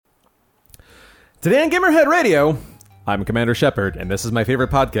Today on Gamerhead Radio, I'm Commander Shepard, and this is my favorite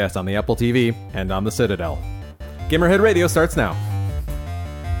podcast on the Apple TV and on the Citadel. Gamerhead Radio starts now.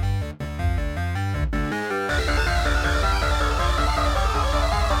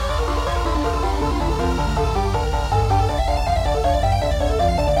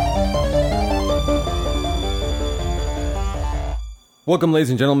 Welcome, ladies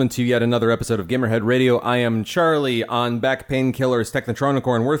and gentlemen, to yet another episode of Gamerhead Radio. I am Charlie on Back Painkillers,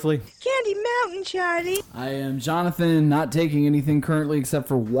 Technotronicorn Worthley. Candy Mountain, Charlie. I am Jonathan, not taking anything currently except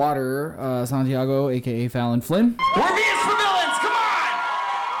for water. Santiago, a.k.a. Fallon Flynn. Morbius for villains, come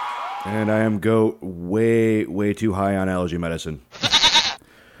on! And I am Goat, way too high on allergy medicine.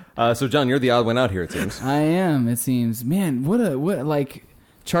 So, John, you're the odd one out here, it seems. I am, it seems. Man, what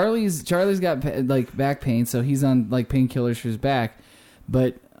Charlie's got back pain, so he's on painkillers for his back.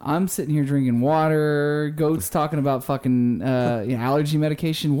 But I'm sitting here drinking water. Goat's talking about fucking allergy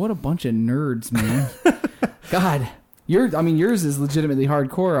medication. What a bunch of nerds, man. God, yours is legitimately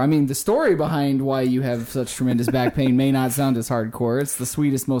hardcore. I mean, the story behind why you have such tremendous back pain may not sound as hardcore. It's the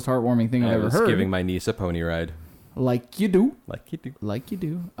sweetest, most heartwarming thing I've ever heard. I was giving my niece a pony ride. Like you do. Like you do. Like you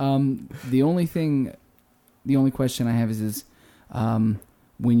do. The only question I have is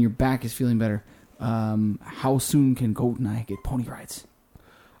when your back is feeling better, how soon can Goat and I get pony rides?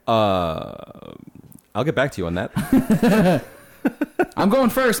 I'll get back to you on that. I'm going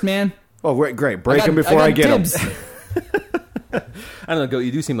first, man. Oh, great. Break him before I get him. I don't know, Goat,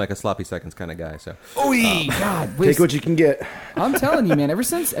 you do seem like a sloppy seconds kind of guy, so. God. Take what you can get. I'm telling you, man, ever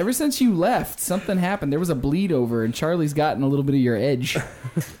since you left, something happened. There was a bleed over, and Charlie's gotten a little bit of your edge.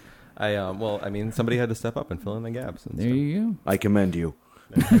 Somebody had to step up and fill in the gaps. There you go. I commend you.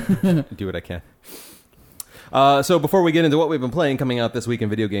 Do what I can. So before we get into what we've been playing coming out this week in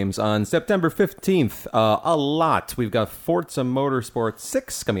video games, on September 15th, a lot. We've got Forza Motorsport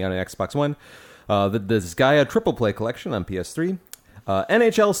 6 coming out on Xbox One, the Disgaea Triple Play Collection on PS3,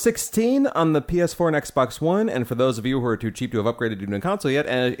 NHL 16 on the PS4 and Xbox One, and for those of you who are too cheap to have upgraded to a console yet,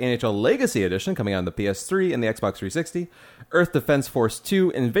 NHL Legacy Edition coming out on the PS3 and the Xbox 360, Earth Defense Force 2,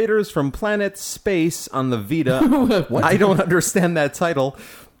 Invaders from Planet Space on the Vita. I don't understand that title.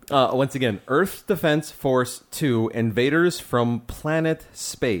 Once again, Earth Defense Force 2, Invaders from Planet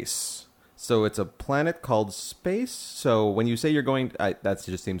Space. So it's a planet called Space? So when you say you're going... that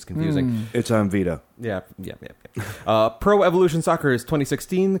just seems confusing. It's on Vita. Yeah. Pro Evolution Soccer is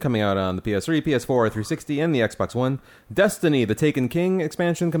 2016, coming out on the PS3, PS4, 360, and the Xbox One. Destiny, the Taken King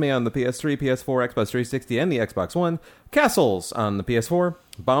expansion, coming out on the PS3, PS4, Xbox 360, and the Xbox One. Castles on the PS4.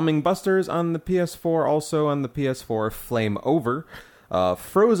 Bombing Busters on the PS4, also on the PS4. Flame Over.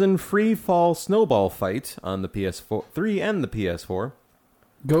 Frozen Free Fall Snowball Fight on the PS3 and the PS4.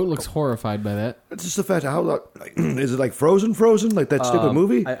 Goat looks horrified by that. It's just the fact how is it like Frozen, like that stupid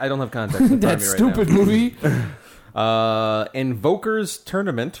movie? I don't have context. That stupid movie. Invoker's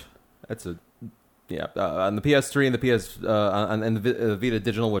Tournament. That's on the PS3 and the Vita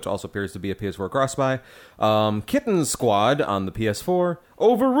Digital, which also appears to be a PS4 cross-buy. Kitten Squad on the PS4.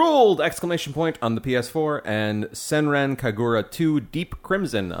 Overruled! ! On the PS4. And Senran Kagura 2 Deep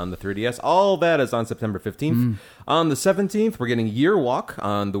Crimson on the 3DS. All that is on September 15th. On the 17th, we're getting Year Walk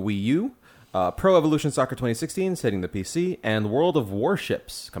on the Wii U. Pro Evolution Soccer 2016 is hitting the PC, and World of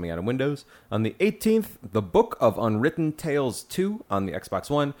Warships coming out on Windows. On the 18th, The Book of Unwritten Tales 2 on the Xbox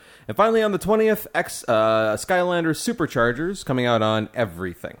One. And finally on the 20th, Skylanders Superchargers coming out on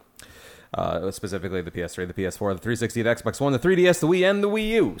everything. Specifically the PS3, the PS4, the 360, the Xbox One, the 3DS, the Wii, and the Wii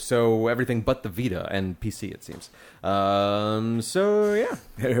U. So everything but the Vita and PC, it seems. So yeah.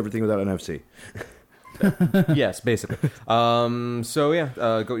 Everything without NFC. Yes, basically. Go.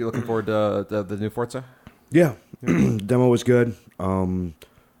 You looking forward to the new Forza? Yeah, demo was good.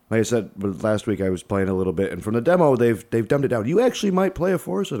 Like I said last week, I was playing a little bit, and from the demo, they've dumbed it down. You actually might play a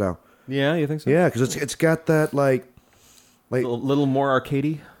Forza now. Yeah, you think so? Yeah, because it's got that like a little more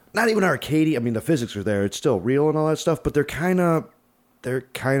arcadey. Not even arcadey. I mean, the physics are there; it's still real and all that stuff. But they're kind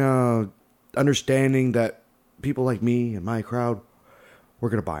of understanding that people like me and my crowd. We're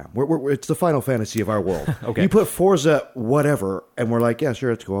going to buy them. It's the Final Fantasy of our world. Okay. You put Forza whatever, and we're like, yeah,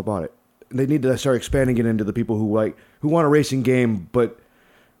 sure, let's go. I bought it. And they need to start expanding it into the people who want a racing game, but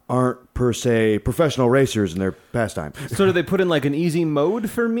aren't per se professional racers in their pastime. So do they put in like an easy mode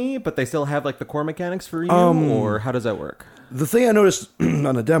for me, but they still have like the core mechanics for you, or how does that work? The thing I noticed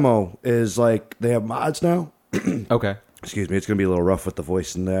on the demo is like they have mods now. Okay. Excuse me, it's going to be a little rough with the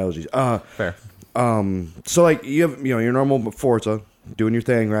voice and the allergies. Fair. So like you have your normal Forza. Doing your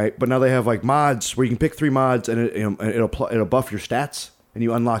thing, right? But now they have like mods where you can pick 3 mods and it'll buff your stats, and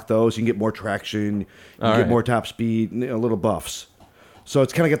you unlock those. You can get more traction, you can get more top speed, little buffs. So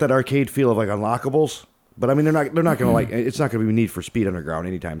it's kind of got that arcade feel of like unlockables. But I mean, they're not going to like. It's not going to be Need for Speed Underground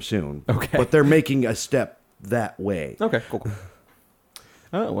anytime soon. Okay. But they're making a step that way. Okay, cool.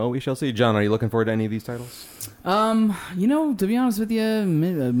 Oh, well, we shall see. John, are you looking forward to any of these titles? To be honest with you,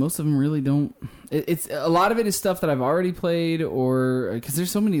 most of them really don't. It's a lot of it is stuff that I've already played, or because there's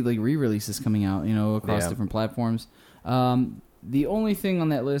so many like re-releases coming out, across different platforms. The only thing on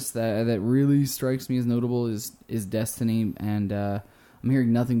that list that really strikes me as notable is Destiny, and I'm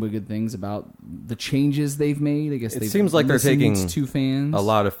hearing nothing but good things about the changes they've made. I guess it seems like they're taking to fans a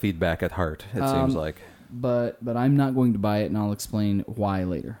lot of feedback at heart. It seems like. But I'm not going to buy it, and I'll explain why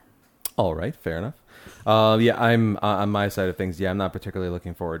later. All right, fair enough. I'm on my side of things. Yeah, I'm not particularly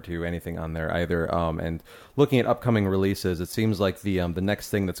looking forward to anything on there either. And looking at upcoming releases, it seems like the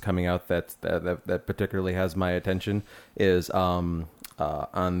next thing that's coming out that particularly has my attention is on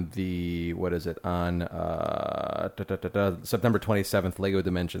the September 27th. Lego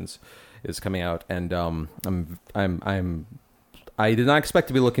Dimensions is coming out, and I did not expect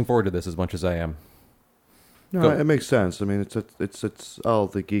to be looking forward to this as much as I am. No, it makes sense. I mean, it's all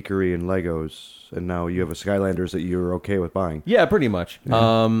the geekery and Legos, and now you have a Skylanders that you're okay with buying. Yeah, pretty much. Yeah.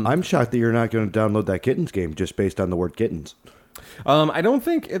 I'm shocked that you're not going to download that Kittens game just based on the word kittens. I don't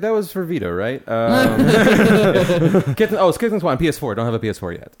think that was for Vita, right? It's Kittens 1 PS4. Don't have a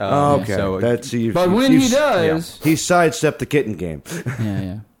PS4 yet. Okay, so but when he does, he sidestepped the kitten game.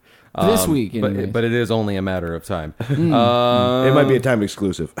 Yeah. This week, but it is only a matter of time. It might be a time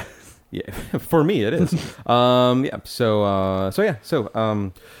exclusive. Yeah, for me it is.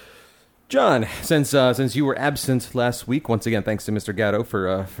 John, since you were absent last week, once again, thanks to Mr. Gatto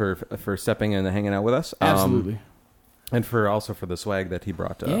for stepping in and hanging out with us. Absolutely. And for the swag that he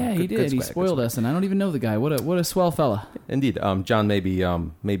brought. He did. He spoiled us, and I don't even know the guy. What a swell fella. Indeed. John may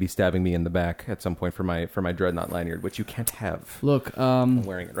be stabbing me in the back at some point for my Dreadnought lanyard, which you can't have. Look, I'm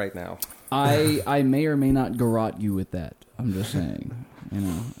wearing it right now. I may or may not garrote you with that. I'm just saying.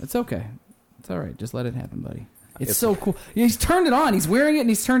 It's okay. It's all right. Just let it happen, buddy. It's so cool. He's turned it on. He's wearing it, and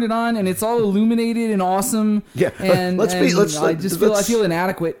he's turned it on, and it's all illuminated and awesome. Yeah. And I feel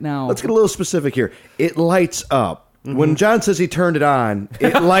inadequate now. Let's get a little specific here. It lights up. Mm-hmm. When John says he turned it on,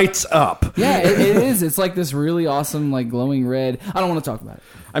 it lights up. Yeah, it is. It's like this really awesome, like glowing red. I don't want to talk about it.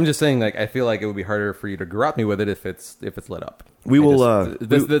 I'm just saying, like, I feel like it would be harder for you to garrote me with it if it's lit up.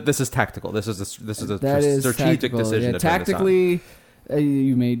 This is tactical. This is a strategic tactical. decision. Yeah, tactically,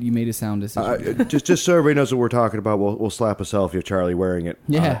 you made a sound decision. Just so everybody knows what we're talking about, we'll slap a selfie of Charlie wearing it.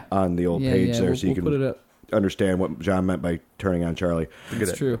 On the old page there, so you can put it up. Understand what John meant by turning on Charlie.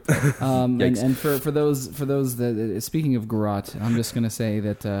 That's true. And for those that, speaking of garrote, I'm just going to say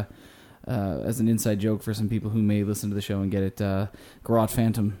that as an inside joke for some people who may listen to the show and get it, garrote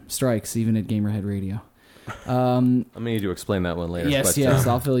Phantom strikes even at Gamerhead Radio. I'm going to need to explain that one later. Yes,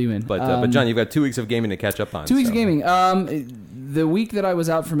 I'll fill you in. But John, you've got 2 weeks of gaming to catch up on. 2 weeks of gaming. The week that I was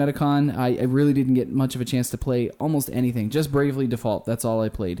out for Metacon, I really didn't get much of a chance to play almost anything. Just Bravely Default. That's all I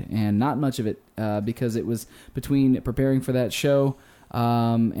played, and not much of it because it was between preparing for that show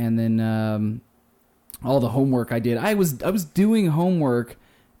and then all the homework I did. I was doing homework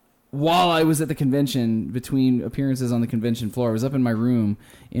while I was at the convention, between appearances on the convention floor. I was up in my room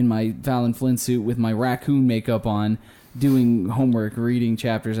in my Fallon Flynn suit with my raccoon makeup on, doing homework, reading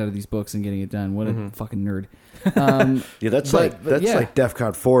chapters out of these books and getting it done. What a fucking nerd. That's like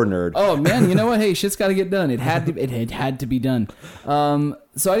DEFCON 4 nerd. Oh man, you know what? Hey, shit's got to get done. It had to be done.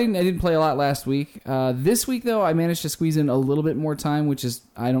 So I didn't play a lot last week. This week though, I managed to squeeze in a little bit more time, which is,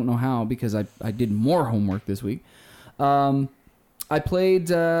 I don't know how, because I did more homework this week. I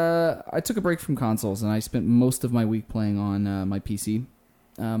played. I took a break from consoles, and I spent most of my week playing on my PC.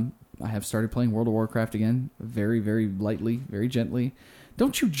 I have started playing World of Warcraft again, very, very lightly, very gently.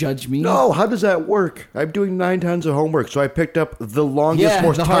 Don't you judge me. No, how does that work? I'm doing 9 tons of homework, so I picked up the longest,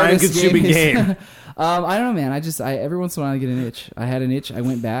 most time-consuming game. I don't know, man. I every once in a while I get an itch. I had an itch. I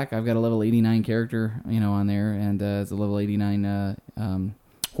went back. I've got a level 89 character, on there, and it's a level 89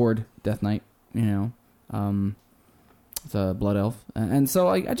 Horde Death Knight, It's a Blood Elf. And so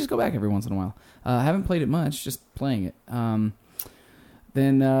I just go back every once in a while. I haven't played it much, just playing it.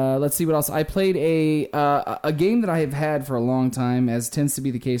 Then let's see what else. I played a game that I have had for a long time, as tends to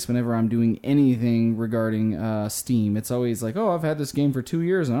be the case whenever I'm doing anything regarding Steam. It's always like, I've had this game for 2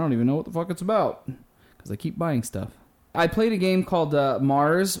 years and I don't even know what the fuck it's about, because I keep buying stuff. I played a game called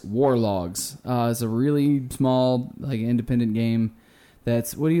Mars War Logs. It's a really small, independent game.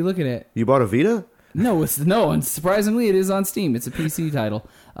 What are you looking at? You bought a Vita? No, and surprisingly, it is on Steam. It's a PC title.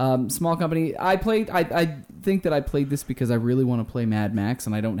 Small company. I think that I played this because I really want to play Mad Max,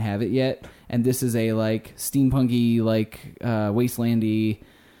 and I don't have it yet. And this is a like steampunky, like wastelandy,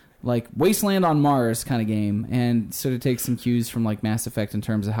 like Wasteland on Mars kind of game, and sort of takes some cues from like Mass Effect in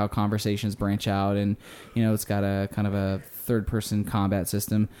terms of how conversations branch out, and it's got a kind of a third-person combat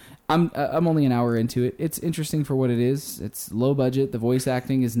system. I'm only an hour into it. It's interesting for what it is. It's low budget. The voice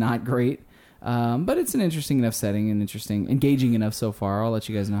acting is not great. But it's an interesting enough setting and engaging enough so far. I'll let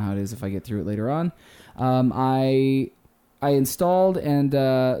you guys know how it is if I get through it later on. I installed and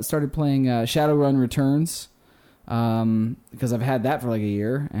started playing Shadowrun Returns because I've had that for like a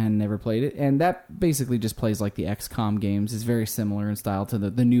year and never played it. And that basically just plays like the XCOM games. It's very similar in style to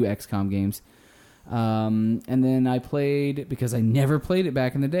the new XCOM games. And then I played, because I never played it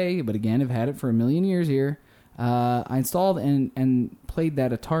back in the day, but again, I've had it for a million years here. I installed and played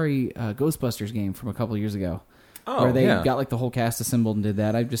that Atari Ghostbusters game from a couple of years ago. Oh, where they got like the whole cast assembled and did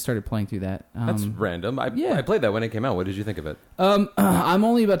that. I just started playing through that. That's random. I played that when it came out. What did you think of it? I'm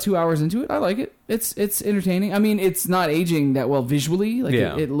only about 2 hours into it. I like it. It's entertaining. I mean, it's not aging that well visually. Like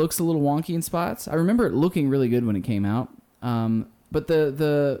it looks a little wonky in spots. I remember it looking really good when it came out. But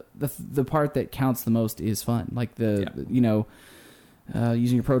the part that counts the most is fun. Like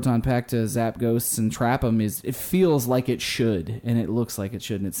using your proton pack to zap ghosts and trap them it feels like it should, and it looks like it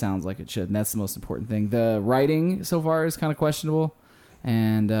should, and it sounds like it should, and that's the most important thing. The writing so far is kind of questionable,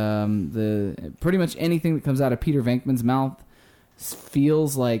 and the pretty much anything that comes out of Peter Venkman's mouth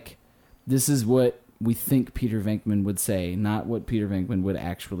feels like this is what we think Peter Venkman would say, not what Peter Venkman would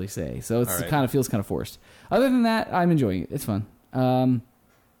actually say. So it kind of feels kind of forced. Other than that, I'm enjoying it. It's fun.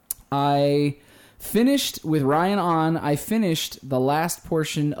 I finished with Ryan on. I finished the last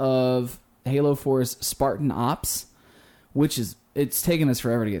portion of Halo 4's Spartan Ops, which it's taken us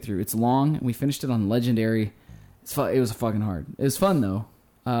forever to get through. It's long. We finished it on Legendary. It was fucking hard. It was fun though.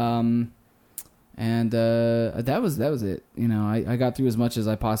 And that was it. I got through as much as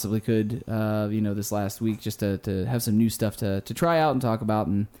I possibly could. This last week just to have some new stuff to try out and talk about,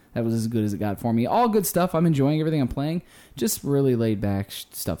 and that was as good as it got for me. All good stuff. I'm enjoying everything I'm playing. Just really laid back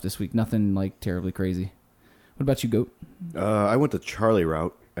stuff this week. Nothing like terribly crazy. What about you, Goat? I went the Charlie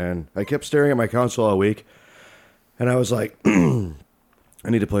route, and I kept staring at my console all week, and I was like, I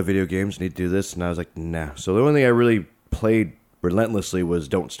need to play video games. I need to do this, and I was like, nah. So the only thing I really played relentlessly was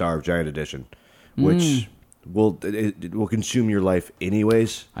Don't Starve Giant Edition, which it will consume your life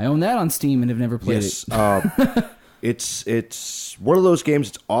anyways. I own that on Steam and have never played it. It's one of those games.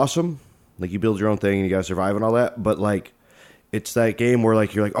 It's awesome. Like, you build your own thing and you gotta survive and all that. But like, it's that game where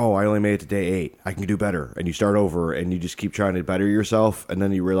like you're like, oh, I only made it to day 8. I can do better, and you start over and you just keep trying to better yourself, and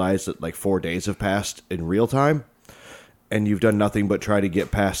then you realize that like 4 days have passed in real time, and you've done nothing but try to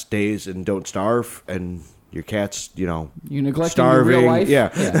get past days and don't starve, and your cat's you neglecting starving. Your real life.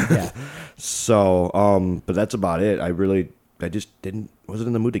 Yeah. So, but that's about it. I just wasn't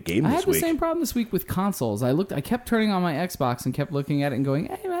in the mood to game this week. I had the same problem this week with consoles. I kept turning on my Xbox and kept looking at it and going,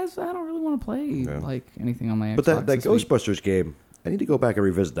 hey, I don't really want to play like anything on my Xbox. But that Ghostbusters game, I need to go back and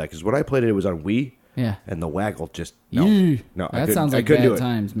revisit that, because when I played it, it was on Wii. Yeah. And the waggle just no. That sounds like bad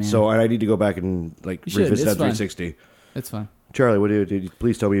times, man. So I need to go back and revisit that 360. It's fun. Charlie, what did you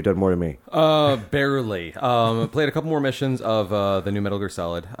please tell me you've done more than me? Barely. Played a couple more missions of the new Metal Gear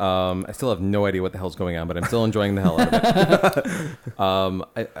Solid. I still have no idea what the hell's going on, but I'm still enjoying the hell out of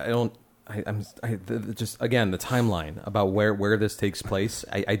it. Just again, the timeline about where this takes place,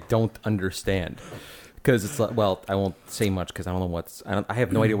 I don't understand. Because it's like, well, I won't say much because I don't know I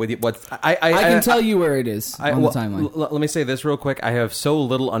have no idea what's. I can tell you where it is on the timeline. Let me say this real quick. I have so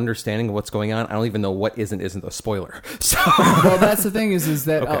little understanding of what's going on. I don't even know what isn't a spoiler. So, well, that's the thing is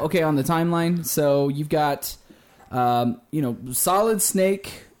that okay, on the timeline. So you've got, Solid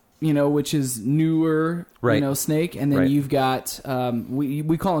Snake, which is newer, Snake, and then you've got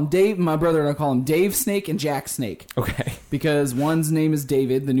we call him Dave. My brother and I call him Dave Snake and Jack Snake. Okay. Because one's name is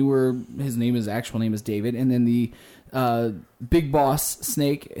David, his actual name is David, and then the big boss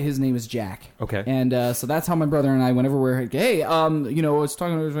Snake, his name is Jack. Okay. And so that's how my brother and I, whenever we're I was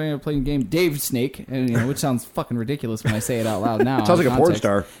playing a game, Dave Snake, and which sounds fucking ridiculous when I say it out loud now. It sounds like a porn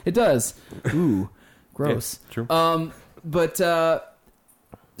star. It does. Ooh, gross. Yeah, true. But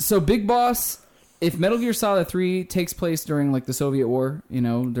so Big Boss, if Metal Gear Solid 3 takes place during like the Soviet War,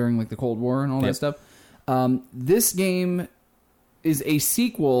 during like the Cold War and all that stuff, this game is a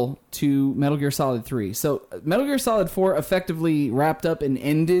sequel to Metal Gear Solid 3. So Metal Gear Solid 4 effectively wrapped up and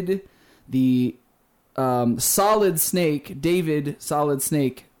ended the Solid Snake, David Solid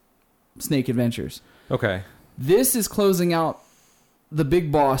Snake adventures. Okay. This is closing out the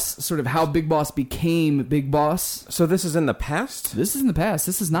Big Boss, sort of how Big Boss became Big Boss. So this is in the past? This is in the past.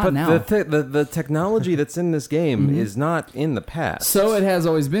 This is not But now. the technology that's in this game is not in the past. So it has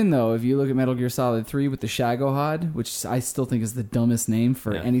always been, though. If you look at Metal Gear Solid 3 with the Shagohod, which I still think is the dumbest name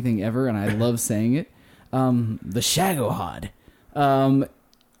for anything ever, and I love saying it, the Shagohod.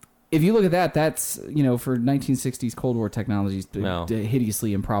 If you look at that, that's, for 1960s Cold War technology,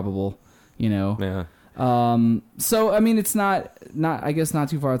 hideously improbable, Yeah. So I mean, it's not I guess not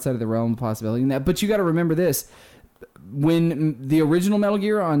too far outside of the realm of possibility in that. But you got to remember this: when the original Metal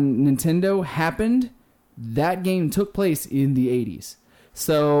Gear on Nintendo happened, that game took place in the 80s.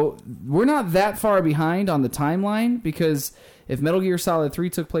 So we're not that far behind on the timeline, because if Metal Gear Solid 3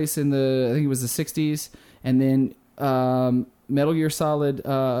 took place in I think it was the 60s, and then Metal Gear Solid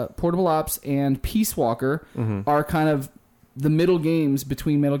Portable Ops and Peace Walker are kind of the middle games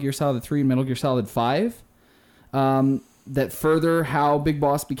between Metal Gear Solid 3 and Metal Gear Solid 5, that further how Big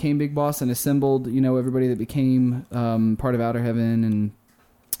Boss became Big Boss and assembled, everybody that became part of Outer Heaven and,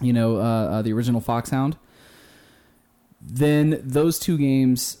 the original Foxhound. Then those two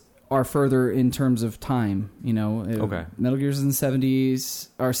games are further in terms of time, Okay. Metal Gear's in the 70s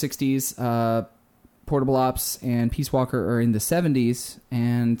or 60s, Portable Ops and Peace Walker are in the 70s,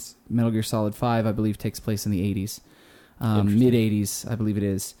 and Metal Gear Solid 5, I believe, takes place in the 80s. Mid-80s, I believe it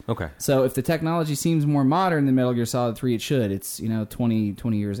is. Okay. So if the technology seems more modern than Metal Gear Solid 3, it should. It's,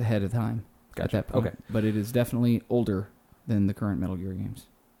 20 years ahead of time at that point. Okay. But it is definitely older than the current Metal Gear games.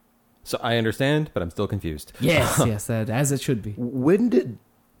 So I understand, but I'm still confused. Yes, yes, that, as it should be. When did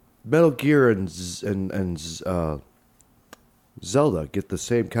Metal Gear and Zelda get the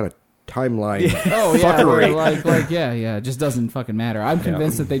same kind of timeline? Oh, yeah, fuckery? it just doesn't fucking matter. I'm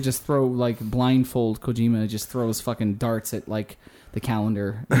convinced that they just throw, blindfold Kojima just throws fucking darts at, the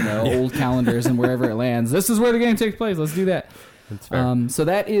calendar, old calendars, and wherever it lands. This is where the game takes place. Let's do that. That's fair. So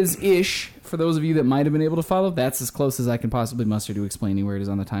that is ish. For those of you that might have been able to follow, that's as close as I can possibly muster to explaining where it is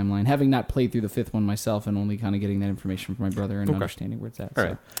on the timeline, having not played through the fifth one myself and only kind of getting that information from my brother and understanding where it's at. All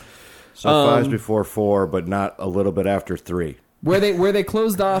right. So 5's before 4, but not a little bit after 3. Where they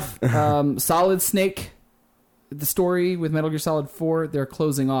closed off Solid Snake, the story with Metal Gear Solid 4, they're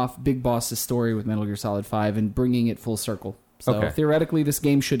closing off Big Boss's story with Metal Gear Solid 5 and bringing it full circle. So theoretically, this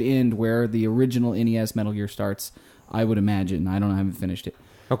game should end where the original NES Metal Gear starts, I would imagine. I haven't finished it.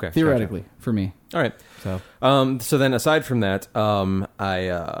 Okay. Theoretically, for me. All right. So then aside from that,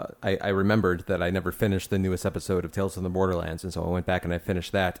 I remembered that I never finished the newest episode of Tales from the Borderlands, and so I went back and I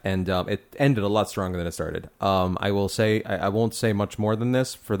finished that, and it ended a lot stronger than it started. I will say, I won't say much more than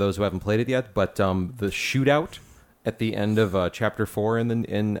this for those who haven't played it yet, but the shootout at the end of Chapter 4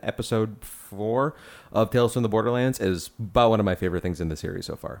 in Episode 4 of Tales from the Borderlands is about one of my favorite things in the series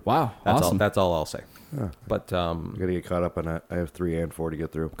so far. Wow, that's awesome. That's all I'll say. But I gotta get caught up on that. I have 3 and 4 to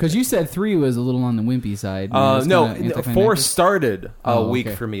get through. Because you said 3 was a little on the wimpy side. No, 4 started weak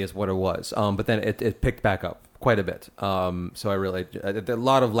okay. for me is what it was. But then it picked back up quite a bit. So I really a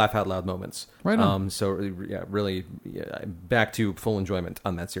lot of laugh out loud moments. Right on. So yeah, really back to full enjoyment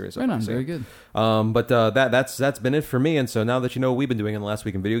on that series. Right on. Very good. But that's been it for me. And so now that you know what we've been doing in the last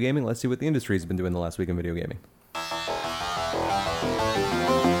week in video gaming, let's see what the industry's been doing the last week in video gaming.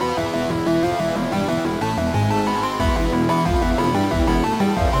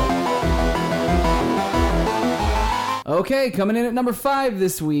 Okay, coming in at number 5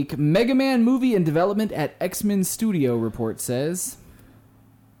 this week, Mega Man movie in development at X-Men Studio, report says.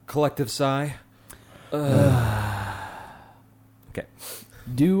 Collective sigh. Okay.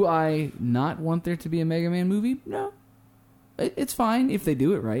 Do I not want there to be a Mega Man movie? No. It's fine if they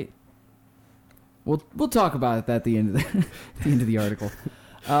do it right. We'll talk about that at the end of the article.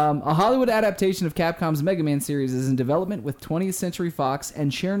 A Hollywood adaptation of Capcom's Mega Man series is in development with 20th Century Fox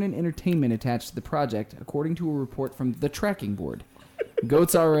and Chernin Entertainment attached to the project, according to a report from the Tracking Board.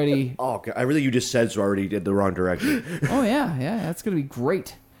 Goat's already... Oh, okay. Everything you just said so already did the wrong direction. Oh, yeah, that's going to be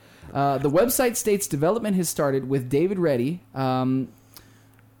great. The website states development has started with David Reddy,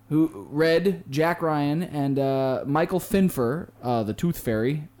 who read Jack Ryan, and Michael Finfer, the Tooth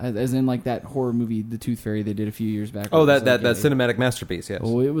Fairy, as in like that horror movie, The Tooth Fairy, they did a few years back. Oh, that cinematic masterpiece, yes.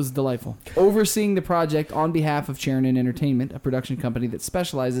 Oh, it was delightful. Overseeing the project on behalf of Chernin Entertainment, a production company that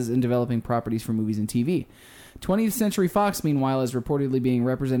specializes in developing properties for movies and TV. 20th Century Fox, meanwhile, is reportedly being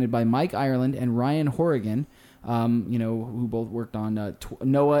represented by Mike Ireland and Ryan Horrigan, who both worked on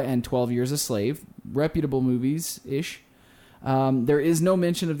Noah and 12 Years a Slave. Reputable movies-ish. There is no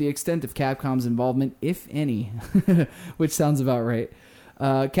mention of the extent of Capcom's involvement, if any, which sounds about right.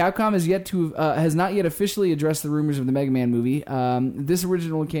 Capcom has not yet officially addressed the rumors of the Mega Man movie. This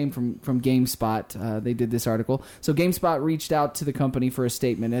original came from GameSpot. They did this article. So GameSpot reached out to the company for a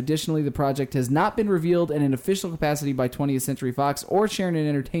statement. Additionally, the project has not been revealed in an official capacity by 20th Century Fox or Sharon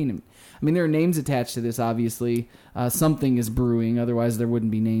Entertainment. I mean, there are names attached to this, obviously. Something is brewing, otherwise there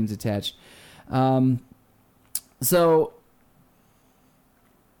wouldn't be names attached. So...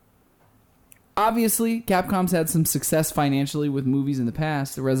 Obviously, Capcom's had some success financially with movies in the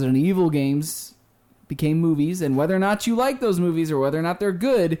past. The Resident Evil games became movies, and whether or not you like those movies or whether or not they're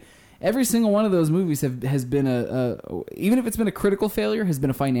good, every single one of those movies has been even if it's been a critical failure, has been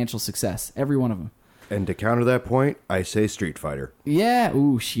a financial success. Every one of them. And to counter that point, I say Street Fighter. Yeah.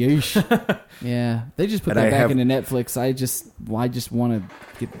 Ooh, sheesh. Yeah. They just put that back into Netflix. I just want to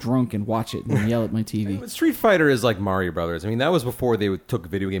get drunk and watch it and yell at my TV. Street Fighter is like Mario Brothers. I mean, that was before they took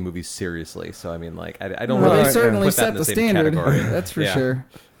video game movies seriously. So, I mean, like, I don't well, really they certainly put that set in the same standard. category. That's for sure.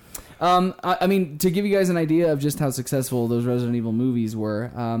 I mean, to give you guys an idea of just how successful those Resident Evil movies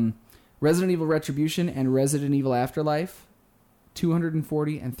were, Resident Evil Retribution and Resident Evil Afterlife,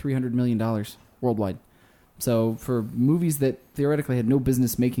 $240 and $300 million worldwide. So for movies that theoretically had no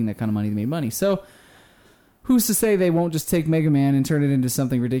business making that kind of money, they made money. So who's to say they won't just take Mega Man and turn it into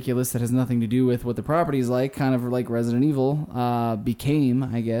something ridiculous that has nothing to do with what the property is like, kind of like Resident Evil became,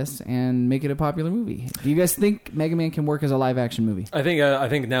 I guess, and make it a popular movie? Do you guys think Mega Man can work as a live-action movie? I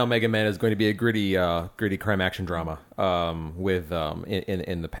think now Mega Man is going to be a gritty crime action drama. It's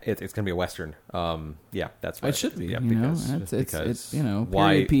going to be a western. Yeah, that's what it should be. Yeah, it's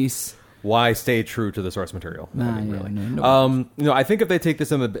why period piece. Why stay true to the source material? No. I think if they take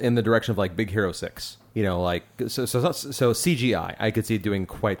this in the direction of like Big Hero 6, like so CGI, I could see it doing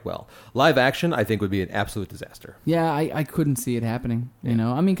quite well. Live action, I think would be an absolute disaster. Yeah, I couldn't see it happening. I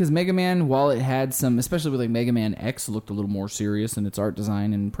mean, because Mega Man, while it had some, especially with like Mega Man X, looked a little more serious in its art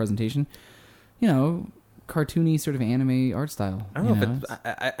design and presentation. Cartoony sort of anime art style. I don't know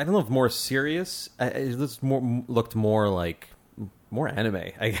I don't know if more serious. It looked more like. More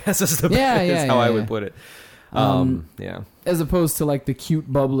anime, I guess, is how I would put it. Yeah. As opposed to like the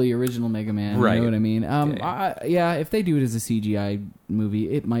cute, bubbly original Mega Man. Right. You know what I mean? If they do it as a CGI movie,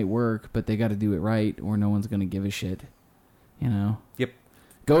 it might work, but they got to do it right, or no one's going to give a shit. Yep.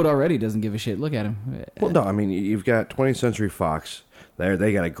 Goat already doesn't give a shit. Look at him. Well, no, I mean, you've got 20th Century Fox.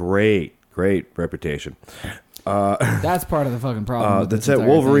 They got a great reputation. That's part of the fucking problem. That's at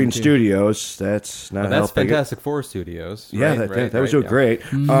Wolverine Studios. That's not that's helping Fantastic Four Studios. Yeah, right, that was doing great.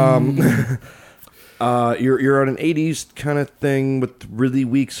 You're on an 80s kind of thing with really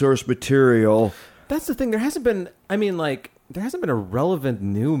weak source material. That's the thing. There hasn't been a relevant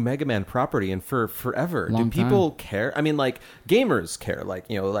new Mega Man property in forever. Long Do people care? I mean, like gamers care. Like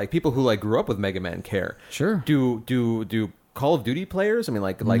people who like grew up with Mega Man care. Sure. Do Call of Duty players? I mean,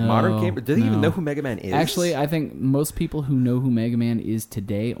 like modern gamers, do they even know who Mega Man is? Actually, I think most people who know who Mega Man is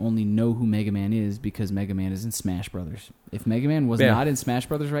today only know who Mega Man is because Mega Man is in Smash Brothers. If Mega Man was not in Smash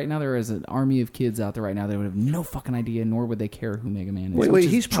Brothers right now, there is an army of kids out there right now that would have no fucking idea, nor would they care who Mega Man is. Wait,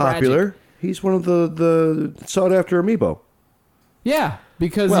 he's popular. He's one of the sought-after amiibo. Yeah,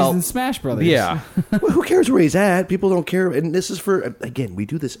 because he's in Smash Brothers. Yeah. Well, who cares where he's at? People don't care. And this is for, again, we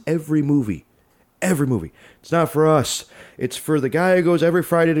do this every movie. Every movie. It's not for us. It's for the guy who goes every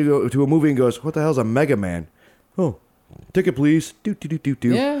Friday to go to a movie and goes, what the hell's a Mega Man? Oh, ticket please. Do.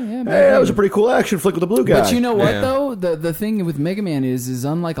 Yeah. Hey, that was a pretty cool action flick with the blue guy. But you know what, though? The thing with Mega Man is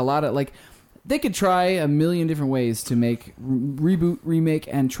unlike a lot of, like, they could try a million different ways to make, reboot, remake,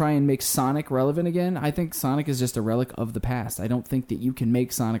 and try and make Sonic relevant again. I think Sonic is just a relic of the past. I don't think that you can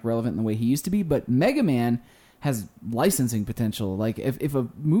make Sonic relevant in the way he used to be, but Mega Man has licensing potential. Like, if a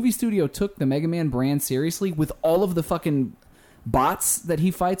movie studio took the Mega Man brand seriously with all of the fucking bots that he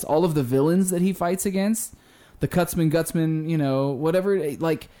fights, all of the villains that he fights against, the Cutsman, Gutsman, whatever,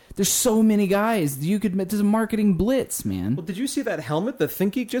 like, there's so many guys. There's a marketing blitz, man. Well, did you see that helmet that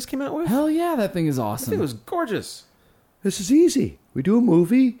ThinkGeek just came out with? Hell yeah, that thing is awesome. That thing was gorgeous. This is easy. We do a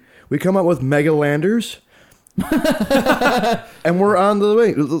movie. We come out with Mega Landers. And we're on the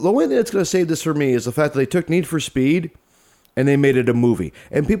way. The only thing that's going to save this for me is the fact that they took Need for Speed and they made it a movie.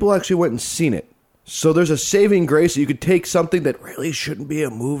 And people actually went and seen it. So there's a saving grace that you could take something that really shouldn't be a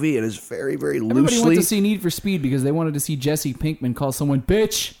movie and is very, very loosely... Everybody went to see Need for Speed because they wanted to see Jesse Pinkman call someone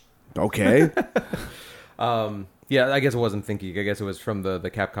bitch. Okay. Yeah, I guess it wasn't ThinkGeek. I guess it was from the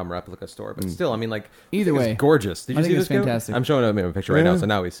Capcom replica store. But still, I mean, like... Either way. It's gorgeous. Did you see this? Fantastic. I'm showing him a picture right now, so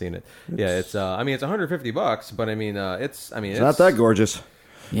now he's seen it. Yeah, it's... I mean, it's $150, but I mean, it's not that gorgeous.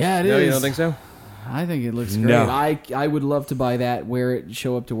 Yeah, it is. No, you don't think so? I think it looks great. No. I would love to buy that, wear it,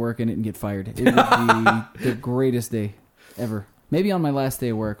 show up to work in it, and get fired. It would be the greatest day ever. Maybe on my last day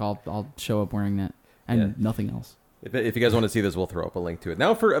of work, I'll show up wearing that and nothing else. If you guys want to see this, we'll throw up a link to it.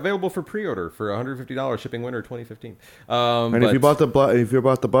 Now available for pre-order for $150, shipping winter 2015. And if you bought the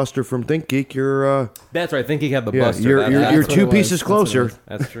Buster from ThinkGeek, you're that's right. ThinkGeek had the yeah, Buster. you're That's two what it pieces was. That's what it closer. was.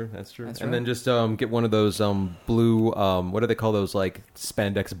 That's true. That's true. That's and right. then just get one of those blue what do they call those, like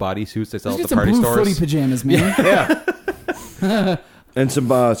spandex bodysuits they sell Let's at get the some party blue stores? footy pajamas, man. Yeah. And some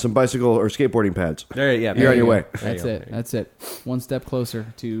bicycle or skateboarding pads. There, yeah, You're on your you way. go. That's it. That's it. One step closer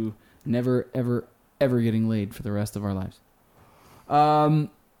to never, ever, ever getting laid for the rest of our lives. All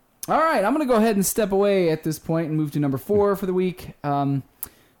right, I'm going to go ahead and step away at this point and move to number 4 for the week.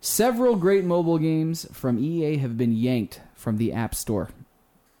 Several great mobile games from EA have been yanked from the App Store.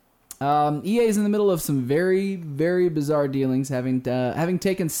 EA is in the middle of some very, very bizarre dealings, having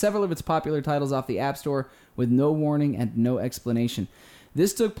taken several of its popular titles off the App Store with no warning and no explanation.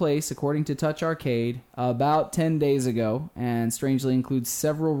 This took place, according to Touch Arcade, about 10 days ago, and strangely includes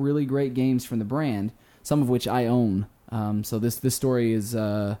several really great games from the brand, some of which I own. So this story is...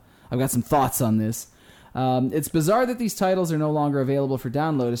 I've got some thoughts on this. It's bizarre that these titles are no longer available for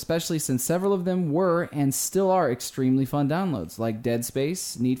download, especially since several of them were and still are extremely fun downloads, like Dead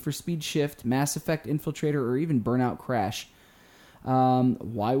Space, Need for Speed Shift, Mass Effect Infiltrator, or even Burnout Crash.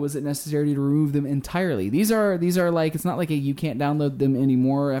 Why was it necessary to remove them entirely? These are like, it's not like you can't download them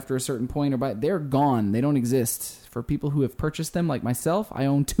anymore after a certain point, they're gone. They don't exist. For people who have purchased them, like myself, I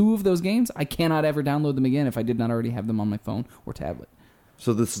own 2 of those games. I cannot ever download them again if I did not already have them on my phone or tablet.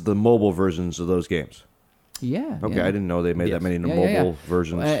 So this is the mobile versions of those games. Yeah. Okay, yeah. I didn't know they made that many mobile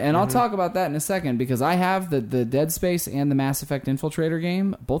versions. And I'll talk about that in a second, because I have the Dead Space and the Mass Effect Infiltrator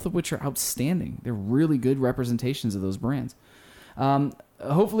game, both of which are outstanding. They're really good representations of those brands.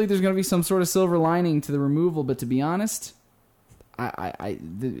 Hopefully there's going to be some sort of silver lining to the removal, but to be honest, what's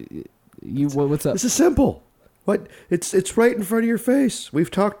up? This is simple. What? It's right in front of your face.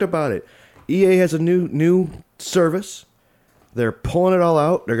 We've talked about it. EA has a new service. They're pulling it all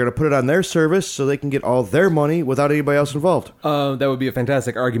out. They're going to put it on their service so they can get all their money without anybody else involved. That would be a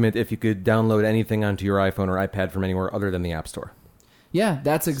fantastic argument if you could download anything onto your iPhone or iPad from anywhere other than the App Store. Yeah,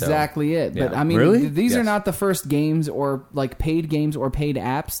 that's exactly it. But yeah. I mean, Really? these are Yes. not the first games or like paid games or paid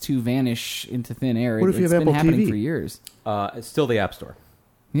apps to vanish into thin air. What if you It's have been Apple happening TV? for years. It's still the App Store.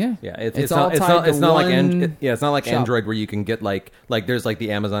 Yeah, Yeah, it's all tied it's to not like one it's not like shop. Android where you can get like there's like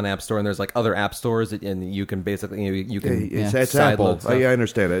the Amazon App Store and there's like other app stores and you can basically you can It's sideload Apple. stuff. I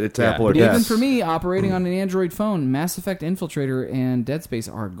understand it. It's Yeah. Apple or But even death. for me, operating on an Android phone, Mass Effect Infiltrator and Dead Space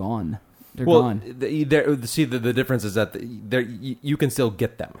are gone. They're Well, gone. the difference is that you can still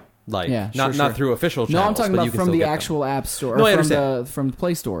get them. Like Yeah, not sure. through official No, channels. I'm talking but about you can from still the get them. actual App Store. No, or I from understand. from the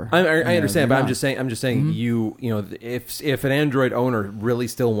Play Store. I Yeah, understand, but they're I'm just saying you know if an Android owner really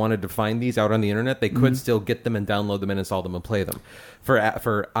still wanted to find these out on the internet, they could still get them and download them and install them and play them. For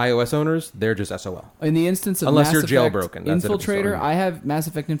iOS owners, they're just SOL. In the instance of Unless Mass you're Effect jailbroken, that's a different Infiltrator, story. I have Mass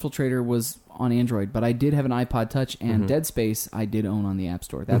Effect Infiltrator was on Android, but I did have an iPod Touch, and Dead Space I did own on the App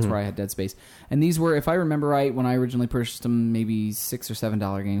Store. That's where I had Dead Space, and these were, if I remember right, when I originally purchased them, maybe $6 or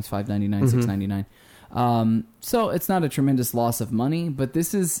 $7 games, $5.99, $6.99. So it's not a tremendous loss of money, but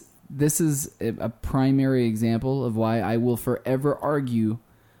this is a primary example of why I will forever argue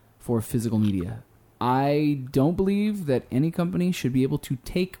for physical media. I don't believe that any company should be able to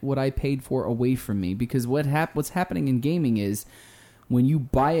take what I paid for away from me, because what's happening in gaming is when you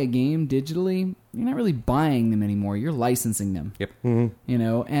buy a game digitally, you're not really buying them anymore. You're licensing them. Yep. You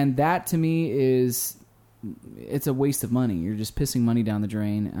know, and that to me it's a waste of money. You're just pissing money down the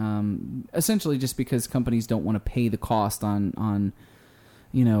drain. Essentially just because companies don't want to pay the cost on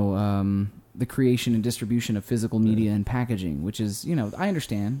the creation and distribution of physical media and packaging, which is, I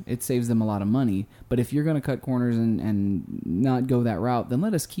understand it saves them a lot of money, but if you're going to cut corners and not go that route, then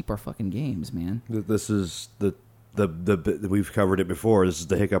let us keep our fucking games, man. This is the we've covered it before. This is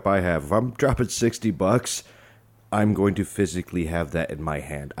the hiccup I have. If I'm dropping $60, I'm going to physically have that in my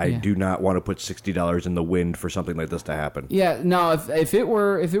hand. I Yeah. do not want to put $60 in the wind for something like this to happen. Yeah, no. If it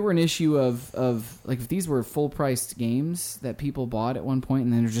were an issue of like if these were full priced games that people bought at one point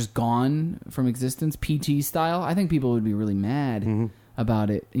and then they're just gone from existence, PT style, I think people would be really mad about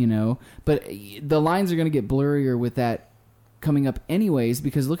it. But the lines are going to get blurrier with that coming up anyways,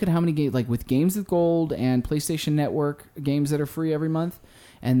 because look at how many games, like with Games with Gold and PlayStation Network games that are free every month.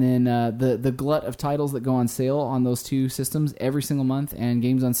 And then the glut of titles that go on sale on those two systems every single month, and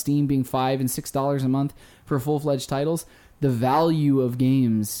games on Steam being $5 and $6 a month for full-fledged titles, the value of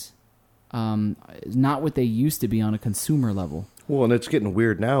games is not what they used to be on a consumer level. Well, and it's getting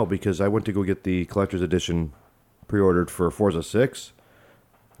weird now because I went to go get the collector's edition pre-ordered for Forza 6.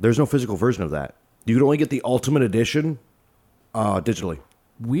 There's no physical version of that. You could only get the Ultimate Edition Digitally.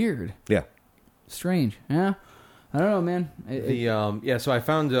 Weird. Yeah. Strange. Yeah. I don't know, man. So I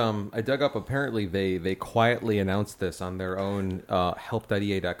found I dug up. Apparently, they quietly announced this on their own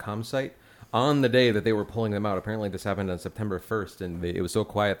help.ea.com site on the day that they were pulling them out. Apparently, this happened on September 1st, and it was so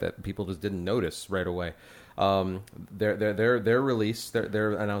quiet that people just didn't notice right away. Their release,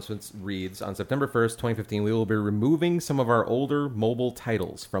 their announcements reads, on September 1st, 2015, we will be removing some of our older mobile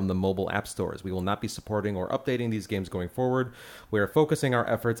titles from the mobile app stores. We will not be supporting or updating these games going forward. We are focusing our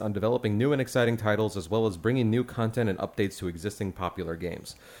efforts on developing new and exciting titles, as well as bringing new content and updates to existing popular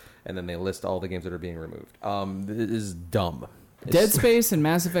games. And then they list all the games that are being removed. It is dumb. Dead Space and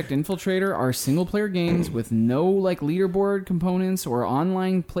Mass Effect Infiltrator are single-player games with no like leaderboard components or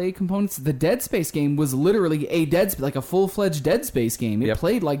online play components. The Dead Space game was literally a full-fledged Dead Space game. It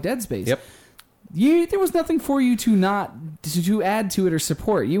played like Dead Space. Yep. There was nothing for you to add to it or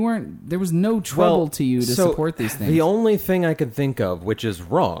support. There was no trouble to you to support these things. The only thing I can think of, which is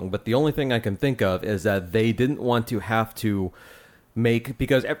wrong, but the only thing I can think of is that they didn't want to have to make,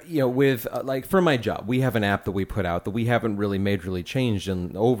 because with like for my job, we have an app that we put out that we haven't really majorly changed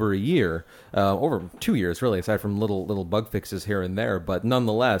in over a year, over 2 years really, aside from little bug fixes here and there. But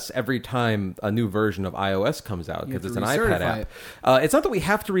nonetheless, every time a new version of iOS comes out, because it's an iPad app, it's not that we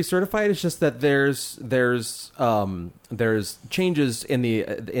have to recertify it. It's just that there's changes in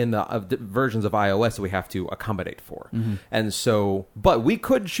the versions of iOS that we have to accommodate for. And so, but we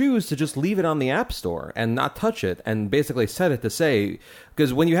could choose to just leave it on the App Store and not touch it, and basically set it to say,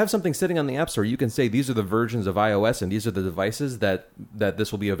 because when you have something sitting on the App Store, you can say these are the versions of iOS and these are the devices that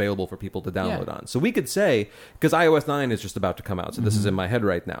this will be available for people to download on. So we could say, because iOS 9 is just about to come out, so this is in my head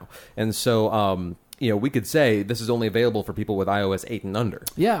right now, and so we could say this is only available for people with iOS 8 and under.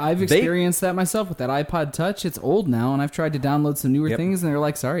 Yeah, I've experienced that myself with that iPod Touch. It's old now, and I've tried to download some newer things, and they're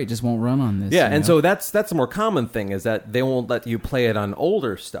like, sorry, it just won't run on this. Yeah, and so that's the more common thing, is that they won't let you play it on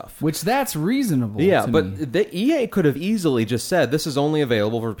older stuff. Which that's reasonable. Yeah, to but me. the EA could have easily just said this is only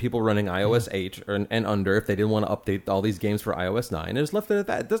available for people running iOS 8 and under if they didn't want to update all these games for iOS 9, and just left it at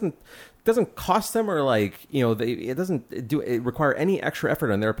that. It doesn't cost them, or it doesn't require any extra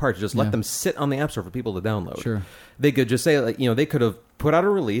effort on their part to just let them sit on the App Store for people to download. Sure. They could just say, they could have put out a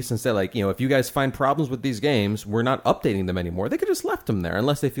release and said, if you guys find problems with these games, we're not updating them anymore. They could just left them there,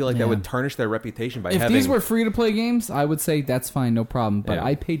 unless they feel like that would tarnish their reputation by if having... these were free-to-play games, I would say that's fine, no problem. But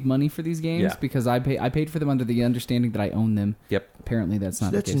I paid money for these games because I paid for them under the understanding that I own them. Yep. Apparently that's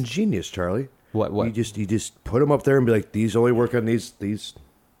not the case. That's ingenious, Charlie. What? You just put them up there and be like, these only work on these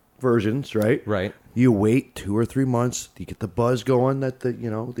versions, right? Right. You wait 2 or 3 months, you get the buzz going that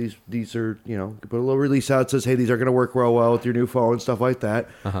these are, you put a little release out that says, hey, these are going to work real well with your new phone, stuff like that.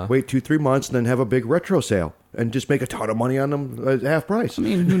 Wait 2-3 months and then have a big retro sale and just make a ton of money on them at half price. I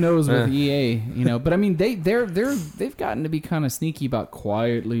mean, who knows with EA, but I mean they've gotten to be kind of sneaky about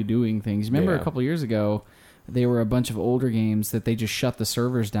quietly doing things. Remember a couple of years ago, they were a bunch of older games that they just shut the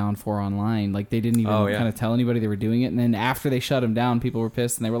servers down for online. Like, they didn't even kind of tell anybody they were doing it. And then after they shut them down, people were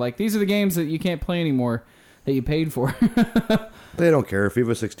pissed. And they were like, these are the games that you can't play anymore that you paid for. They don't care. FIFA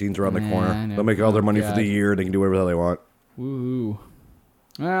 16's around the corner. They'll make all their money for the year. They can do whatever the hell they want. Woo.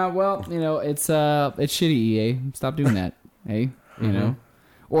 Well, it's shitty, EA. Stop doing that, hey?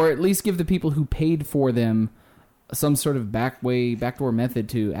 Or at least give the people who paid for them some sort of backdoor method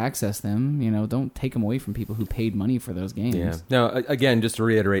to access them. Don't take them away from people who paid money for those games. Yeah. Now, again, just to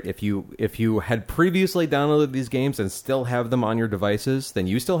reiterate, if you had previously downloaded these games and still have them on your devices, then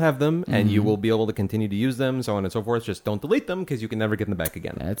you still have them, and you will be able to continue to use them, so on and so forth. Just don't delete them, because you can never get them back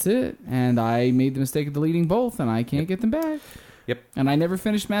again. That's it. And I made the mistake of deleting both, and I can't get them back. Yep. And I never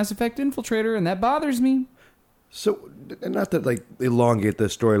finished Mass Effect Infiltrator, and that bothers me. So, not that elongate the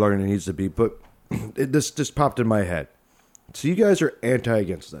story longer than it needs to be, but this just popped in my head. So you guys are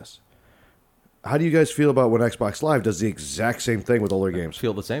against this. How do you guys feel about when Xbox Live does the exact same thing with older games? I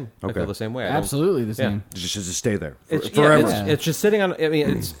feel the same. Okay. I feel the same way. Absolutely the same. Just stay there It's forever. It's just sitting on. I mean,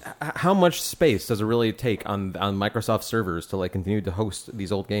 it's how much space does it really take on Microsoft servers to continue to host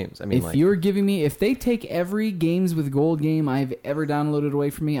these old games? I mean, if they take every Games with Gold game I've ever downloaded away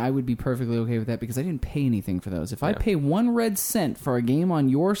from me, I would be perfectly okay with that, because I didn't pay anything for those. If I pay 1 red cent for a game on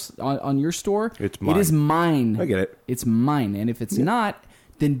your store, it's mine. It is mine. I get it. It's mine, and if it's not,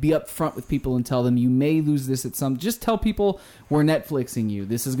 then be upfront with people and tell them you may lose this at some. Just tell people we're Netflixing you.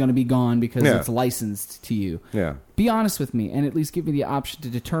 This is going to be gone because it's licensed to you. Yeah. Be honest with me, and at least give me the option to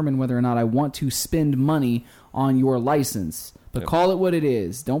determine whether or not I want to spend money on your license. But call it what it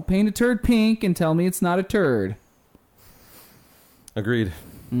is. Don't paint a turd pink and tell me it's not a turd. Agreed.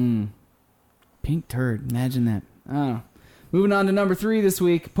 Pink turd. Imagine that. I don't know. Moving on to number 3 this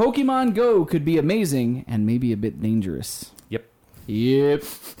week. Pokemon Go could be amazing and maybe a bit dangerous. Yep. Yep.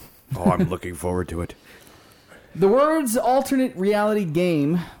 Oh, I'm looking forward to it. The words alternate reality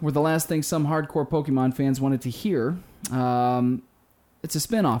game were the last thing some hardcore Pokemon fans wanted to hear. It's a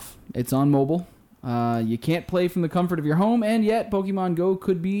spin-off. It's on mobile. You can't play from the comfort of your home, and yet Pokemon Go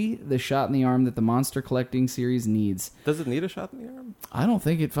could be the shot in the arm that the monster collecting series needs. Does it need a shot in the arm? I don't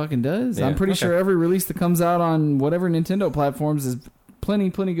think it fucking does. Yeah, I'm pretty sure every release that comes out on whatever Nintendo platforms is plenty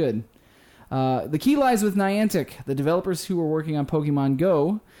good. The key lies with Niantic, the developers who are working on Pokemon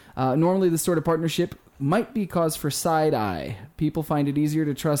Go. Normally, this sort of partnership might be cause for side eye. People find it easier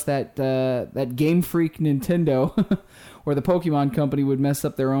to trust that Game Freak Nintendo or the Pokemon Company would mess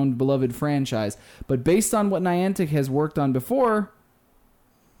up their own beloved franchise. But based on what Niantic has worked on before,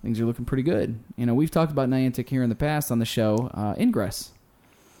 things are looking pretty good. You know, we've talked about Niantic here in the past on the show. Ingress.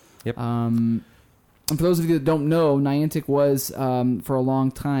 Yep. And for those of you that don't know, Niantic was, for a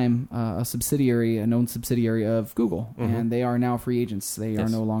long time, a known subsidiary of Google. Mm-hmm. And they are now free agents. They are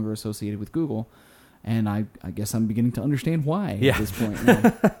no longer associated with Google. And I guess I'm beginning to understand why at this point. You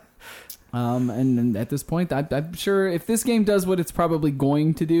know? And at this point, I'm sure if this game does what it's probably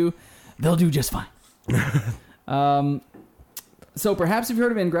going to do, they'll do just fine. So perhaps you've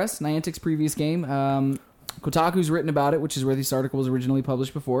heard of Ingress, Niantic's previous game. Kotaku's written about it, which is where this article was originally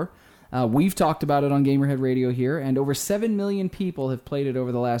published before. We've talked about it on Gamerhead Radio here, and over 7 million people have played it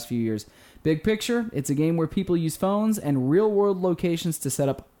over the last few years. Big picture, it's a game where people use phones and real-world locations to set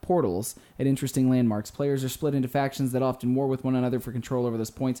up portals at interesting landmarks. Players are split into factions that often war with one another for control over those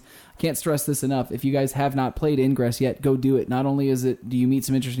points. I can't stress this enough. If you guys have not played Ingress yet, go do it. Not only do you meet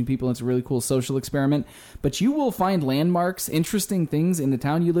some interesting people, and it's a really cool social experiment, but you will find landmarks, interesting things in the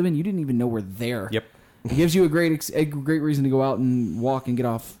town you live in you didn't even know were there. Yep. It gives you a great reason to go out and walk and get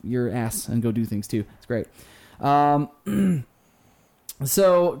off your ass and go do things too. It's great.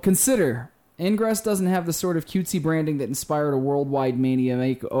 So consider, Ingress doesn't have the sort of cutesy branding that inspired a worldwide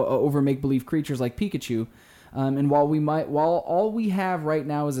mania over make-believe creatures like Pikachu. And while all we have right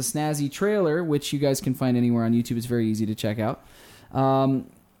now is a snazzy trailer, which you guys can find anywhere on YouTube, it's very easy to check out.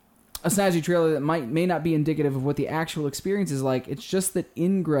 A snazzy trailer that may not be indicative of what the actual experience is like. It's just that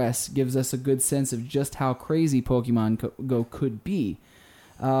Ingress gives us a good sense of just how crazy Pokemon Go could be.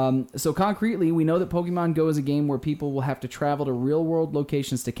 So concretely, we know that Pokemon Go is a game where people will have to travel to real-world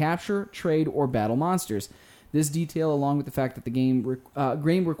locations to capture, trade, or battle monsters. This detail, along with the fact that the game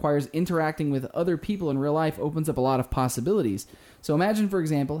requires interacting with other people in real life, opens up a lot of possibilities. So imagine, for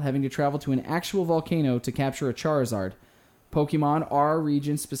example, having to travel to an actual volcano to capture a Charizard. Pokemon are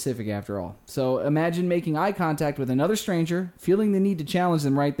region-specific, after all. So imagine making eye contact with another stranger, feeling the need to challenge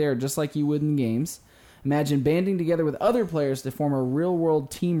them right there, just like you would in games. Imagine banding together with other players to form a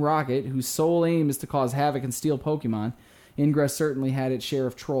real-world Team Rocket, whose sole aim is to cause havoc and steal Pokemon. Ingress certainly had its share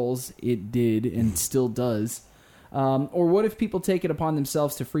of trolls. It did, and still does. Or what if people take it upon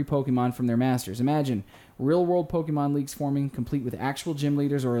themselves to free Pokemon from their masters? Imagine real-world Pokemon leagues forming, complete with actual gym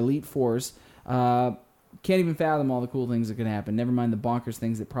leaders or Elite Fours. Can't even fathom all the cool things that could happen. Never mind the bonkers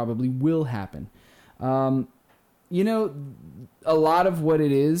things that probably will happen. You know, a lot of what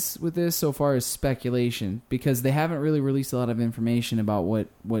it is with this so far is speculation, because they haven't really released a lot of information about what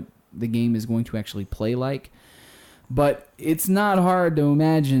the game is going to actually play like. But it's not hard to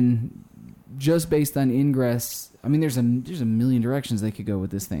imagine, just based on Ingress. I mean, there's a million directions they could go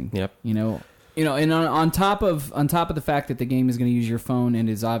with this thing. Yep. You know, and on top of the fact that the game is going to use your phone and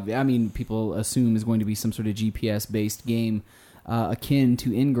is people assume is going to be some sort of GPS based game akin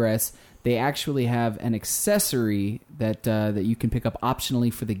to Ingress. They actually have an accessory that you can pick up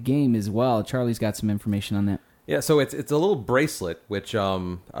optionally for the game as well. Charlie's got some information on that. Yeah, so it's a little bracelet, which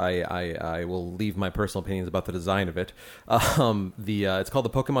I will leave my personal opinions about the design of it. It's called the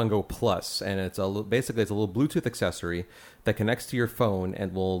Pokemon Go Plus, and it's basically a little Bluetooth accessory that connects to your phone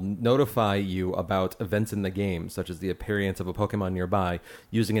and will notify you about events in the game, such as the appearance of a Pokemon nearby,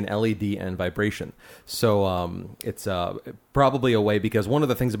 using an LED and vibration. So it's probably a way, because one of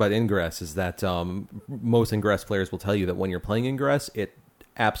the things about Ingress is that most Ingress players will tell you that when you're playing Ingress, it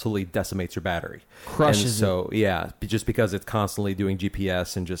absolutely decimates your battery, crushes it. Yeah, just because it's constantly doing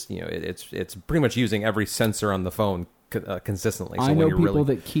GPS and just it's pretty much using every sensor on the phone consistently. So I know people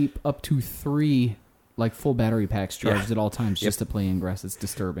that keep up to 3 full battery packs charged at all times just to play Ingress. It's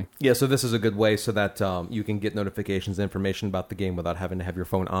disturbing. Yeah, so this is a good way so that you can get notifications and information about the game without having to have your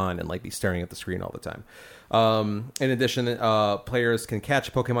phone on and be staring at the screen all the time. In addition, players can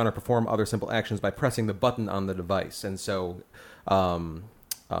catch Pokemon or perform other simple actions by pressing the button on the device, and so.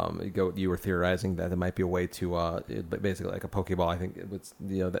 You were theorizing that it might be a way to basically like a Pokeball. I think it was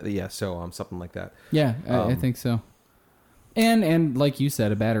something like that. Yeah, I think so. And like you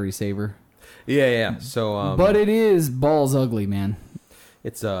said, a battery saver. Yeah. So, But it is balls ugly, man.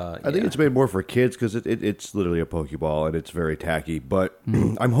 it's I think it's made more for kids because it's literally a Pokeball and it's very tacky. But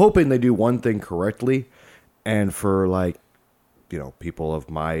I'm hoping they do one thing correctly, and for people of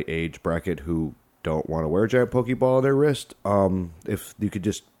my age bracket who don't want to wear a giant Pokeball on their wrist, if you could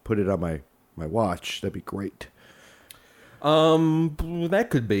just put it on my watch, that'd be great. That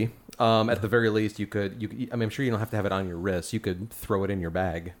could be. At the very least, you could. I mean, I'm sure you don't have to have it on your wrist. You could throw it in your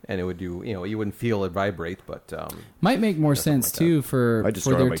bag, and it would do. You wouldn't feel it vibrate, but Might make more sense like too for I just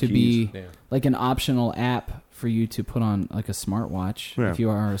throw it on there my to keys. be Yeah. like an optional app for you to put on like a smartwatch Yeah. if you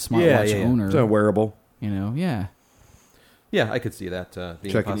are a smartwatch yeah. owner. It's not wearable. Yeah. yeah, I could see that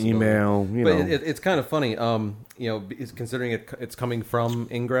being Check a an possibility. email. But it's kind of funny, considering it's coming from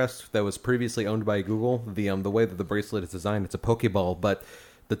Ingress that was previously owned by Google. The way that the bracelet is designed, it's a Pokeball, but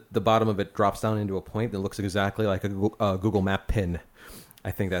the bottom of it drops down into a point that looks exactly like a Google Map pin.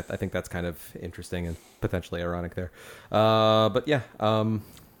 I think that's kind of interesting and potentially ironic there. But yeah,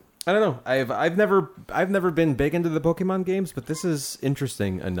 I don't know. I've never been big into the Pokemon games, but this is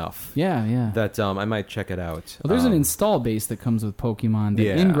interesting enough. Yeah. That I might check it out. Well, there's an install base that comes with Pokemon that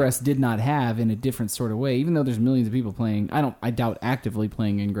Yeah. Ingress did not have in a different sort of way. Even though there's millions of people playing, I doubt actively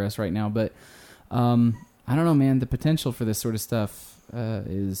playing Ingress right now. But I don't know, man. The potential for this sort of stuff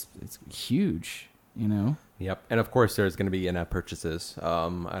it's huge. Yep, and of course there's going to be in-app purchases.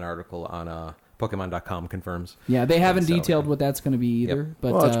 An article on Pokemon.com confirms. Yeah, they haven't So, detailed what that's going to be either, Yep.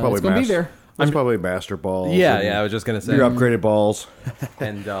 but Well, it's probably it's going to be there. That's probably Master Balls. Yeah, and I was just going to say. your upgraded balls,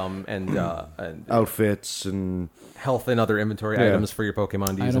 and outfits, and health and other inventory Yeah. items for your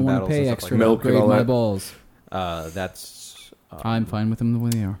Pokemon to I use don't in want battles to pay and extra stuff to Milk and upgrade all my that. balls. like that. That's I'm fine with them the way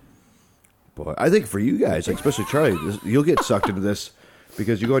they are. but I think for you guys, like especially Charlie, you'll get sucked into this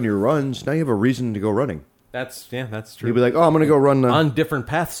because you go on your runs. Now you have a reason to go running. that's true. You'll be like, oh, I'm going to go run on different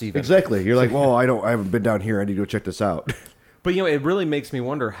paths even. Exactly. You're like, well, I haven't been down here. I need to go check this out. But it really makes me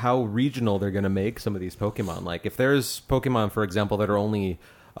wonder how regional they're going to make some of these Pokemon. Like if there's Pokemon, for example, that are only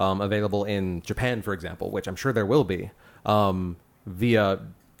available in Japan, for example, which I'm sure there will be, via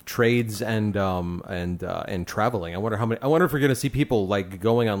trades and traveling. I wonder if we're going to see people like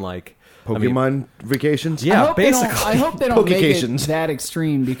going on like Pokemon vacations. Yeah, I hope they don't- basically. I hope they don't make it Pokecations. that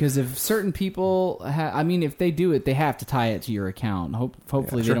extreme because if certain people, if they do it, they have to tie it to your account.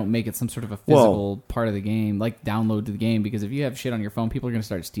 Hopefully sure. they don't make it some sort of a Well- physical part of the game, like download to the game. Because if you have shit on your phone, people are going to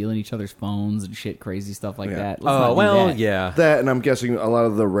start stealing each other's phones and shit, crazy stuff like Yeah. that. Let's not do well, that. yeah. That, and I'm guessing a lot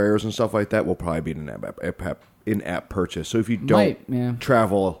of the rares and stuff like that will probably be an in-app purchase. So if you don't Might, yeah.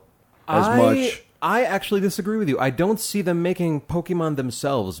 travel as much, I actually disagree with you. I don't see them making Pokemon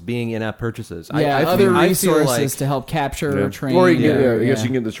themselves being in-app purchases. Yeah, I other I feel resources like- to help capture yeah. or train. or you can get, or- I guess you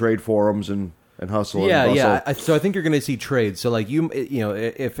can get the trade forums and hustle. Yeah, and bustle. yeah. So I think you're going to see trades. So like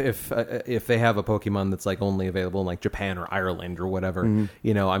if they have a Pokemon that's like only available in like Japan or Ireland or whatever,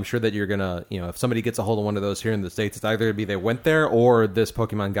 I'm sure that you're gonna, if somebody gets a hold of one of those here in the States, it's either be they went there or this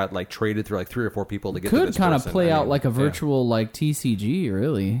Pokemon got like traded through like 3 or 4 people to get to Could this kind of person. play I out mean, like a yeah. virtual like TCG,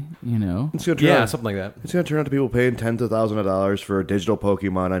 really. It's gonna turn Yeah, out, something like that. it's gonna turn out to people paying tens of thousands of dollars for a digital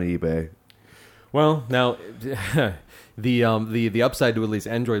Pokemon on eBay. Well, now the upside to at least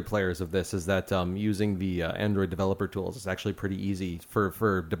Android players of this is that using the Android developer tools is actually pretty easy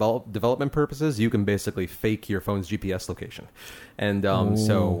for development purposes. You can basically fake your phone's GPS location, and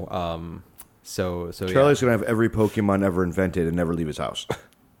so Charlie's gonna have every Pokemon ever invented and never leave his house.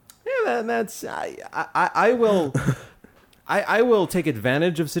 yeah, that's I will. I will take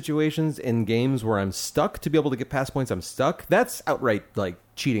advantage of situations in games where I'm stuck to be able to get past points I'm stuck. That's outright like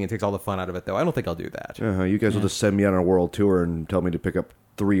cheating and takes all the fun out of it, though. I don't think I'll do that. You guys will just send me on a world tour and tell me to pick up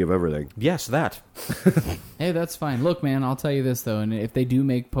 3 of everything. Yes, that. Hey, that's fine. Look, man, I'll tell you this though, and if they do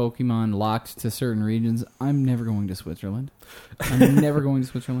make Pokemon locked to certain regions, I'm never going to Switzerland. I'm never going to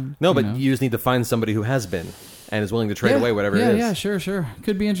Switzerland. No, but know? you just need to find somebody who has been and is willing to trade Yeah, away whatever yeah, it is. Yeah, sure.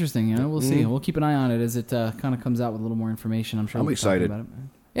 Could be interesting. We'll see. We'll keep an eye on it as it kind of comes out with a little more information. I'm sure. I'm we'll be talking excited. about it.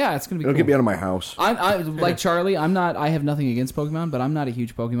 Yeah, it's gonna be. It'll cool. get me out of my house. I like Charlie. I'm not. I have nothing against Pokemon, but I'm not a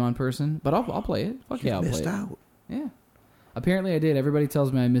huge Pokemon person. But I'll play it. Fuck yeah, I'll play Missed it. out. Yeah. Apparently, I did. Everybody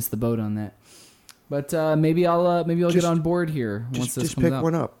tells me I missed the boat on that. But maybe I'll get on board here once this Just comes pick out.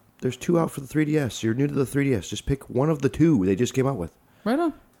 one up. There's 2 out for the 3DS. You're new to the 3DS. Just pick one of the 2 they just came out with. Right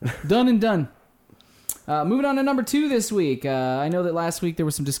on. Done and done. Moving on to number 2 this week. I know that last week there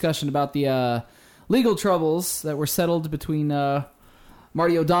was some discussion about the legal troubles that were settled between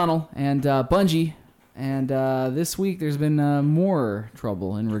Marty O'Donnell and Bungie. And this week there's been more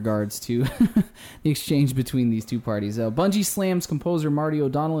trouble in regards to the exchange between these two parties. Bungie slams composer Marty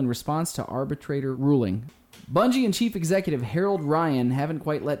O'Donnell in response to arbitrator ruling. Bungie and chief executive Harold Ryan haven't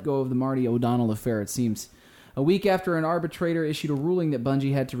quite let go of the Marty O'Donnell affair, it seems. A week after an arbitrator issued a ruling that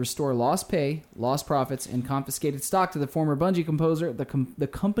Bungie had to restore lost pay, lost profits, and confiscated stock to the former Bungie composer, the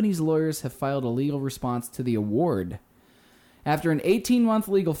company's lawyers have filed a legal response to the award. After an 18-month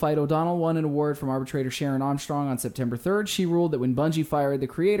legal fight, O'Donnell won an award from arbitrator Sharon Armstrong on September 3rd. She ruled that when Bungie fired the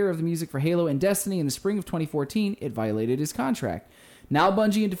creator of the music for Halo and Destiny in the spring of 2014, it violated his contract. Now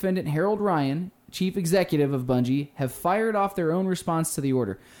Bungie and defendant Harold Ryan, chief executive of Bungie, have fired off their own response to the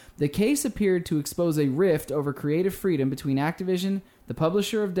order. The case appeared to expose a rift over creative freedom between Activision, the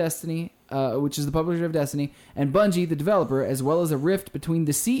publisher of Destiny, which is the publisher of Destiny, and Bungie, the developer, as well as a rift between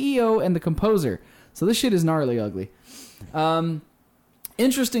the CEO and the composer. So this shit is gnarly ugly.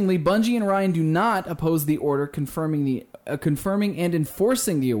 Interestingly, Bungie and Ryan do not oppose the order confirming and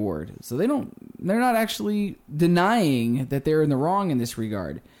enforcing the award. So they're not actually denying that they're in the wrong in this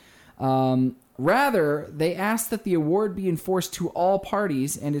regard. Rather, they ask that the award be enforced to all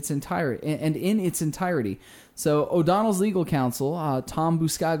parties and in its entirety. So O'Donnell's legal counsel, Tom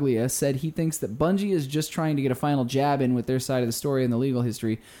Buscaglia, said he thinks that Bungie is just trying to get a final jab in with their side of the story and the legal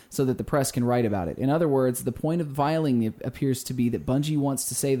history so that the press can write about it. In other words, the point of filing appears to be that Bungie wants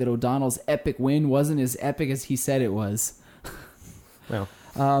to say that O'Donnell's epic win wasn't as epic as he said it was. Well.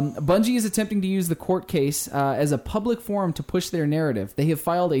 Bungie is attempting to use the court case as a public forum to push their narrative. They have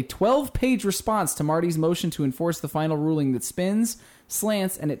filed a 12-page response to Marty's motion to enforce the final ruling that spins,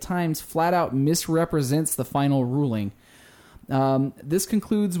 slants, and at times flat-out misrepresents the final ruling. This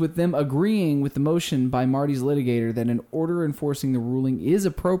concludes with them agreeing with the motion by Marty's litigator that an order enforcing the ruling is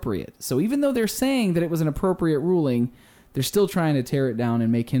appropriate. So even though they're saying that it was an appropriate ruling, they're still trying to tear it down and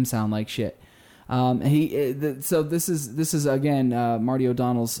make him sound like shit. So this is again Marty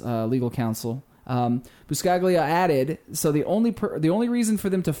O'Donnell's legal counsel. Buscaglia added, so the only reason for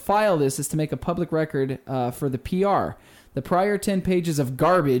them to file this is to make a public record for the PR. The prior 10 pages of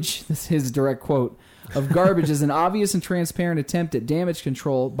garbage, this is his direct quote, of garbage is an obvious and transparent attempt at damage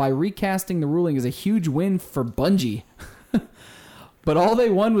control by recasting the ruling as a huge win for Bungie. But all they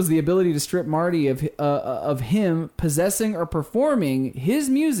won was the ability to strip Marty of him possessing or performing his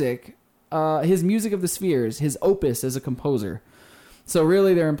music of the Spheres, his opus as a composer. So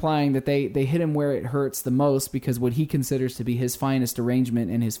really they're implying that they hit him where it hurts the most because what he considers to be his finest arrangement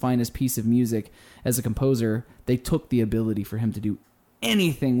and his finest piece of music as a composer, they took the ability for him to do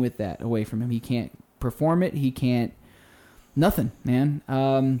anything with that away from him. He can't perform it. He can't... Nothing, man.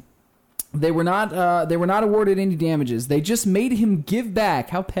 They were not awarded any damages. They just made him give back.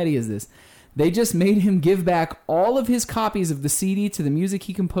 How petty is this? They just made him give back all of his copies of the CD to the music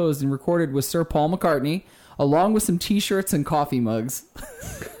he composed and recorded with Sir Paul McCartney, along with some T-shirts and coffee mugs.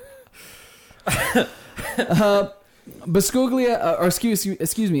 Buscaglia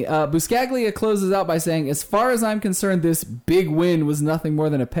closes out by saying, as far as I'm concerned, this big win was nothing more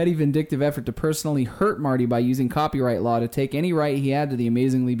than a petty vindictive effort to personally hurt Marty by using copyright law to take any right he had to the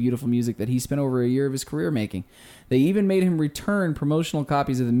amazingly beautiful music that he spent over a year of his career making. They even made him return promotional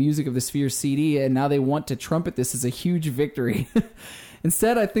copies of the Music of the Spheres CD, and now they want to trumpet this as a huge victory.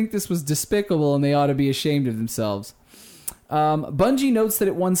 Instead, I think this was despicable, and they ought to be ashamed of themselves. Bungie notes that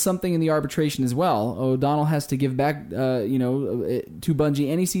it won something in the arbitration as well. O'Donnell has to give back, to Bungie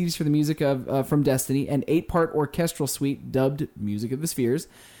any CDs for the music from Destiny, an 8-part orchestral suite dubbed Music of the Spheres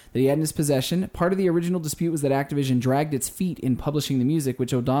that he had in his possession. Part of the original dispute was that Activision dragged its feet in publishing the music,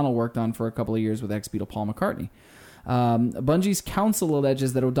 which O'Donnell worked on for a couple of years with ex-Beatle Paul McCartney. Bungie's counsel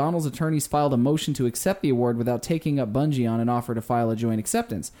alleges that O'Donnell's attorneys filed a motion to accept the award without taking up Bungie on an offer to file a joint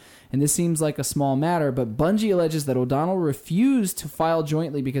acceptance. And this seems like a small matter, but Bungie alleges that O'Donnell refused to file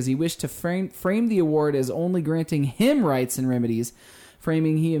jointly because he wished to frame the award as only granting him rights and remedies.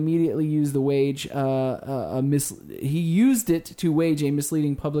 Framing, he immediately used he used it to wage a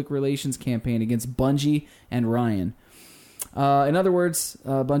misleading public relations campaign against Bungie and Ryan. In other words,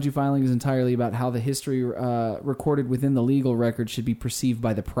 Bungie filing is entirely about how the history recorded within the legal record should be perceived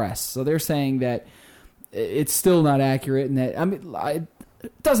by the press. So they're saying that it's still not accurate, and that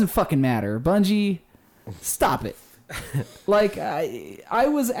it doesn't fucking matter. Bungie, stop it. Like I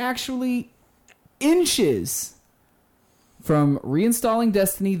was actually inches from reinstalling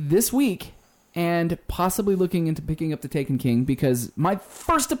Destiny this week and possibly looking into picking up the Taken King, because my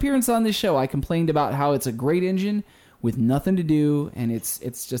first appearance on this show, I complained about how it's a great engine with nothing to do, and it's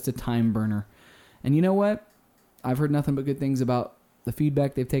just a time burner. And you know what? I've heard nothing but good things about the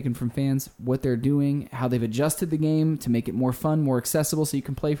feedback they've taken from fans, what they're doing, how they've adjusted the game to make it more fun, more accessible, so you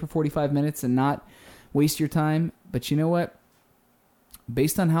can play for 45 minutes and not waste your time. But you know what?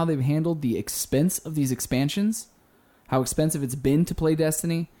 Based on how they've handled the expense of these expansions, how expensive it's been to play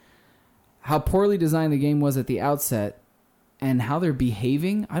Destiny, how poorly designed the game was at the outset and how they're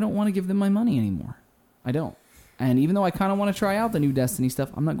behaving, I don't want to give them my money anymore. I don't. And even though I kind of want to try out the new Destiny stuff,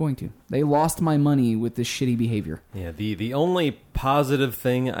 I'm not going to. They lost my money with this shitty behavior. Yeah, the only positive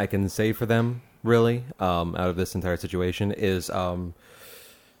thing I can say for them, really, out of this entire situation is,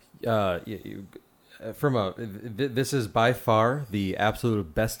 this is by far the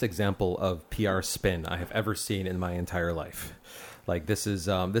absolute best example of PR spin I have ever seen in my entire life. Like this is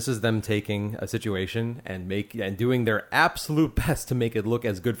them taking a situation and doing their absolute best to make it look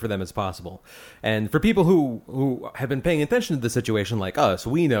as good for them as possible. And for people who have been paying attention to the situation like us,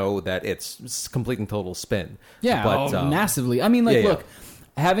 we know that it's complete and total spin. Yeah, but, massively. I mean, like, yeah, look,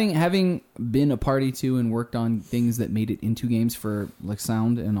 having been a party to and worked on things that made it into games for like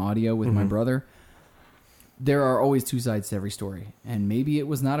sound and audio with my brother, there are always two sides to every story. And maybe it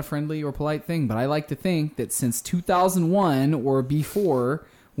was not a friendly or polite thing, but I like to think that since 2001 or before,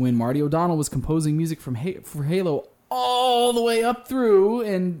 when Marty O'Donnell was composing music for Halo all the way up through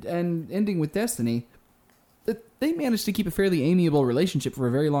and ending with Destiny, that they managed to keep a fairly amiable relationship for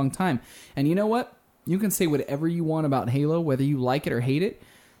a very long time. And you know what? You can say whatever you want about Halo, whether you like it or hate it.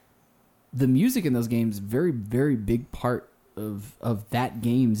 The music in those games, very, very big part of that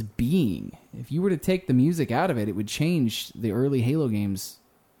game's being. If you were to take the music out of it, it would change the early Halo games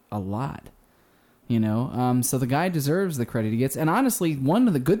a lot. You know, so the guy deserves the credit he gets. And honestly, one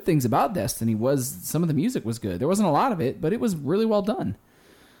of the good things about Destiny was some of the music was good. There wasn't a lot of it, but it was really well done.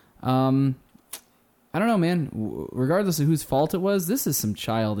 I don't know, man. Regardless of whose fault it was, this is some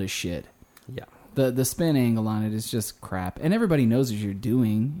childish shit. Yeah. The spin angle on it is just crap. And everybody knows what you're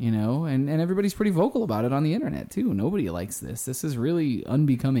doing, you know, and everybody's pretty vocal about it on the internet, too. Nobody likes this. This is really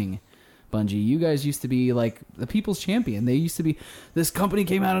unbecoming, Bungie. You guys used to be, like, the people's champion. They used to be, this company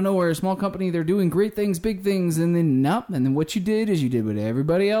came out of nowhere, a small company, they're doing great things, big things, and then, nope. And then what you did is you did what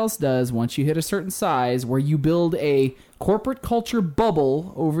everybody else does once you hit a certain size, where you build a corporate culture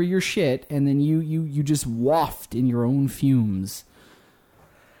bubble over your shit, and then you just waft in your own fumes.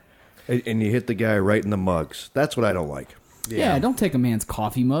 And you hit the guy right in the mugs. That's what I don't like. Yeah, don't take a man's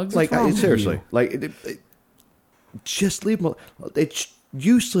coffee mugs. Like, What's wrong with seriously. you? Like, just leave them. It's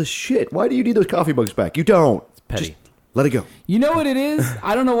useless shit. Why do you need those coffee mugs back? You don't. It's petty. Just let it go. You know what it is?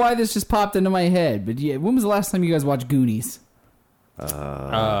 I don't know why this just popped into my head, but yeah, when was the last time you guys watched Goonies?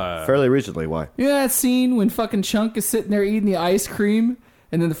 Fairly recently. Why? You know that scene when fucking Chunk is sitting there eating the ice cream,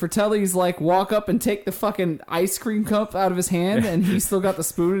 and then the Fratellis like walk up and take the fucking ice cream cup out of his hand, and he's still got the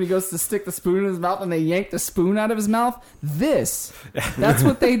spoon, and he goes to stick the spoon in his mouth, and they yank the spoon out of his mouth? That's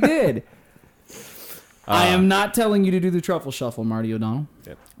what they did. I am not telling you to do the truffle shuffle, Marty O'Donnell,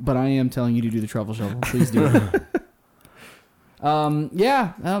 but I am telling you to do the truffle shuffle. Please do it.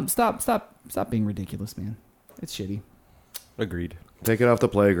 Stop being ridiculous, man. It's shitty. Agreed. Take it off the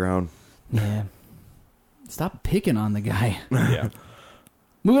playground. Yeah. Stop picking on the guy. Yeah.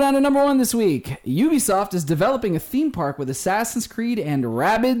 Moving on to number 1 this week. Ubisoft is developing a theme park with Assassin's Creed and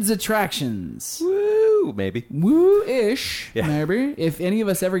Rabbids attractions. Woo, maybe. Woo-ish, Yeah. maybe. If any of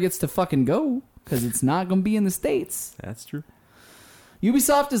us ever gets to fucking go, because it's not going to be in the States. That's true.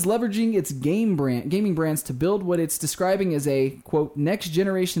 Ubisoft is leveraging its gaming brands to build what it's describing as a, quote,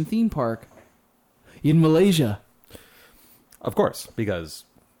 next-generation theme park in Malaysia. Of course, because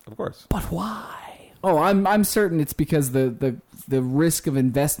of course. But why? Oh, I'm certain it's because the risk of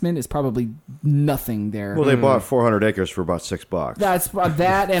investment is probably nothing there. Well, they bought 400 acres for about $6. That's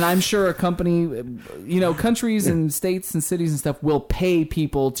that, and I'm sure a company, you know, countries and states and cities and stuff will pay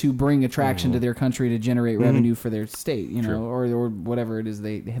people to bring attraction to their country to generate revenue for their state, you know, or whatever it is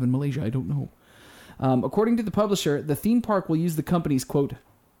they have in Malaysia. I don't know. According to the publisher, the theme park will use the company's, quote,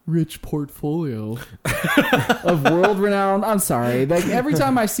 rich portfolio of world-renowned... I'm sorry. Like, every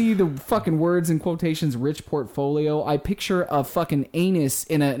time I see the fucking words in quotations, rich portfolio, I picture a fucking anus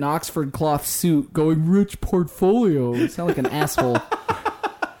in an Oxford cloth suit going, rich portfolio. You sound like an asshole.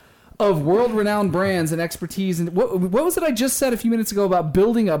 Of world-renowned brands and expertise. And what was it I just said a few minutes ago about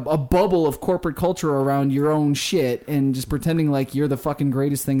building a bubble of corporate culture around your own shit and just pretending like you're the fucking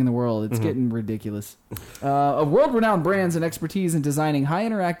greatest thing in the world? It's getting ridiculous. Of world-renowned brands and expertise in designing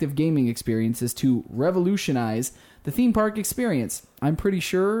high-interactive gaming experiences to revolutionize the theme park experience. I'm pretty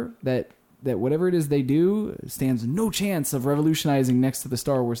sure that whatever it is they do stands no chance of revolutionizing next to the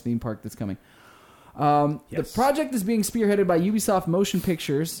Star Wars theme park that's coming. The project is being spearheaded by Ubisoft Motion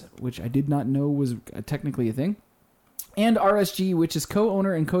Pictures, which I did not know was technically a thing, and RSG, which is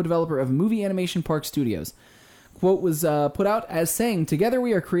co-owner and co-developer of Movie Animation Park Studios. Quote was put out as saying, "Together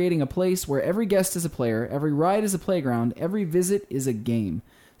we are creating a place where every guest is a player, every ride is a playground, every visit is a game,"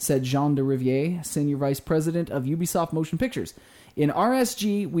 said Jean de Riviere, Senior Vice President of Ubisoft Motion Pictures. In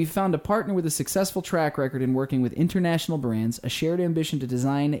RSG, we've found a partner with a successful track record in working with international brands, a shared ambition to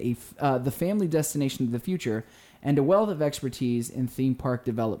design the family destination of the future, and a wealth of expertise in theme park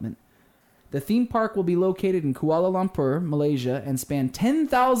development. The theme park will be located in Kuala Lumpur, Malaysia, and span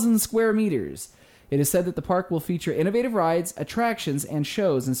 10,000 square meters. It is said that the park will feature innovative rides, attractions, and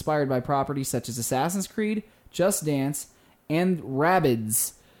shows inspired by properties such as Assassin's Creed, Just Dance, and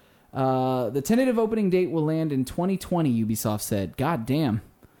Rabbids. The tentative opening date will land in 2020, Ubisoft said. God damn.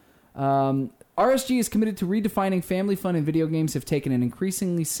 RSG is committed to redefining family fun, and video games have taken an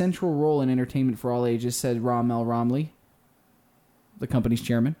increasingly central role in entertainment for all ages, said Ram-El Ramli, the company's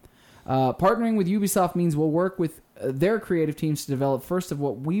chairman. Partnering with Ubisoft means we'll work with their creative teams to develop first of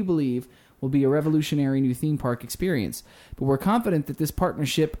what we believe will be a revolutionary new theme park experience. But we're confident that this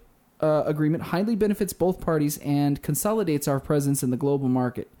partnership agreement highly benefits both parties and consolidates our presence in the global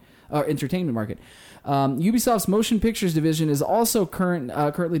market, entertainment market. Ubisoft's motion pictures division is also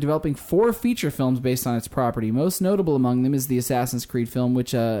currently developing 4 feature films based on its property. Most notable among them is the Assassin's Creed film,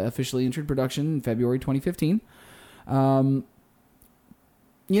 which officially entered production in February 2015.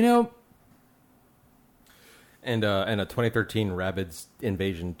 And a 2013 Rabbids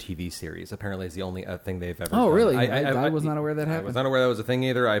Invasion TV series apparently is the only thing they've ever done. Oh, really? I was not aware that happened. I was not aware that was a thing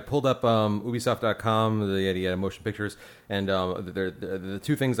either. I pulled up Ubisoft.com, the motion pictures, and the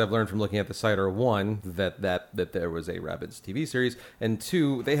two things I've learned from looking at the site are, one, that there was a Rabbids TV series, and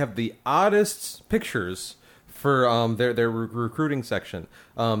two, they have the oddest pictures for their recruiting section.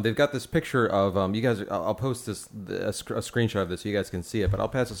 They've got this picture of you guys. I'll post a screenshot of this so you guys can see it, but I'll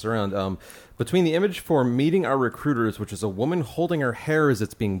pass this around. Between the image for meeting our recruiters, which is a woman holding her hair as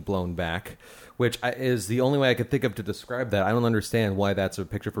it's being blown back, which is the only way I could think of to describe that. I don't understand why that's a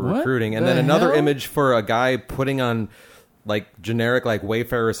picture for recruiting. And then another image for a guy putting on like generic like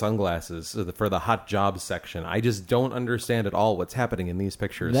Wayfarer sunglasses for the hot jobs section. I just don't understand at all what's happening in these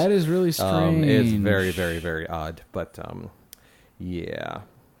pictures. That is really strange. It's very, very, very odd. But yeah,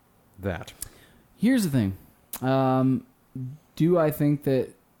 that. Here's the thing. Do I think that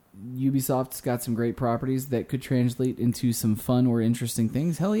Ubisoft's got some great properties that could translate into some fun or interesting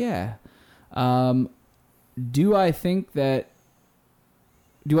things? Hell yeah. Do I think that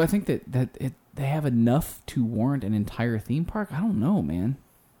they have enough to warrant an entire theme park? I don't know, man.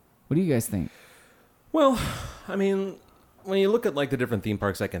 What do you guys think? Well, I mean, when you look at like the different theme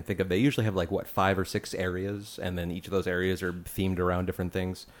parks I can think of, they usually have like 5 or 6 areas, and then each of those areas are themed around different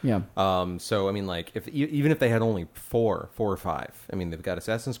things. Yeah. So I mean, like even if they had only 4 or 5, I mean, they've got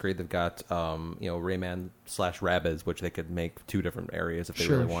Assassin's Creed, they've got Rayman / Rabbids, which they could make 2 different areas if they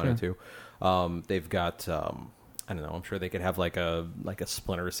really wanted to. They've got I don't know. I'm sure they could have like a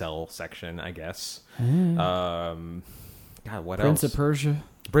Splinter Cell section, I guess. God, what Prince else? of Persia.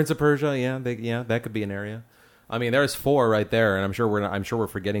 Prince of Persia, yeah, that could be an area. I mean, there's 4 right there, and I'm sure we're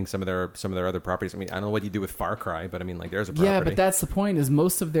forgetting some of their other properties. I mean, I don't know what you do with Far Cry, but I mean, like, there's a property. Yeah, but that's the point. Is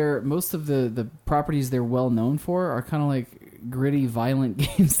most of the properties they're well known for are kind of like gritty, violent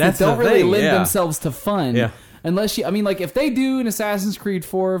games that don't really lend themselves to fun. Yeah. Unless I mean, like, if they do an Assassin's Creed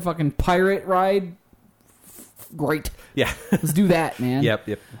 4 fucking pirate ride, great. Yeah. Let's do that, man.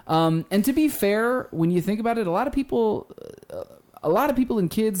 Yep. And to be fair, when you think about it, a lot of people and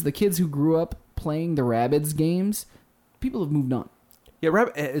kids, the kids who grew up playing the Rabbids games, people have moved on. Yeah,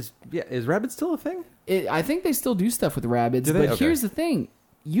 is Rabbids still a thing? I think they still do stuff with Rabbids, but here's the thing.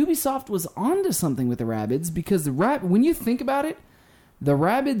 Ubisoft was onto something with the Rabbids, because when you think about it, the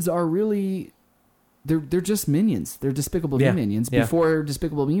Rabbids are really they're just minions. They're Despicable Me minions. Before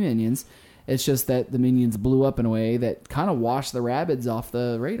Despicable Me minions, it's just that the minions blew up in a way that kind of washed the Rabbids off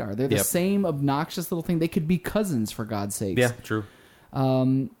the radar. They're the same obnoxious little thing. They could be cousins, for God's sakes. Yeah, true.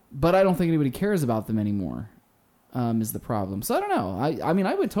 But I don't think anybody cares about them anymore, is the problem. So I don't know. I mean,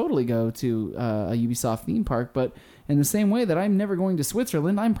 I would totally go to a Ubisoft theme park, but in the same way that I'm never going to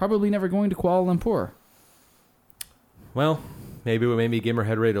Switzerland, I'm probably never going to Kuala Lumpur. Well, maybe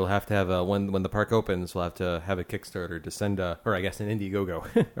Gamerhead Radio will have to have when the park opens, we'll have to have a Kickstarter to send, or I guess an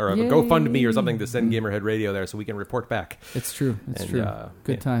Indiegogo or a GoFundMe or something to send Gamerhead Radio there so we can report back. It's true. It's true.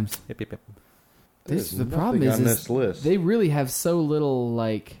 Good times. Yep. The problem is this list. They really have so little,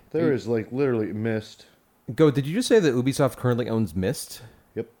 like... There is, like, literally Myst. Did you just say that Ubisoft currently owns Myst?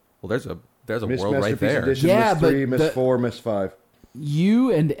 Yep. Well, there's a Myst world right there. Edition, yeah, Myst 3, Myst 4, Myst 5.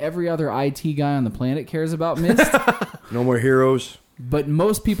 You and every other IT guy on the planet cares about Myst. No More Heroes. But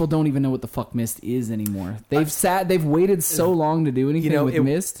most people don't even know what the fuck Myst is anymore. They've waited so long to do anything with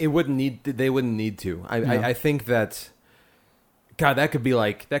Myst. They wouldn't need to. I think that... God, that could be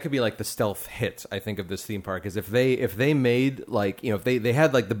like the stealth hit, I think, of this theme park, is if they made, like, if they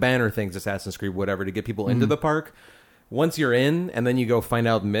had like the banner things, Assassin's Creed, whatever, to get people into the park. once you're in and then you go find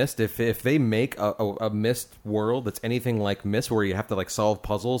out Myst, if they make a Myst world that's anything like Myst, where you have to like solve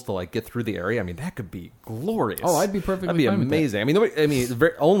puzzles to like get through the area, I mean that could be glorious. Oh, I'd be perfectly That'd be fine with that. amazing. I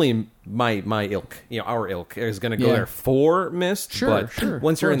mean, only my ilk, our ilk, is going to go Yeah. there for Myst. Sure, but sure,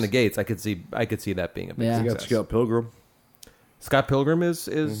 once of you're in course. the gates, I could see that being a big Yeah. You got success. Scott Pilgrim. Scott Pilgrim is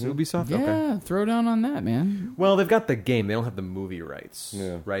Ubisoft. Yeah, Okay. throw down on that, man. Well, they've got the game. They don't have the movie rights,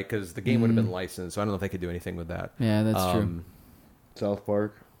 Yeah. right? Because the game would have been licensed, so I don't know if they could do anything with that. Yeah, that's true. South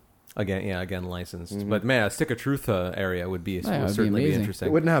Park. Again licensed. But man, a Stick of Truth area would it would would be certainly be amazing. interesting.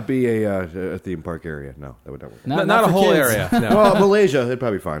 It would not be a theme park area. No, that would not work. Not a for whole kids. area. No. Well, Malaysia, they'd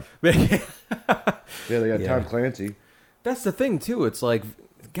probably be fine. Yeah, they got Yeah. Tom Clancy. That's the thing too. It's like,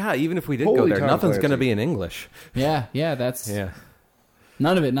 God, even if we did go Holy there, Tom nothing's going to Clancy. be in English. Yeah, that's Yeah.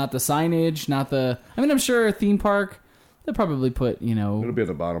 none of it. Not the signage, not the. I mean, I'm sure a theme park. They'll probably put, It'll be at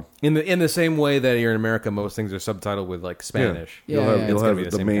the bottom. In the same way that here in America, most things are subtitled with like Spanish. Yeah. You'll have, you'll it's gonna have be the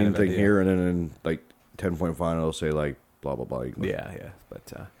the same main kind of thing idea. here, and then in like 10-point final, it'll say like blah blah blah. Yeah.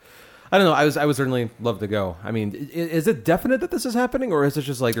 But I don't know. I would certainly love to go. I mean, is it definite that this is happening, or is it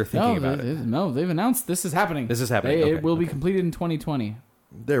just like they're thinking about it? No, they've announced this is happening. This is happening, It okay, will be okay. completed in 2020.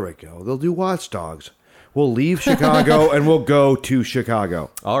 There we go. They'll do Watch Dogs. We'll leave Chicago and we'll go to Chicago.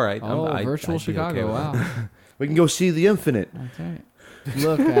 All right. Oh, I'd virtual be Chicago! okay with that. Wow. We can go see the Infinite. That's right.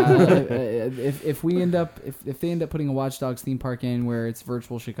 Look, if we end up if they end up putting a Watch Dogs theme park in where it's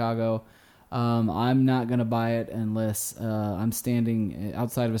virtual Chicago, I'm not gonna buy it unless I'm standing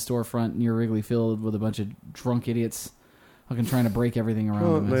outside of a storefront near Wrigley Field with a bunch of drunk idiots, fucking trying to break everything around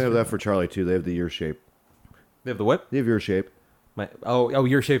Well, them. they have that for Charlie too. They have the Year Shape. They have the what? They have Year Shape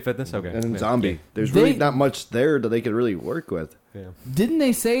Your Shape Fitness. Okay. and then Yeah. Zombie. There's They- really not much there that they could really work with. Yeah. Didn't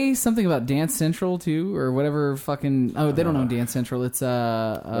they say something about Dance Central too, or whatever? Fucking they don't know Dance Central. It's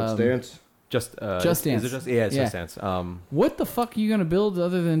Let's Dance. Just Just is Dance. it just yeah, it's Yeah. Just Dance. What the fuck are you gonna build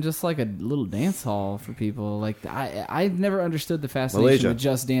other than just like a little dance hall for people? Like I've never understood the fascination Malaysia. with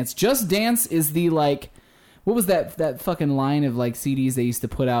Just Dance. Just Dance is the like, what was that fucking line of like CDs they used to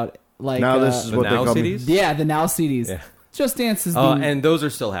put out? Like Now this is The what they Now call CDs? yeah, the Now CDs. Yeah. Just Dance is the And those are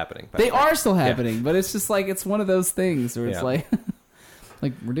still happening. by they the way. are still happening, but it's just like it's one of those things where it's Yeah. like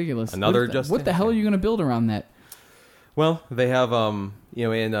like ridiculous. Another what, Just what the Dance, hell are yeah. you gonna build around that? Well, they have and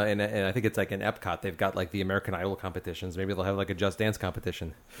I think it's like in Epcot they've got like the American Idol competitions. Maybe they'll have like a Just Dance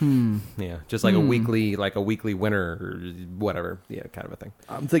competition. Yeah, just like a weekly winner or whatever. Yeah, kind of a thing.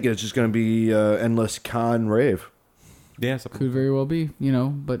 I'm thinking it's just going to be endless con rave. Yeah, Could very well be,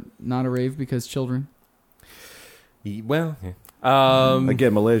 but not a rave because children. well, yeah.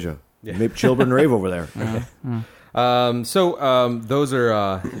 Again, Malaysia. Yeah. Maybe children rave over there. Those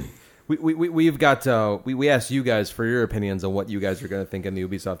are we've got we asked you guys for your opinions on what you guys are going to think in the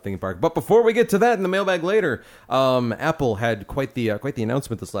Ubisoft theme park. But before we get to that in the mailbag later, Apple had quite the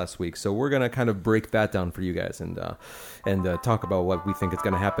announcement this last week, so we're going to kind of break that down for you guys and talk about what we think is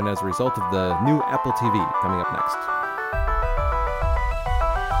going to happen as a result of the new Apple TV coming up next.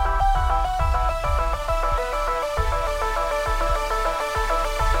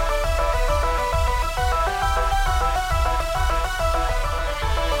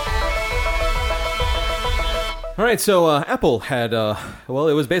 All right, so Apple had, it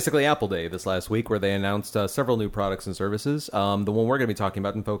was basically Apple Day this last week where they announced several new products and services. The one we're going to be talking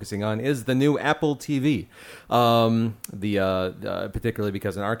about and focusing on is the new Apple TV. Particularly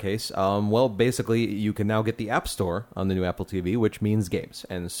because in our case, basically you can now get the App Store on the new Apple TV, which means games.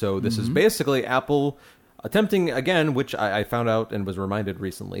 And so this is basically Apple attempting again, which I found out and was reminded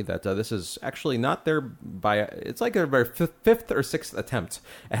recently that this is actually not it's like their fifth or sixth attempt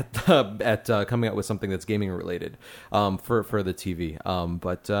at coming out with something that's gaming related for the TV.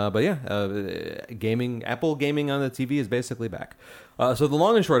 Gaming, Apple gaming on the TV is basically back. So the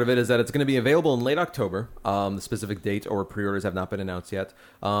long and short of it is that it's going to be available in late October. The specific date or pre-orders have not been announced yet.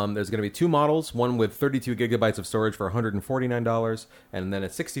 There's going to be two models, one with 32 gigabytes of storage for $149, and then a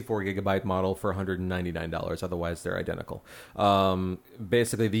 64 gigabyte model for $199. Otherwise, they're identical.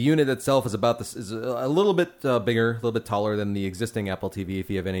 Basically, the unit itself is is a little bit bigger, a little bit taller than the existing Apple TV. If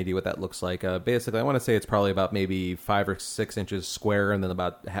you have any idea what that looks like, basically, I want to say it's probably about maybe 5 or 6 inches square, and then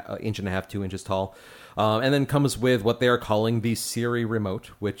about an inch and a half, 2 inches tall. And then comes with what they are calling the Siri remote,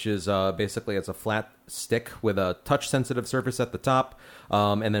 which is basically it's a flat stick with a touch-sensitive surface at the top,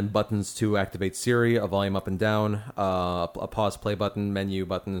 and then buttons to activate Siri, a volume up and down, a pause play button, menu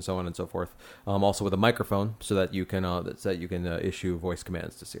button, and so on and so forth. Also with a microphone so that you can issue voice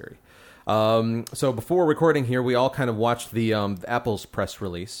commands to Siri. So before recording here, we all kind of watched the Apple's press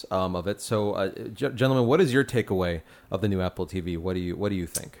release of it. So, gentlemen, what is your takeaway of the new Apple TV? What do you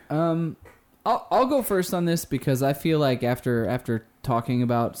think? I'll go first on this because I feel like after talking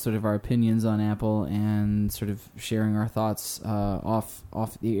about sort of our opinions on Apple and sort of sharing our thoughts off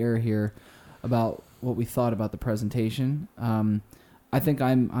the air here about what we thought about the presentation, I think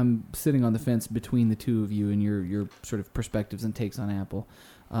I'm sitting on the fence between the two of you and your sort of perspectives and takes on Apple.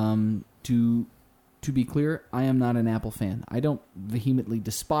 To be clear, I am not an Apple fan. I don't vehemently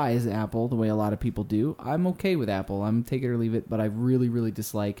despise Apple the way a lot of people do. I'm okay with Apple. I'm take it or leave it, but I really, really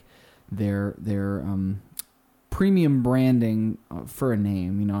dislike their premium branding for a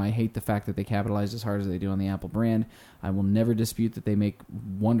name. You know, I hate the fact that they capitalize as hard as they do on the Apple brand. I will never dispute that they make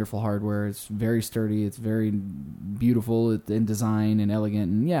wonderful hardware. It's very sturdy. It's very beautiful in design and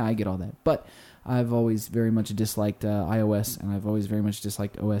elegant. And yeah, I get all that. But I've always very much disliked iOS, and I've always very much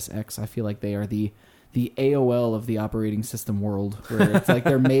disliked OS X. I feel like they are the AOL of the operating system world, where it's like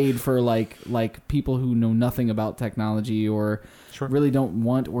they're made for like people who know nothing about technology or really don't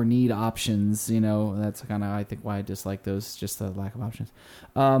want or need options. You know, that's kind of, I think, why I dislike those, just the lack of options.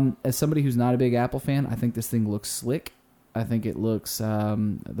 As somebody who's not a big Apple fan, I think this thing looks slick. I think it looks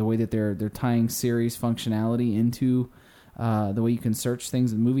the way that they're tying Siri's functionality into the way you can search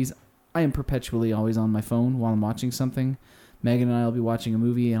things in movies. I am perpetually always on my phone while I'm watching something. Megan and I will be watching a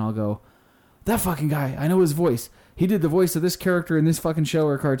movie, and I'll go, that fucking guy, I know his voice. He did the voice of this character in this fucking show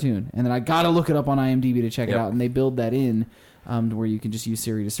or cartoon. And then I got to look it up on IMDb to check it out. And they build that in to where you can just use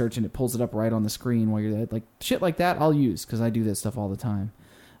Siri to search, and it pulls it up right on the screen while you're there. Like, shit like that I'll use because I do that stuff all the time.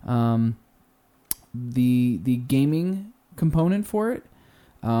 The gaming component for it,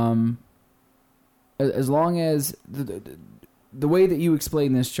 as long as the way that you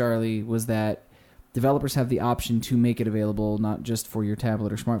explained this, Charlie, was that developers have the option to make it available not just for your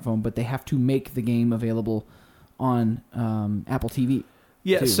tablet or smartphone, but they have to make the game available on Apple TV.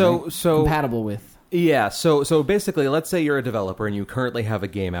 Yeah, too, so right? Compatible with. Yeah, so basically, let's say you're a developer and you currently have a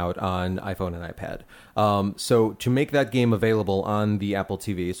game out on iPhone and iPad. So to make that game available on the Apple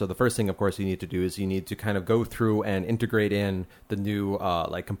TV, so the first thing, of course, you need to do is you need to kind of go through and integrate in the new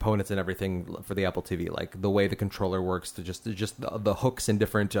like components and everything for the Apple TV, like the way the controller works, to just the hooks and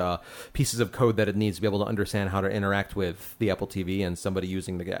different pieces of code that it needs to be able to understand how to interact with the Apple TV and somebody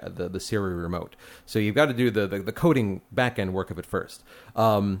using the Siri remote. So you've got to do the coding back-end work of it first.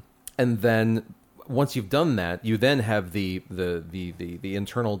 And then once you've done that, you then have the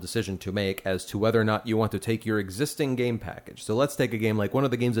internal decision to make as to whether or not you want to take your existing game package. So let's take a game like one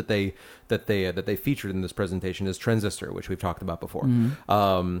of the games that they featured in this presentation is Transistor, which we've talked about before.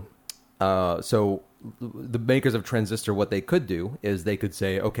 So the makers of Transistor, what they could do is they could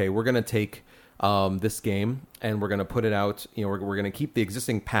say, okay, we're going to take this game and we're going to put it out. You know, we're going to keep the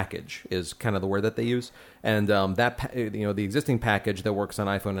existing package is kind of the word that they use, and the existing package that works on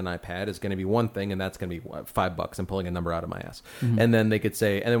iPhone and iPad is going to be one thing, and that's going to be $5. I'm pulling a number out of my ass. And then they could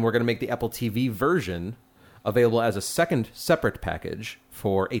say, and then we're going to make the Apple TV version available as a second separate package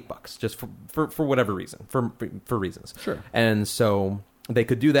for $8, just for whatever reason, for reasons. Sure. And so they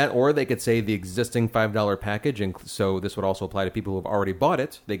could do that, or they could say the existing $5 package, and so this would also apply to people who have already bought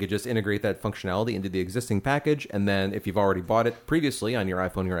it. They could just integrate that functionality into the existing package, and then if you've already bought it previously on your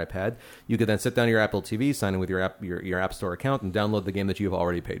iPhone or your iPad, you could then sit down to your Apple TV, sign in with your App Store account, and download the game that you've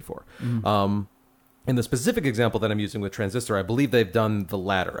already paid for. In the specific example that I'm using with Transistor, I believe they've done the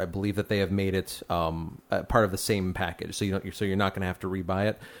latter. I believe that they have made it part of the same package, so you're not going to have to rebuy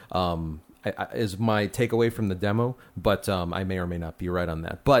it. Is my takeaway from the demo, but I may or may not be right on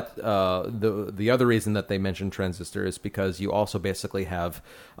that. But the other reason that they mentioned Transistor is because you also basically have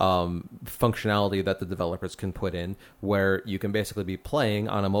functionality that the developers can put in where you can basically be playing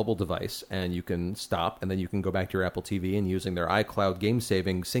on a mobile device and you can stop and then you can go back to your Apple TV, and using their iCloud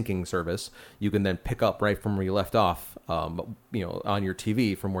game-saving syncing service, you can then pick up right from where you left off on your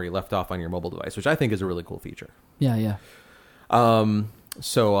TV from where you left off on your mobile device, which I think is a really cool feature. Yeah.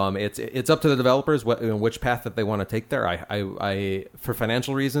 So it's up to the developers which path that they want to take there. I for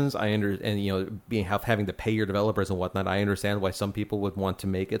financial reasons, I understand, having to pay your developers and whatnot. I understand why some people would want to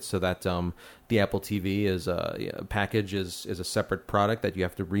make it so that the Apple TV is package is a separate product that you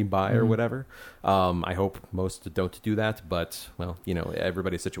have to rebuy or whatever. I hope most don't do that, but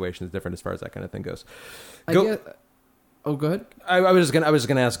everybody's situation is different as far as that kind of thing goes. Oh, go ahead. I was just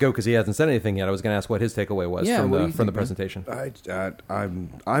gonna ask Go because he hasn't said anything yet. I was gonna ask what his takeaway was from the presentation.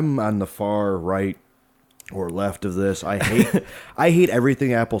 I'm on the far right or left of this. I hate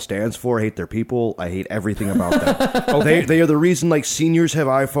everything Apple stands for. I hate their people. I hate everything about them. Okay. They are the reason like seniors have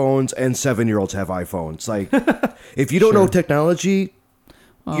iPhones and 7-year-olds have iPhones. Like, if you don't know technology,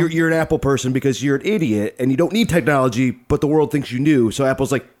 you're an Apple person because you're an idiot and you don't need technology, but the world thinks you do. So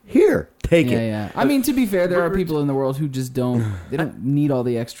Apple's like, here, take it. Yeah. I mean, to be fair, there are people in the world who just don't need all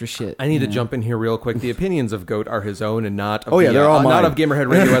the extra shit. I need to jump in here real quick. The opinions of Goat are his own and not of they're all mine. not of Gamerhead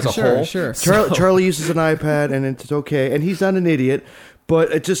Radio as a whole. Sure. Charlie uses an iPad and it's okay, and he's not an idiot,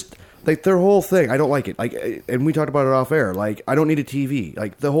 but it just like their whole thing. I don't like it. Like, and we talked about it off air. Like, I don't need a TV.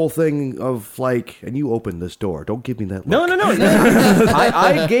 Like the whole thing of like, and you open this door. Don't give me that look. No.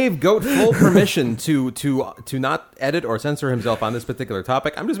 I gave Goat full permission to not edit or censor himself on this particular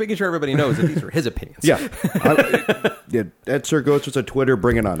topic. I'm just making sure everybody knows that these are his opinions. Yeah, Ed Sir Goats was on Twitter.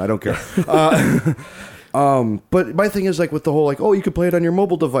 Bring it on. I don't care. But my thing is like with the whole like, oh, you could play it on your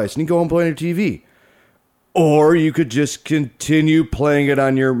mobile device and you go and play on your TV. Or you could just continue playing it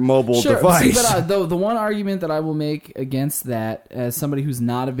on your mobile device. See, but the one argument that I will make against that, as somebody who's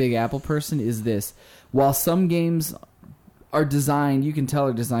not a big Apple person, is this. While some games are designed, you can tell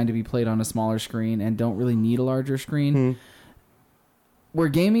are designed to be played on a smaller screen and don't really need a larger screen, where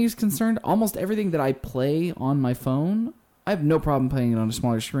gaming is concerned, almost everything that I play on my phone, I have no problem playing it on a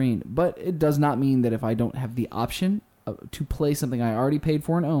smaller screen. But it does not mean that if I don't have the option to play something I already paid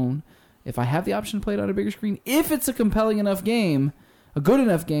for and own, if I have the option to play it on a bigger screen, if it's a compelling enough game, a good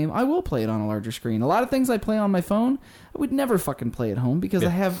enough game, I will play it on a larger screen. A lot of things I play on my phone, I would never fucking play at home because I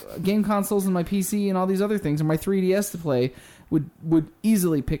have game consoles and my PC and all these other things and my 3DS to play would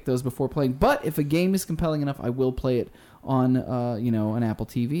easily pick those before playing. But if a game is compelling enough, I will play it on an Apple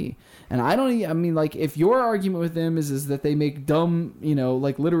TV. And I mean, like, if your argument with them is that they make dumb,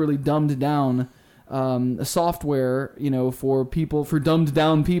 like literally dumbed down software, for dumbed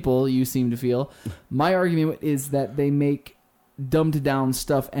down people, you seem to feel. My argument is that they make dumbed down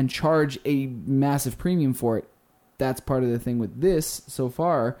stuff and charge a massive premium for it. That's part of the thing with this so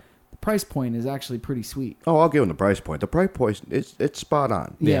far. The price point is actually pretty sweet. Oh, I'll give them the price point. The price point it's spot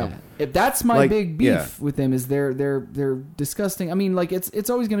on. Yeah. If that's my big beef with them is they're disgusting. I mean, like it's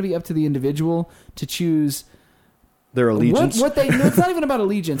always going to be up to the individual to choose their allegiance. It's not even about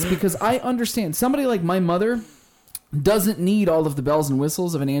allegiance, because I understand somebody like my mother doesn't need all of the bells and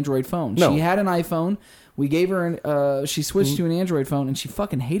whistles of an Android phone. No. She had an iPhone. We gave her she switched to an Android phone and she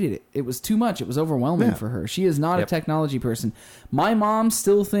fucking hated it. It was too much. It was overwhelming for her. She is not a technology person. My mom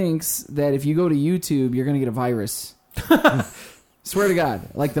still thinks that if you go to YouTube, you're going to get a virus. Swear to God.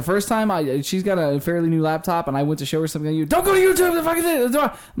 Like the first time she's got a fairly new laptop and I went to show her something on YouTube. Don't go to YouTube. The fucking thing.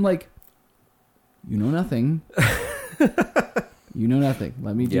 I'm like, you know nothing. You know nothing.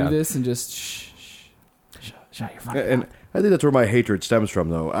 Let me do this and just shut your fucking And mouth. I think that's where my hatred stems from,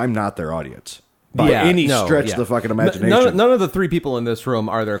 though. I'm not their audience by any stretch of the fucking imagination. None of the three people in this room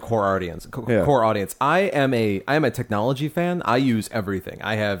are their core audience. Core audience. I am a technology fan. I use everything.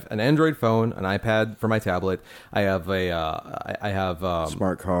 I have an Android phone, an iPad for my tablet. I have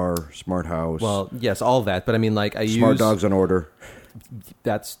Smart car, smart house. Well, yes, all of that. But I mean, like, I smart use dogs on order.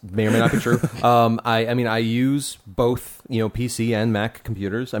 That's may or may not be true. I use both, PC and Mac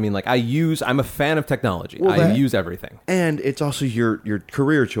computers. I mean, like, I'm a fan of technology. I use everything. And it's also your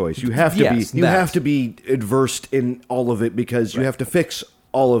career choice. You have to have to be adversed in all of it because you have to fix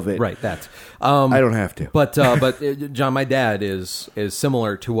all of it. Right, that. I don't have to. But John, my dad is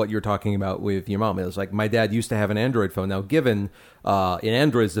similar to what you're talking about with your mom. It's like my dad used to have an Android phone. Now, given in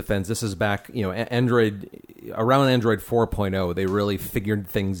Android's defense, this is back, Android around Android 4.0, they really figured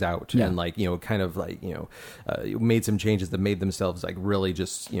things out and made some changes that made themselves like really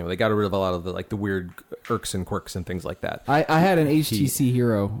just, they got rid of a lot of the weird irks and quirks and things like that. I had an HTC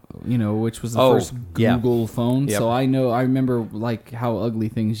Hero, which was the first Google phone. Yep. So I remember like how ugly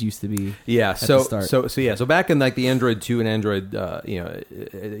things used to be. Yeah. At the start. So back in like the Android 2 and Android,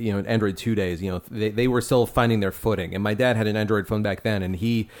 Android 2 days, they were still finding their footing. And my dad had an Android phone back then, and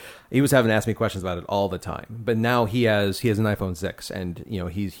he was having to ask me questions about it all the time. But now he has an iPhone 6, and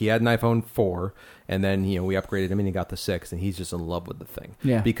he had an iPhone 4, and then we upgraded him and he got the 6, and he's just in love with the thing.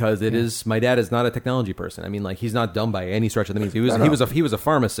 Yeah, because it is. My dad is not a technology person. I mean, like, he's not dumb by any stretch of the means. He was a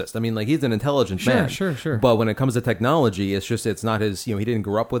pharmacist. I mean, like, he's an intelligent man. Sure. But when it comes to technology, it's not his. He didn't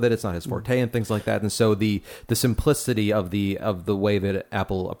grow up with it. It's not his forte and things like that. And so the simplicity of the way that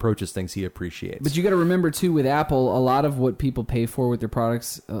Apple approaches things, he appreciates. But you got to remember too, with Apple, a lot of what people pay for with their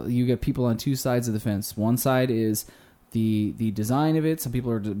products, you get people on two sides of the fence. One side is the design of it. Some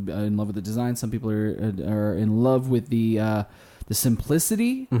people are in love with the design. Some people are in love with the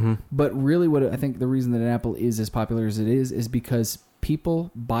simplicity. Mm-hmm. But really, what I think the reason that Apple is as popular as it is because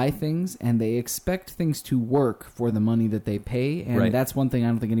people buy things and they expect things to work for the money that they pay. And that's one thing I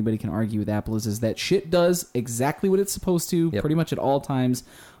don't think anybody can argue with Apple is that shit does exactly what it's supposed to pretty much at all times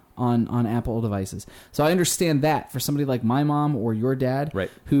on Apple devices. So I understand that for somebody like my mom or your dad, Right.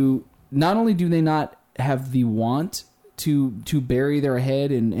 who not only do they not have the want to bury their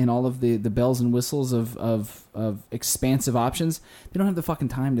head in all of the bells and whistles of expansive options, they don't have the fucking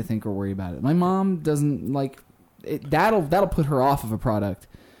time to think or worry about it. My mom doesn't like it, that'll put her off of a product,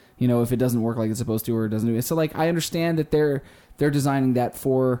 you know, if it doesn't work like it's supposed to or it doesn't do it. So like I understand that they're designing that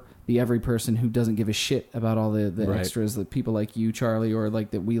for the every person who doesn't give a shit about all the Right. extras that people like you, Charlie, or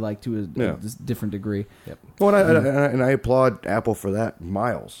like that we like to a different degree. Yep. Well, and I applaud Apple for that,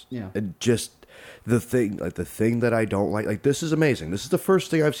 miles. Yeah. And just the thing that I don't like this is amazing. This is the first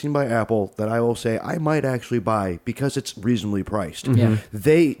thing I've seen by Apple that I will say I might actually buy because it's reasonably priced. Yeah.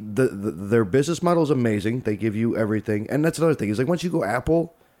 Their business model is amazing. They give you everything, and that's another thing. Is like once you go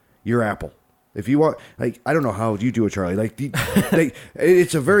Apple, you're Apple. If you want, like, I don't know how you do it, Charlie. Like,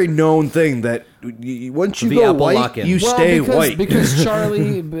 it's a very known thing that once you The go Apple white, lock-in. you stay white. Because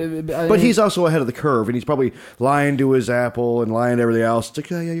Charlie, But he's also ahead of the curve, and he's probably lying to his Apple and lying to everything else. It's like,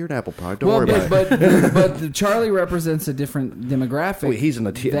 yeah, you're an Apple product. Don't worry about it. but Charlie represents a different demographic. Wait, he's in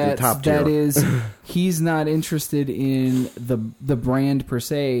the top tier. That is, he's not interested in the brand per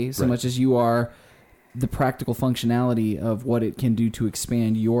se so Right. much as you are the practical functionality of what it can do to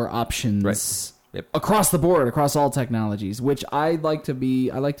expand your options Right. Yep. across the board, across all technologies, which I like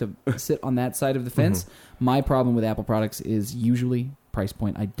to sit on that side of the fence. My problem with Apple products is usually price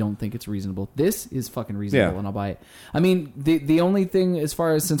point. I don't think it's reasonable. This is fucking reasonable, Yeah. and I'll buy it. I mean, the only thing, as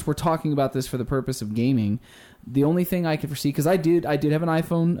far as, since we're talking about this for the purpose of gaming, the only thing I could foresee, because I did have an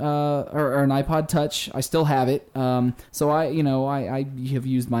iPhone or an iPod Touch. I still have it. So I have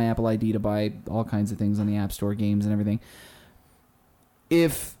used my Apple ID to buy all kinds of things on the App Store, games and everything.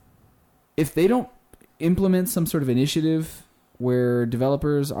 If they don't implement some sort of initiative where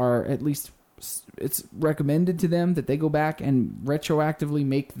developers are, at least it's recommended to them that they go back and retroactively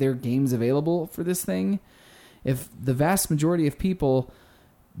make their games available for this thing, if the vast majority of people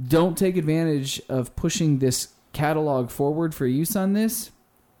don't take advantage of pushing this catalog forward for use on this,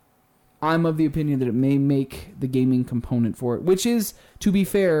 I'm of the opinion that it may make the gaming component for it, which is, to be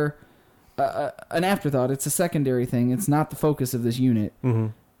fair, an afterthought. It's a secondary thing. It's not the focus of this unit. Mm-hmm.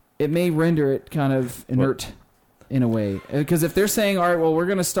 It may render it kind of inert in a way. Because if they're saying, all right, well, we're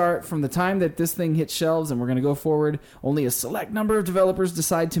going to start from the time that this thing hits shelves and we're going to go forward, only a select number of developers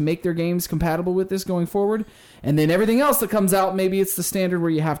decide to make their games compatible with this going forward, and then everything else that comes out, maybe it's the standard where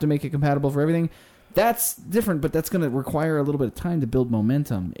you have to make it compatible for everything. That's different, but that's going to require a little bit of time to build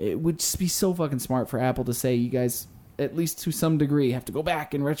momentum. It would just be so fucking smart for Apple to say, you guys, at least to some degree, have to go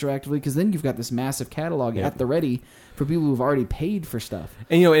back and retroactively, because then you've got this massive catalog at the ready for people who've already paid for stuff.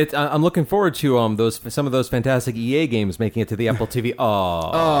 And you know, I'm looking forward to some of those fantastic EA games making it to the Apple TV.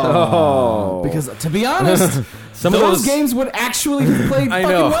 Because to be honest, Some of those those- games would actually have played I fucking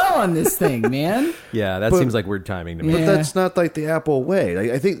know. well on this thing, man. Yeah, that But- seems like weird timing to me. But Yeah. that's not like the Apple way.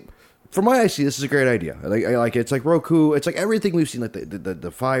 Like, I think, from what I see, this is a great idea. I like it. It's like Roku. It's like everything we've seen, like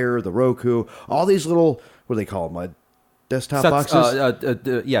the Fire, the Roku, all these little, what do they call them? Desktop boxes?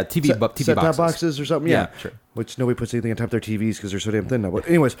 Yeah, TV Set-top boxes. boxes or something? Yeah. sure. Which nobody puts anything on top of their TVs because they're so damn thin now. But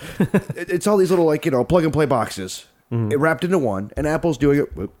anyways, it's all these little, like, plug and play boxes. It wrapped into one, and Apple's doing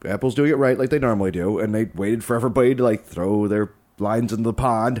it right like they normally do, and they waited for everybody to like throw their lines in the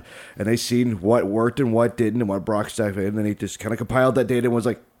pond, and they seen what worked and what didn't and what brought stuff in, and then he just kind of compiled that data and was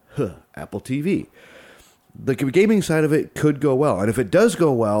like, Apple TV. The gaming side of it could go well, and if it does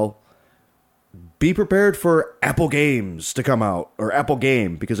go well, be prepared for Apple Games to come out, or Apple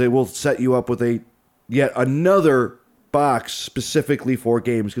Game, because they will set you up with yet another box specifically for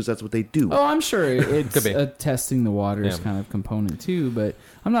games, because that's what they do. Oh, I'm sure it's Could be. a testing the waters Yeah. kind of component too, but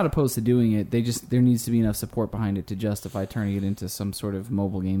I'm not opposed to doing it. There needs to be enough support behind it to justify turning it into some sort of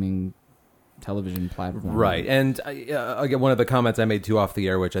mobile gaming television platform. Right, and again, one of the comments I made too off the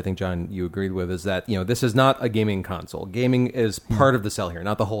air, which I think, John, you agreed with, is that this is not a gaming console. Gaming is part of the sell here,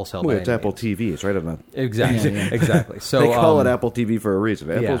 not the whole sell. Well, by it's any Apple means. TV. It's right on the. Exactly, Yeah. exactly. So They call it Apple TV for a reason.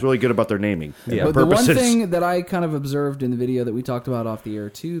 Apple's yeah. really good about their naming. and Yeah. But the one purposes. thing that I kind of observed in the video that we talked about off the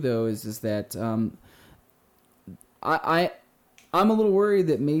air too, though, is that I'm a little worried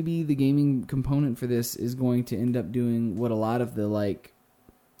that maybe the gaming component for this is going to end up doing what a lot of the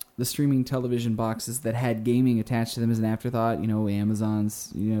streaming television boxes that had gaming attached to them as an afterthought.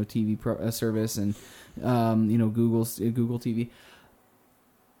 Amazon's TV service and Google's Google TV.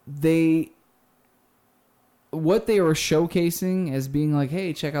 What they are showcasing as being like,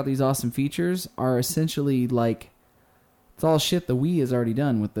 hey, check out these awesome features, are essentially like, it's all shit the Wii has already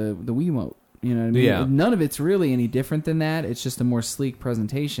done with the Wiimote. You know what I mean? Yeah. None of it's really any different than that. It's just a more sleek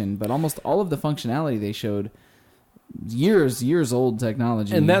presentation. But almost all of the functionality they showed years old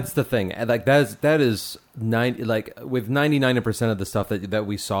technology. And that's the thing. Like that is with 99% of the stuff that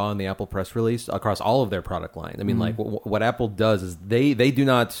we saw in the Apple press release across all of their product line. I mean, like what Apple does is they do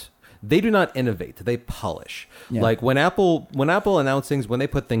not innovate. They polish. Yeah. Like when Apple announces things, when they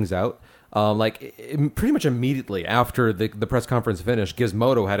put things out, pretty much immediately after the press conference finished,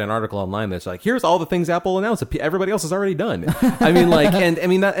 Gizmodo had an article online that's like, here's all the things Apple announced that everybody else has already done. I mean, like,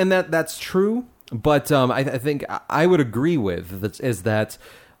 that's true. But I think I would agree with is that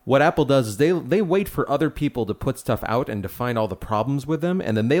what Apple does is they wait for other people to put stuff out and to find all the problems with them,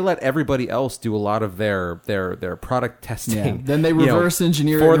 and then they let everybody else do a lot of their product testing. Yeah. Then they reverse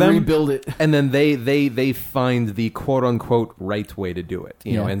engineer for it and them, rebuild it, and then they find the quote unquote right way to do it.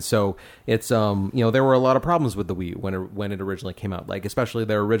 You know, and so it's there were a lot of problems with the Wii when it originally came out, like especially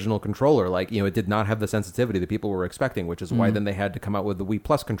their original controller. Like it did not have the sensitivity that people were expecting, which is why then they had to come out with the Wii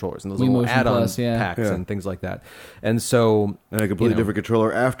Plus controllers and those little add-on packs and things like that. And so and a completely different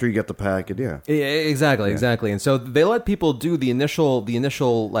controller after you get the pack, and exactly. And so they let people do the initial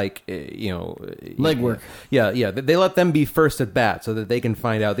like legwork. Yeah. They let them be first at bat so that they can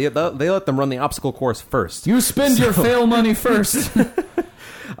find out. They let them run the obstacle course first. You spend your fail money first.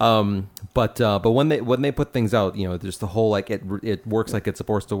 But when they put things out, just the whole like it works like it's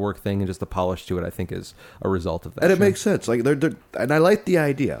supposed to work thing, and just the polish to it, I think is a result of that. And it makes sense. Like they're and I like the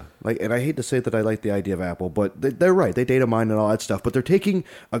idea. Like, and I hate to say that I like the idea of Apple, but they're right. They data mine and all that stuff, but they're taking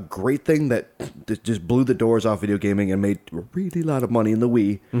a great thing that just blew the doors off video gaming and made a really lot of money in the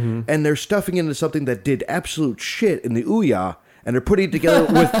Wii, and they're stuffing it into something that did absolute shit in the Ouya. And they're putting it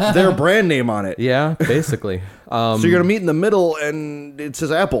together with their brand name on it. Yeah, basically. So you're going to meet in the middle, and it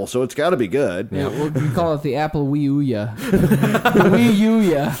says Apple, so it's got to be good. Yeah, we call it the Apple Wii Ouya. Wii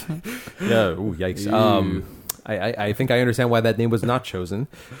Ouya. Yeah, ooh, yikes. I think I understand why that name was not chosen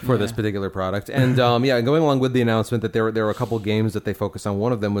for this particular product. And going along with the announcement that there were a couple games that they focused on.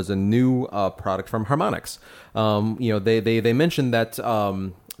 One of them was a new product from Harmonix. They mentioned that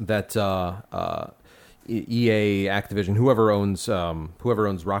EA, Activision, whoever owns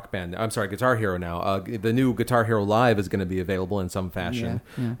Rock Band, I'm sorry, Guitar Hero now. The new Guitar Hero Live is going to be available in some fashion.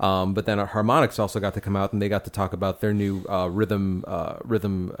 But then Harmonix also got to come out and they got to talk about their new rhythm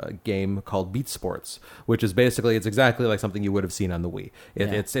game called Beat Sports, which is basically it's exactly like something you would have seen on the Wii.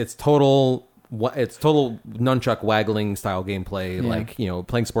 It's total nunchuck waggling style gameplay, like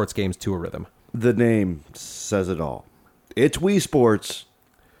playing sports games to a rhythm. The name says it all. It's Wii Sports.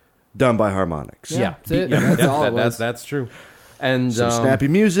 Done by Harmonix. Yeah, that's it. That's all it was. That's true. And some snappy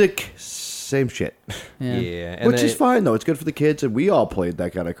music, same shit. Yeah, which is fine though. It's good for the kids, and we all played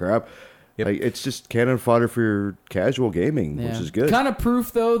that kind of crap. Yep. Like, it's just cannon fodder for your casual gaming, which is good. Kind of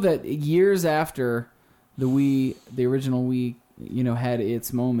proof though that years after the original Wii, had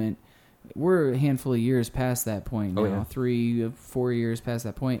its moment, we're a handful of years past that point now. 3-4 years past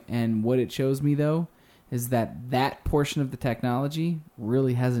that point, and what it shows me though is that portion of the technology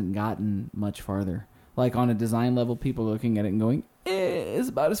really hasn't gotten much farther. Like on a design level, people looking at it and going, it's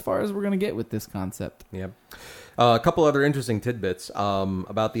about as far as we're going to get with this concept. Yep. A couple other interesting tidbits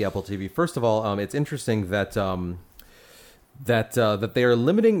about the Apple TV. First of all, it's interesting that they are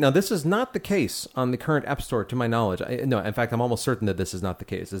limiting. Now, this is not the case on the current App Store, to my knowledge. No, in fact, I'm almost certain that this is not the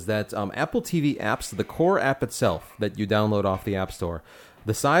case. Is that Apple TV apps, the core app itself that you download off the App Store,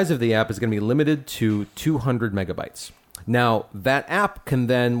 the size of the app is going to be limited to 200 megabytes. Now, that app can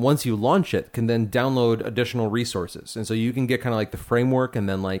then, once you launch it, can then download additional resources. And so you can get kind of like the framework, and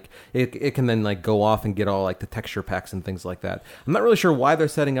then like it can then like go off and get all like the texture packs and things like that. I'm not really sure why they're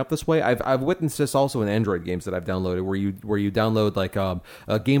setting up this way. I've witnessed this also in Android games that I've downloaded, where you download like a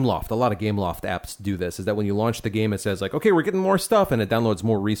Gameloft. A lot of Gameloft apps do this. Is that when you launch the game, it says like, okay, we're getting more stuff, and it downloads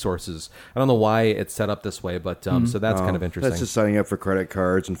more resources. I don't know why it's set up this way, but so that's kind of interesting. That's just signing up for credit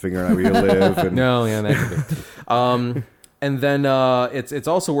cards and figuring out where you live. And... No, yeah, that could be. And then it's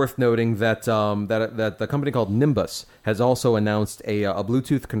also worth noting that that the company called Nimbus has also announced a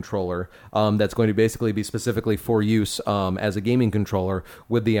Bluetooth controller that's going to basically be specifically for use as a gaming controller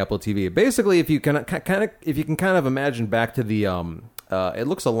with the Apple TV. Basically, if you can kind of imagine back to the it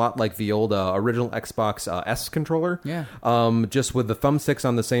looks a lot like the old original Xbox S controller. Yeah. Just with the thumbsticks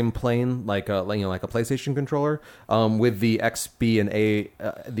on the same plane, like a PlayStation controller, with the X, B, and A,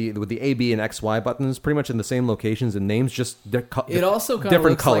 with the A, B, and X, Y buttons, pretty much in the same locations and names. Just it also kind of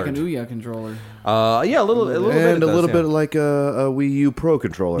different looks colored. like an Ouya controller. Yeah, a little bit like a Wii U Pro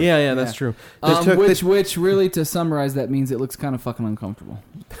controller. Yeah, that's true. Which really, to summarize, that means it looks kind of fucking uncomfortable.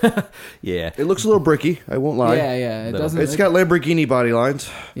 Yeah, it looks a little bricky. I won't lie. Yeah, it doesn't. It's got Lamborghini body body lines.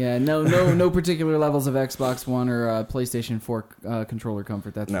 Yeah, no particular levels of Xbox One or PlayStation 4 controller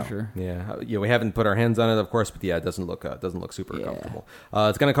comfort. That's No. for sure. Yeah, we haven't put our hands on it, of course, but yeah, it doesn't look super Yeah. comfortable.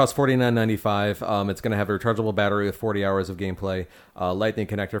 It's going to cost $49.95. It's going to have a rechargeable battery with 40 hours of gameplay, Lightning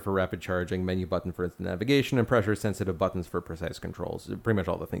connector for rapid charging, menu button for instant navigation, and pressure-sensitive buttons for precise controls. Pretty much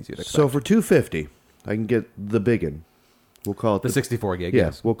all the things you'd expect. So for $250, I can get the big one. We'll call it the 64 gig. Yeah,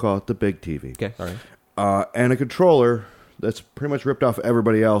 Yes. we'll call it the big TV. Okay. All right. And a controller that's pretty much ripped off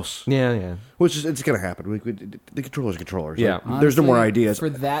everybody else. Yeah. Which is it's going to happen. The controller's controllers. Yeah. Like, there's no more Honestly, ideas for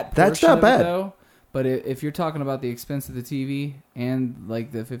that. That's portion not of bad. It, though, but if you're talking about the expense of the TV and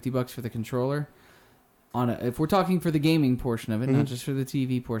like the $50 for the controller, if we're talking for the gaming portion of it, not just for the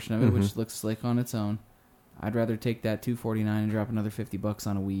TV portion of it, which looks slick on its own, I'd rather take that $249 and drop another $50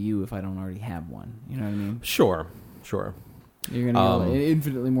 on a Wii U if I don't already have one. You know what I mean? Sure. You're gonna get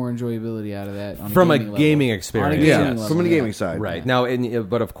infinitely more enjoyability out of that on From a gaming level. gaming experience. On a gaming Yeah, level, from the yeah. gaming side. Right. Yeah. Now,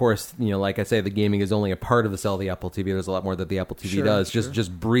 but of course, like I say, the gaming is only a part of the sell of the Apple TV. There's a lot more that the Apple TV Sure, does. sure.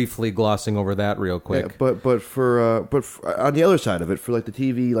 Just briefly glossing over that real quick. Yeah, but for on the other side of it, for like the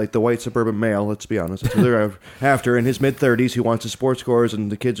TV, like the white suburban male, let's be honest, that's what they're after in his mid-30s who wants the sports scores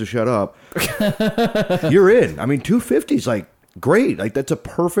and the kids to shut up. You're in. I mean, 250 is like great. Like that's a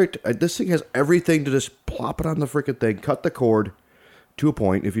perfect. This thing has everything to just plop it on the freaking thing, cut the cord to a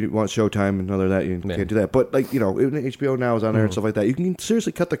point. If you want Showtime and other that, you can't do that. But like even HBO Now is on there and stuff like that. You can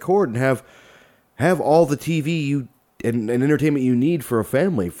seriously cut the cord and have all the TV you and entertainment you need for a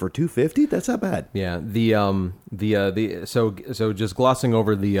family for $250. That's not bad. Yeah, so just glossing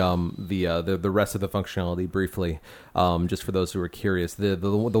over the rest of the functionality briefly, just for those who are curious. The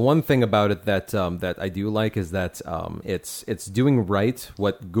one thing about it that I do like is that it's doing right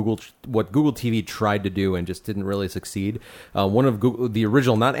what Google TV tried to do and just didn't really succeed. One of the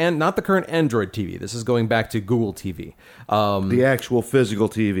original, not the current Android TV. This is going back to Google TV. The actual physical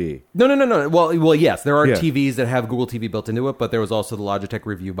TV. No. Well, yes, there are Yeah. TVs that have Google TV built into it, but there was also the Logitech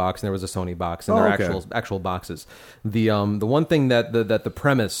Review box and there was a Sony box, and Oh, they're okay. actual boxes. The one thing that the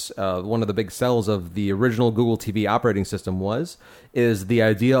premise, one of the big sells of the original Google TV operating system is the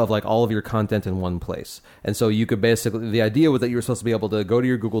idea of like all of your content in one place. And so you could basically, the idea was that you were supposed to be able to go to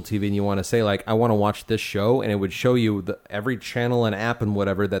your Google TV and you want to say like, I want to watch this show, and it would show you every channel and app and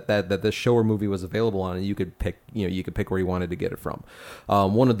whatever that this show or movie was available on, and you could pick where you wanted to get it from.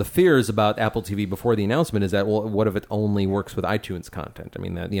 One of the fears about Apple TV before the announcement is that, well, what if it only works with iTunes content? I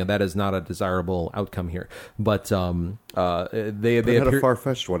mean, that is not a desirable outcome here. But they Not appear- a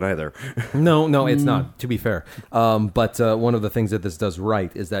far-fetched one either. no, it's not. To be fair, but one of the things that this does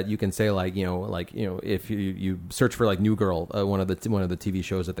right is that you can say if you search for like New Girl, one of the TV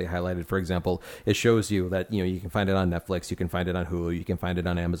shows that they highlighted, for example, it shows you that you can find it on Netflix, you can find it on Hulu, you can find it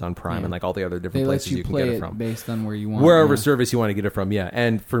on Amazon Prime, Yeah. and like all the other different They let places you you can play get it it from. based on where you want. Wherever yeah. service you want to get it from, yeah.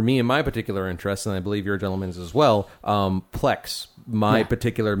 And for me, in my particular interest, and I believe your gentleman's as well, Plex, my Yeah.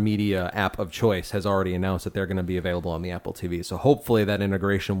 particular media app of choice, has already announced that they're going to be available on the Apple TV. So hopefully that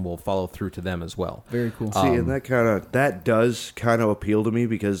integration will follow through to them as well. Very cool. See, and that does kind of appeal to me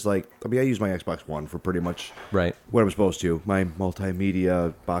because, like, I mean, I use my Xbox One for pretty much Right. what I'm supposed to, my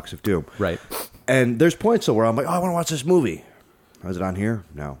multimedia box of doom. Right. And there's points though where I'm like, oh, I want to watch this movie. Is it on here?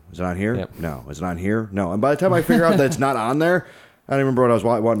 No. Is it on here? Yep. No. Is it on here? No. And by the time I figure out that it's not on there, I don't remember what I was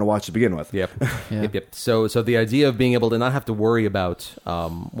wanting to watch to begin with. Yep. Yeah. Yep. So the idea of being able to not have to worry about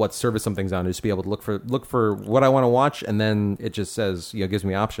what service something's on, is to be able to look for what I want to watch, and then it just says, gives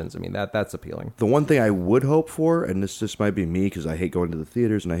me options. I mean, that's appealing. The one thing I would hope for, and this just might be me because I hate going to the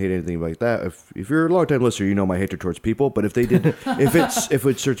theaters and I hate anything like that. If you're a long-time listener, you know my hatred towards people. But if they did, if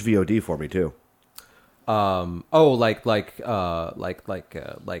it searched VOD for me too. Like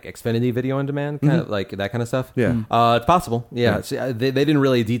Xfinity video on demand, kind of like that kind of stuff. Yeah. It's possible. Yeah. See, they didn't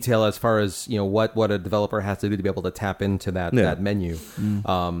really detail as far as what a developer has to do to be able to tap into that That'd menu. be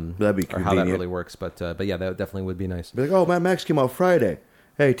Or how that convenient. really works. But yeah, that definitely would be nice. Be like, oh, Mad Max came out Friday.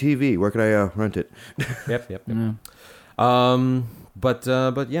 Hey, TV, where can I rent it? Yep. Yeah. But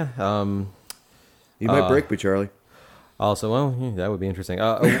yeah. You might break me, Charlie. Also, well, that would be interesting.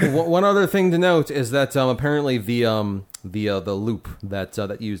 One other thing to note is that apparently the loop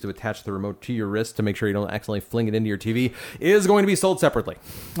that you use to attach the remote to your wrist to make sure you don't accidentally fling it into your TV is going to be sold separately.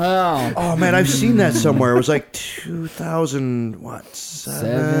 Oh, Oh man, I've seen that somewhere. It was like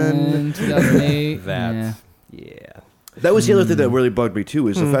 2007. 2008. That, Yeah. yeah. That was the other thing that really bugged me too,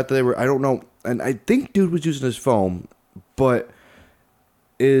 is the fact that they were, I don't know, and I think dude was using his phone, but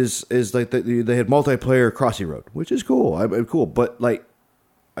is like they had multiplayer Crossy Road, which is cool. I'm cool, but like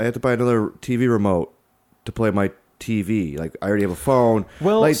I had to buy another TV remote to play my TV. Like I already have a phone.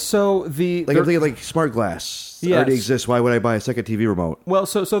 Well, like, so I'm thinking like smart glass already Yes. exists. Why would I buy a second TV remote? Well,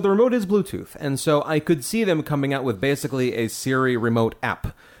 so the remote is Bluetooth, and so I could see them coming out with basically a Siri remote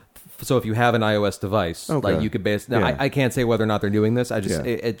app. So if you have an iOS device, Okay. like you could now Yeah. I can't say whether or not they're doing this. I just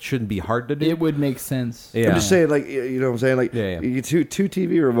Yeah. it shouldn't be hard to do. It would make sense. Yeah. I'm just saying, like, you know what I'm saying? Like, Yeah. two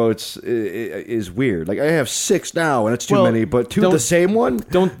TV remotes is weird. Like, I have 6 now, and it's too Well, many, but 2 of don't- the same one?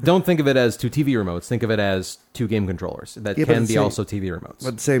 Don't think of it as 2 TV remotes. Think of it as 2 game controllers that Yeah, but can it's be same- also TV remotes. But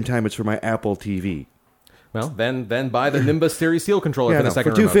at the same time, it's for my Apple TV. Well, then buy the Nimbus Series Steel controller for the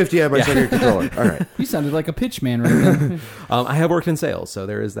second for remote. $250, I have my second controller. All right. You sounded like a pitch man right now. I have worked in sales, so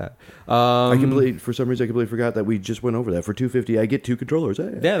there is that. I completely, for some reason, I completely forgot that we just went over that. For $250, I get 2 controllers.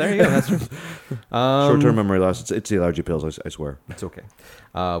 Hey. Yeah, there you go. That's true. Short-term memory loss. It's the allergy pills, I swear. It's okay.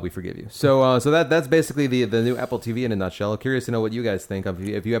 We forgive you. So that's basically the new Apple TV in a nutshell. Curious to know what you guys think.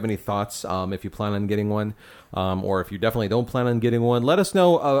 If you have any thoughts, if you plan on getting one, or if you definitely don't plan on getting one, let us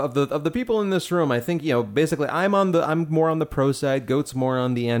know. Of the people in this room, I think basically I'm more on the pro side. Goat's more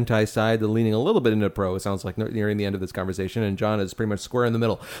on the anti side, leaning a little bit into pro. It sounds like nearing the end of this conversation, and John is pretty much square in the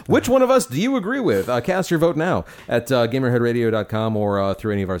middle. Which one of us do you agree with? Cast your vote now at GamerheadRadio.com or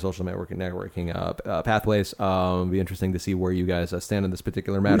through any of our social networking pathways. It'll be interesting to see where you guys stand in this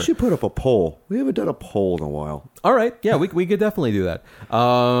particular matter. We should put up a poll. We haven't done a poll in a while. All right, yeah, we could definitely do that.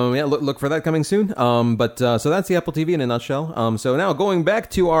 Yeah, look for that coming soon. So that's the Apple TV in a nutshell. So now going back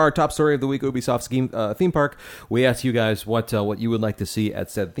to our top story of the week, Ubisoft's theme park. We asked you guys what you would like to see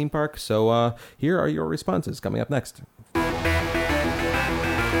at said theme park. So here are your responses coming up next.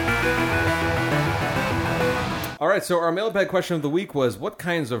 All right, so our mailbag question of the week was, what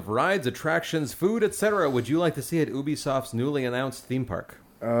kinds of rides, attractions, food, etc. would you like to see at Ubisoft's newly announced theme park?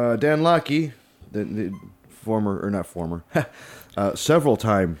 Dan Lockey, the former, or not former,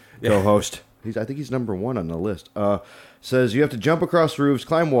 several-time co-host, I think he's number 1 on the list, says you have to jump across roofs,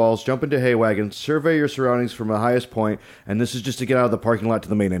 climb walls, jump into hay wagons, survey your surroundings from the highest point, and this is just to get out of the parking lot to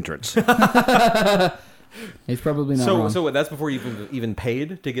the main entrance. He's probably not wrong. So that's before you even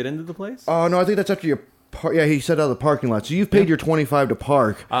paid to get into the place? Oh, no, I think that's after you... Yeah, he said out of the parking lot. So you've paid your $25 to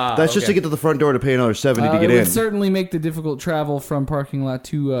park. That's just to get to the front door to pay another $70 to get it in. would certainly make the difficult travel from parking lot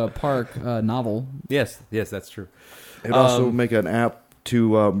to park novel. Yes, that's true. It'd also make an app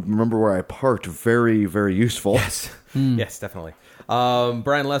to remember where I parked very, very useful. Yes, definitely.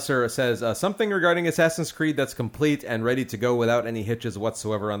 Brian Lesser says, something regarding Assassin's Creed that's complete and ready to go without any hitches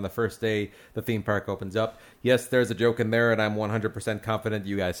whatsoever on the first day the theme park opens up. Yes, there's a joke in there, and I'm 100% confident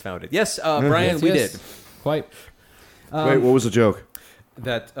you guys found it. Yes, Brian, we did. Quite. Wait, what was the joke?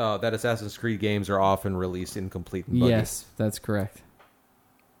 That Assassin's Creed games are often released incomplete and buggy. Yes, that's correct.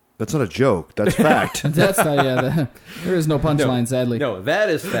 That's not a joke. That's fact. That's not, there is no punchline, sadly. No, that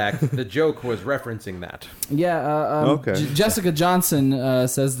is fact. The joke was referencing that. Yeah, Okay. Jessica Johnson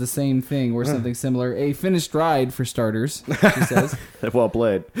says the same thing, or something similar. A finished ride, for starters, she says. Well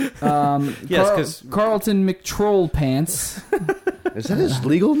played. Yes, because Carlton McTroll Pants, Is that his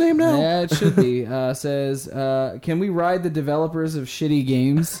legal name now? yeah, it should be, says, can we ride the developers of shitty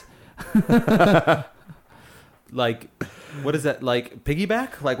games? like, what is that? Like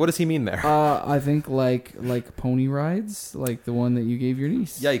piggyback? Like, what does he mean there? I think like pony rides, like the one that you gave your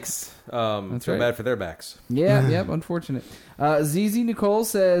niece. Yikes! That's Feel right. bad for their backs. Yeah, yep, unfortunate. ZZ Nicole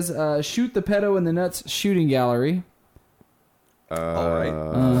says, shoot the pedo in the nuts shooting gallery. All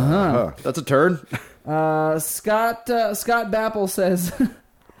right. That's a turn. Scott Bapple says,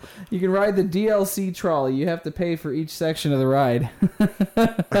 you can ride the DLC trolley. You have to pay for each section of the ride.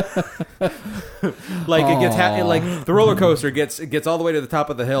 Like it gets like the roller coaster gets all the way to the top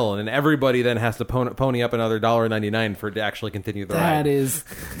of the hill, and everybody then has to pony up another $1.99 for it to actually continue the ride. That is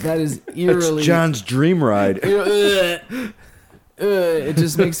It's eerily... John's dream ride. It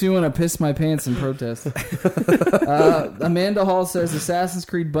just makes me want to piss my pants in protest. Amanda Hall says Assassin's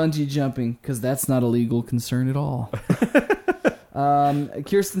Creed bungee jumping, because that's not a legal concern at all.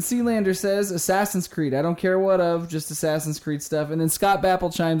 Kirsten Sealander says Assassin's Creed. I don't care what of, just Assassin's Creed stuff. And then Scott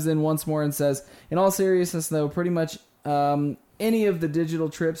Bapple chimes in once more and says, in all seriousness though, pretty much any of the digital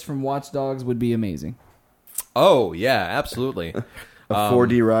trips from Watch Dogs would be amazing. Oh yeah, absolutely. A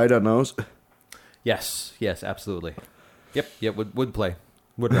 4D ride on those. Yes, absolutely. Yep. Would play.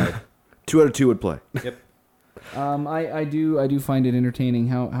 Would ride. 2 out of 2 would play. Yep. I do find it entertaining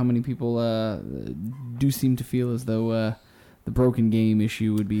how many people do seem to feel as though the broken game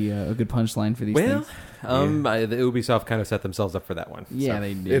issue would be a good punchline for these things. The Ubisoft kind of set themselves up for that one. Yeah, So.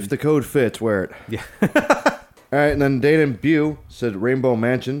 they did. If the code fits, wear it. Yeah. All right, and then Dana Bew said Rainbow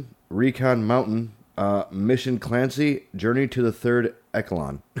Mansion, Recon Mountain, Mission Clancy, Journey to the Third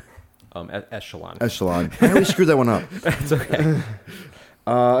Echelon. Echelon. Echelon. I always screw that one up. It's okay.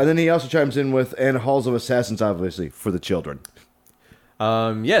 And then he also chimes in with, and Halls of Assassins, obviously, for the children.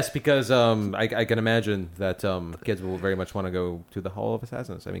 Yes, because I can imagine that kids will very much want to go to the Hall of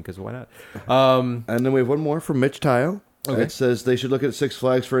Assassins. I mean, because why not? And then we have one more from Mitch Tayo. Okay. It says they should look at Six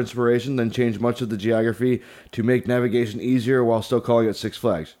Flags for inspiration, then change much of the geography to make navigation easier while still calling it Six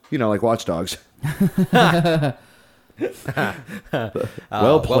Flags. You know, like Watch Dogs. Well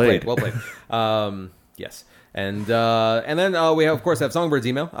played. Well played. Yes. And then we of course have Songbird's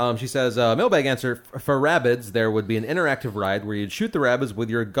email. She says, mailbag answer, for Rabbids, there would be an interactive ride where you'd shoot the rabbits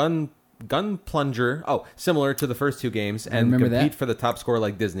with your gun plunger. Oh, similar to the first two games, and compete for the top score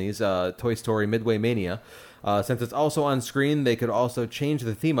like Disney's Toy Story Midway Mania. Since it's also on screen, they could also change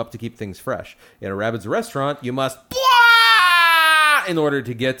the theme up to keep things fresh. In a Rabbids restaurant, you must in order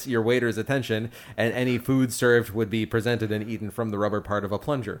to get your waiter's attention, and any food served would be presented and eaten from the rubber part of a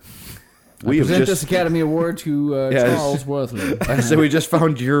plunger. We present this Academy Award to Charles Worthley. So we just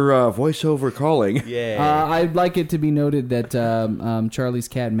found your voiceover calling. Yeah. I'd like it to be noted that Charlie's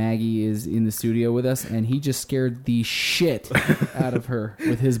cat Maggie is in the studio with us, and he just scared the shit out of her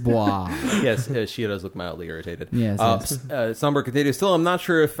with his blah. Yes, she does look mildly irritated. Yes. Somber continues. Still, I'm not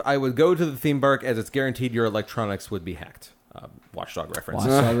sure if I would go to the theme park, as it's guaranteed your electronics would be hacked. Watchdog reference.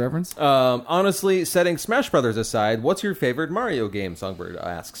 Watchdog reference? Honestly, setting Smash Brothers aside, what's your favorite Mario game? Songbird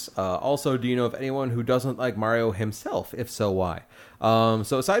asks. Also, do you know of anyone who doesn't like Mario himself? If so, why?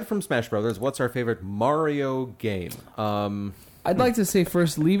 So aside from Smash Brothers, what's our favorite Mario game? I'd like to say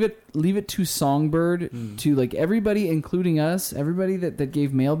first, leave it to Songbird to, like, everybody, including us, everybody that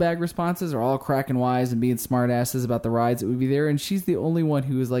gave mailbag responses are all cracking wise and being smart asses about the rides that would be there, and she's the only one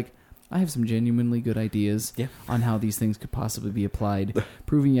who is like, I have some genuinely good ideas on how these things could possibly be applied,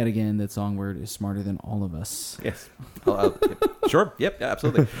 proving yet again that Songbird is smarter than all of us. Yes. Sure. Yep.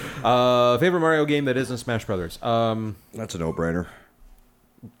 Absolutely. Favorite Mario game that isn't Smash Brothers? That's a no-brainer.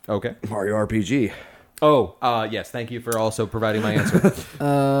 Okay. Mario RPG. Oh, yes. Thank you for also providing my answer.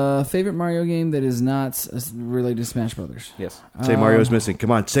 Favorite Mario game that is not related to Smash Brothers? Yes. Say Mario is missing.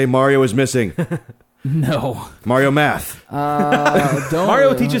 Come on, say Mario is missing. No. Mario Math. Don't.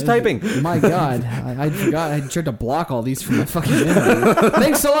 Mario teaches typing. My God. I forgot. I tried to block all these from my fucking memory.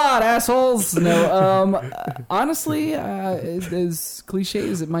 Thanks a lot, assholes. No, honestly, as cliche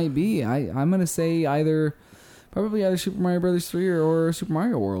as it might be, I'm going to say probably either Super Mario Brothers 3 or Super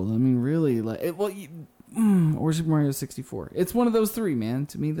Mario World. I mean, really, or Super Mario 64. It's one of those three, man.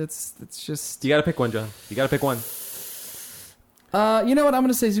 To me, that's just... You got to pick one, John. You got to pick one. You know what? I'm going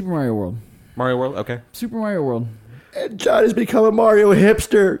to say Super Mario World. Mario World? Okay. Super Mario World. And John has become a Mario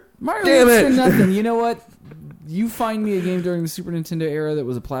hipster. Mario Damn hipster it. nothing. You know what? You find me a game during the Super Nintendo era that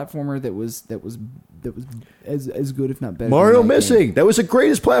was a platformer that was as good, if not better. Mario than that Missing. game. That was the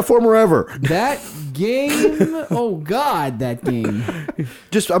greatest platformer ever. That game. Oh God, that game.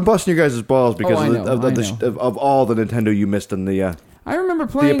 I'm busting your guys' balls because I know. of all the Nintendo you missed in the. I remember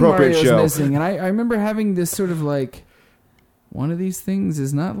playing appropriate Mario's show. Missing, and I remember having this sort of like, one of these things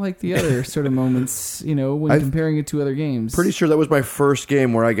is not like the other sort of moments, when comparing it to other games. Pretty sure that was my first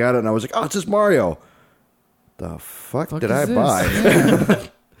game where I got it and I was like, oh, it's just Mario. The fuck did I is buy? this?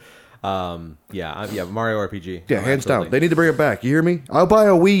 Yeah, Mario RPG. Yeah, hands absolutely. down. They need to bring it back. You hear me? I'll buy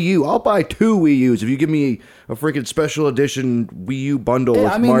a Wii U. I'll buy 2 Wii U's if you give me a freaking special edition Wii U bundle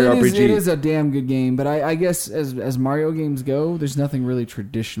with Mario RPG. It is a damn good game, but I guess as Mario games go, there's nothing really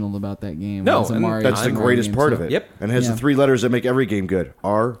traditional about that game. No, It's a and Mario That's the Mario greatest game, part so- of it. Yep. And it has Yeah. the 3 letters that make every game good.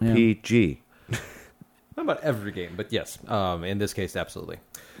 RPG. Not about every game, but yes. In this case, absolutely.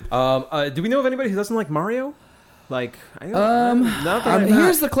 Do we know of anybody who doesn't like Mario? Like,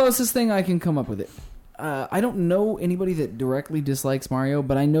 Here's the closest thing I can come up with it. I don't know anybody that directly dislikes Mario,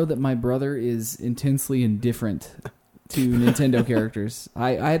 but I know that my brother is intensely indifferent to Nintendo characters.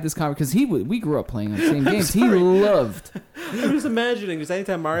 I had this conversation because we grew up playing the same games. He loved. I'm just imagining, because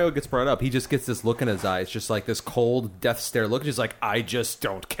anytime Mario gets brought up, he just gets this look in his eyes, just like this cold death stare look. Just like, I just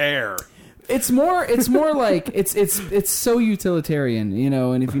don't care. It's more like it's so utilitarian,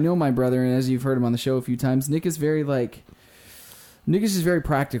 and if you know my brother, and as you've heard him on the show a few times, Nick is just very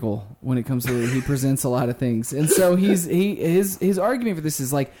practical when it comes to he presents a lot of things. And so his argument for this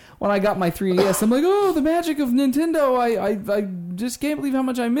is like, when I got my 3DS, I'm like, oh, the magic of Nintendo. I just can't believe how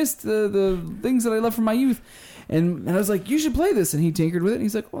much I missed the things that I love from my youth. And I was like, you should play this. And he tinkered with it. And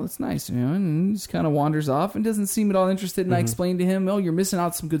he's like, oh, that's nice. And he just kind of wanders off and doesn't seem at all interested. And I explained to him, oh, you're missing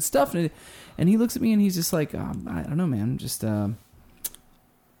out some good stuff. And he looks at me and he's just like, I don't know, man. I'm just kind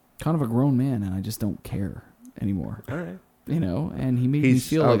of a grown man and I just don't care anymore. All right. and he made me He's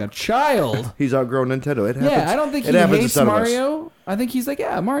feel out- like a child. He's outgrown Nintendo. It happens. Yeah, I don't think it he happens to hates some of us. Mario. I think he's like,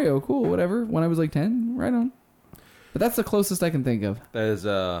 yeah, Mario, cool, whatever. When I was like 10, right on. But that's the closest I can think of. That is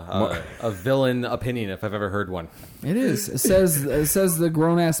a villain opinion if I've ever heard one. It is. It says the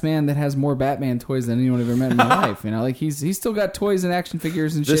grown ass man that has more Batman toys than anyone I've ever met in my life. Like he's still got toys and action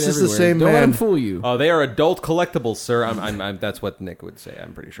figures and shit This is the everywhere. same Don't let him man- fool you. Oh, they are adult collectibles, sir. I'm that's what Nick would say.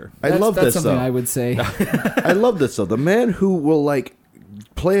 I'm pretty sure. I love that's this something though. I would say. I love this though. The man who will like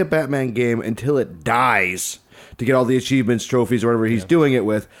play a Batman game until it dies to get all the achievements, trophies, or whatever he's doing it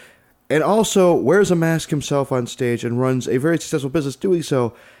with, and also wears a mask himself on stage and runs a very successful business doing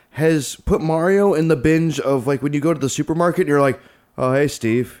so, has put Mario in the binge of like when you go to the supermarket and you're like, oh hey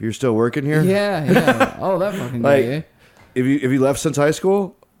Steve, you're still working here? Yeah. Oh, that fucking guy. Like, Eh? If you left since high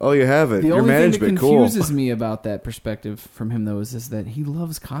school, oh you haven't. The Your only thing that management, cool. confuses me about that perspective from him though is that he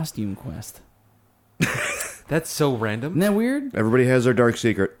loves Costume Quest. That's so random. Isn't that weird? Everybody has their dark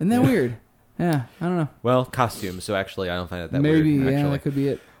secret. Isn't that weird? Yeah, I don't know. Well, costumes. So actually, I don't find it that Maybe, weird. yeah, Actually. that could be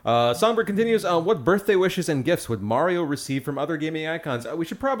it. Songbird continues, what birthday wishes and gifts would Mario receive from other gaming icons? We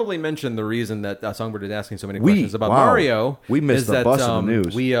should probably mention the reason that Songbird is asking so many questions about Mario. We missed is the that, bus in the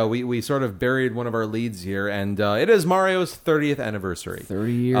news. We sort of buried one of our leads here, and it is Mario's 30th anniversary.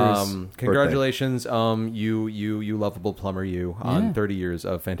 30 years. Congratulations, you lovable plumber, on Yeah. 30 years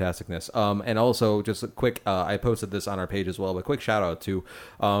of fantasticness. And also, just a quick, I posted this on our page as well, but quick shout out to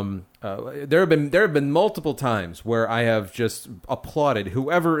there have been multiple times where I have just applauded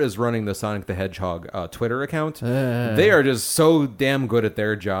whoever is running the Sonic the Hedgehog Twitter account. They are just so damn good at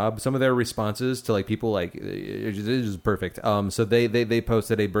their job. Some of their responses to like people like it's just perfect. So they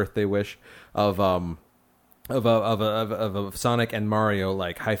posted a birthday wish of Sonic and Mario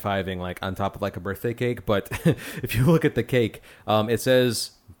like high fiving like on top of like a birthday cake. But if you look at the cake, it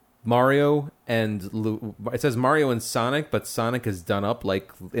says Mario and it says Mario and Sonic, but Sonic is done up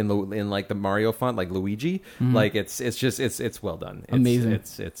like in like the Mario font, like Luigi. Like it's well done. Amazing.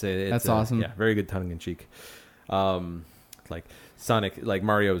 It's That's awesome. Yeah, very good tongue in cheek. Like Sonic, like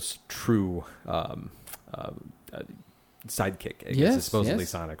Mario's true sidekick. I guess it's supposedly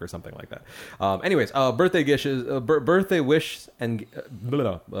Sonic or something like that. Anyways, birthday wish and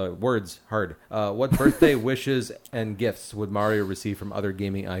words hard. What birthday wishes and gifts would Mario receive from other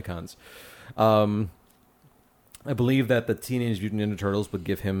gaming icons? I believe that the Teenage Mutant Ninja Turtles would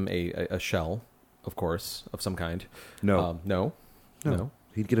give him a shell, of course, of some kind. No. No.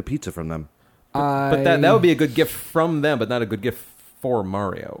 He'd get a pizza from them. But that would be a good gift from them, but not a good gift for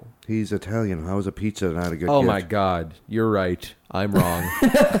Mario. He's Italian. How is a pizza not a good Oh gift? my God, you're right. I'm wrong.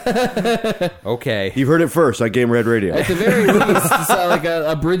 Okay. You've heard it first on Game Red Radio. At the very least, it's like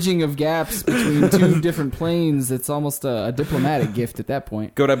a bridging of gaps between two different planes. It's almost a diplomatic gift at that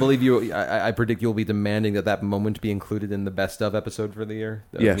point. Goat, I believe you. I predict you'll be demanding that moment be included in the best of episode for the year.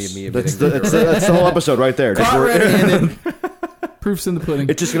 Yes. Me That's admitting the whole episode right there. Just Caught where- red-handed. Proofs in the pudding.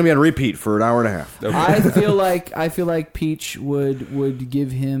 It's just going to be on repeat for an hour and a half. I feel like Peach would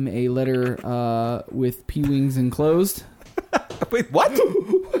give him a letter with P-wings enclosed Wait, what?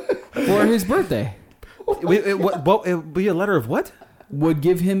 for his birthday. Wait, what? It would be a letter of what? Would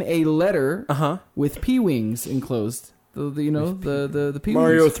give him a letter Uh-huh. with P-wings enclosed. The P-wings.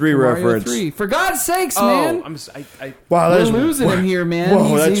 Mario 3 reference. 3. For God's sakes, man. Wow, We're that's losing him here, man. Whoa,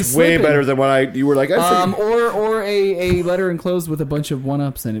 He's that's way slipping. better than what you were like. Or a letter enclosed with a bunch of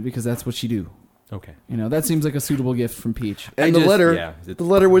one-ups in it because that's what you do. Okay. That seems like a suitable gift from Peach. And the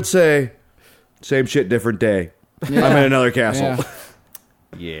letter would say, "Same shit, different day. Yeah. I'm in another castle."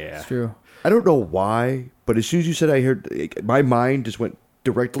 Yeah, Yeah. it's true. I don't know why, but as soon as you said, I heard my mind just went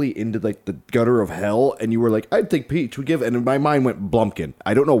directly into like the gutter of hell, and you were like, "I'd think Peach would give," and my mind went Blumpkin.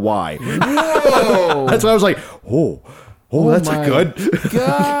 I don't know why. Whoa! That's why I was like, "Oh, that's my good."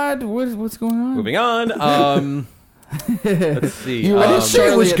 God, what's going on? Moving on. Let's see. You I didn't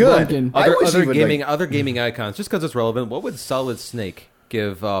say it was Charlie at good. Blumpkin. I was even Other gaming icons. Just because it's relevant, what would Solid Snake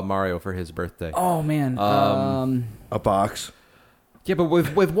give Mario for his birthday? Oh man. A box. Yeah, but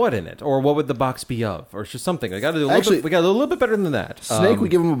with what in it, or what would the box be of, or it's just something? We got to do Actually- we got a little bit better than that. Snake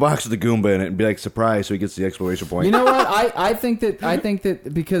would give him a box with the Goomba in it and be like, "Surprise!" So he gets the exclamation point. You know what? I think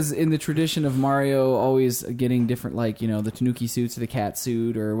that because in the tradition of Mario always getting different, like the Tanuki suits or the cat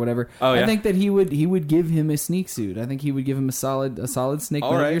suit or whatever. Oh, yeah? I think that he would give him a sneak suit. I think he would give him a solid Snake All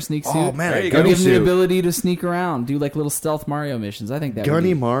Metal right. Gear sneak suit. Oh man, There a you go. Or gunny give him the suit. ability to sneak around, do like little stealth Mario missions. I think that would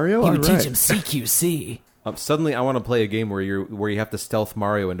Gunny be, Mario. He would All teach right. him CQC. Suddenly, I want to play a game where you have to stealth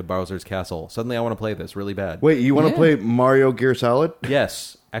Mario into Bowser's castle. Suddenly, I want to play this really bad. Wait, you want to Yeah. play Mario Gear Solid?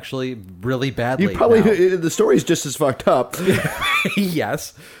 Yes, actually, really badly. You probably now. the story's just as fucked up.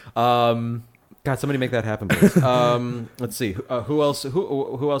 Yes. God, somebody make that happen, please. Let's see. Who else?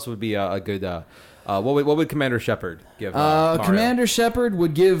 Who else would be a good? What would Commander Shepard give? Mario? Commander Shepard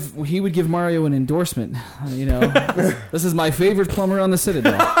would give Mario an endorsement. You know, this is my favorite plumber on the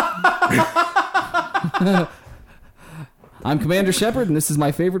Citadel. I'm Commander Shepard, and this is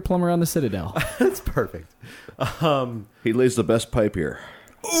my favorite plumber on the Citadel. That's perfect. He lays the best pipe here.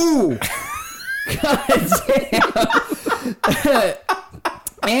 Ooh, God damn.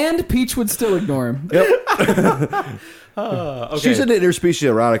 And Peach would still ignore him. Okay. She's into interspecies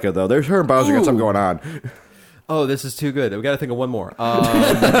erotica, though. There's her and Bowser got something going on. Oh, this is too good. We got to think of one more.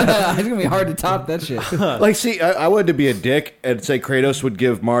 It's gonna be hard to top that shit. Like, see, I wanted to be a dick and say Kratos would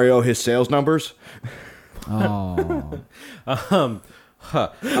give Mario his sales numbers. Oh,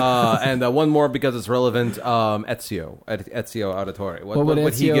 And one more because it's relevant. Ezio Auditore. What would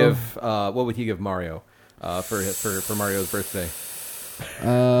would he Ezio- give? What would he give Mario for Mario's birthday?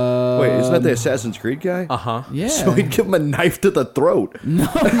 Wait, isn't that the Assassin's Creed guy? yeah. So he'd give him a knife to the throat.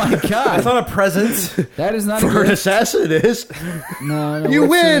 Oh my God, That's not a present. that is not For a an good. assassin, it is. No, You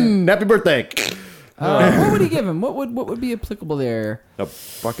what's win! Happy birthday! what would he give him? What would be applicable there? A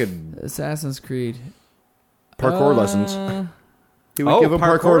fucking Assassin's Creed. parkour lessons. He would Oh, give him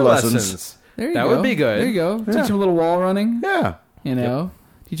parkour lessons. There you That go. would be good. There you go. Teach him a little wall running. Yeah. You know,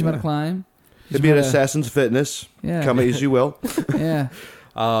 teach him how to climb. Teach It'd be him an how to- assassin's fitness. Yeah. Come as you will. Yeah.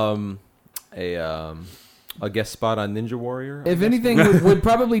 A guest spot on Ninja Warrior. If anything, would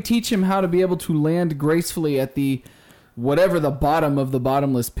probably teach him how to be able to land gracefully at the whatever the bottom of the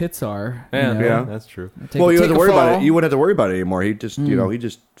bottomless pits are. you Yeah, know. Yeah. that's true. Take- Well, you take don't have to a worry about fall. it. You wouldn't have to worry about it anymore. He'd just, he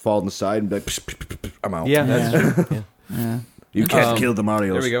just fall on the side and be like, psh, psh, psh, psh, I'm out. Yeah, that's true. Yeah. Yeah. You can't kill the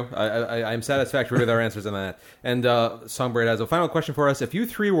Marios. There we go. I'm satisfactory with our answers on that. And Songbird has a final question for us. If you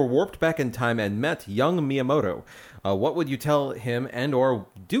three were warped back in time and met young Miyamoto, what would you tell him and or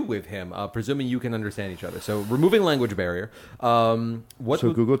do with him, presuming you can understand each other? So removing language barrier. What So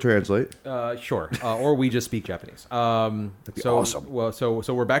would, Google Translate. sure. Or we just speak Japanese. be So awesome. Well, so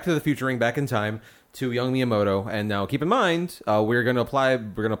we're back to the futuring, back in time to young Miyamoto, and now keep in mind we're going to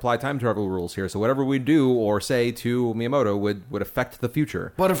apply time travel rules here. So whatever we do or say to Miyamoto would affect the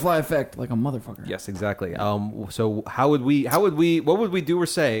future. Butterfly effect, like a motherfucker. Yes, exactly. So what would we do or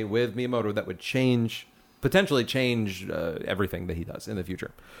say with Miyamoto that would potentially change everything that he does in the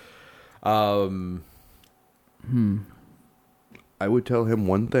future? I would tell him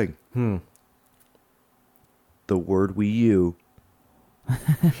one thing. The word Wii U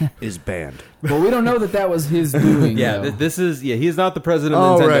is banned. But we don't know that was his doing. Yeah, though. this is he's not the president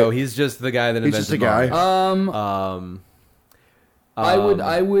Oh, of Nintendo. right. He's just the guy that He's invented just a guy. Mario.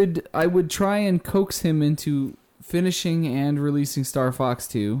 I would try and coax him into finishing and releasing Star Fox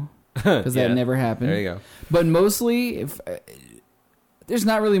 2 because Yeah. that never happened. There you go. But mostly, if there's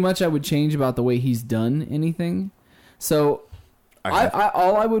not really much I would change about the way he's done anything. So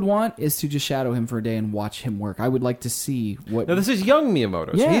all I would want is to just shadow him for a day and watch him work. I would like to see what. No, this is young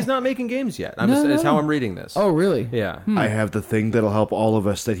Miyamoto. So Yeah. he's not making games yet. No, Is no. how I'm reading this. Oh, really? Yeah. I have the thing that'll help all of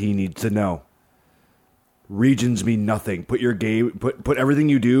us that he needs to know. Regions mean nothing. Put your game, put everything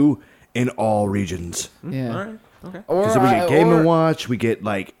you do in all regions. Yeah. All right. Okay. Or Because then we I get Game or & Watch, we get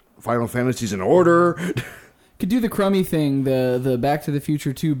like Final Fantasies in order. could do the crummy thing, the Back to the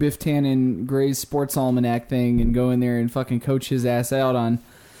Future 2 Biff Tannen Gray's Sports Almanac thing, and go in there and fucking coach his ass out on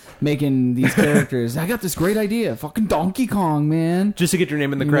making these characters. I got this great idea, fucking Donkey Kong, man. Just to get your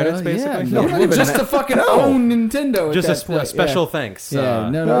name in the You credits, know? basically. Yeah, no, just to fucking own Nintendo. at Just that point. special Yeah. thanks. Yeah,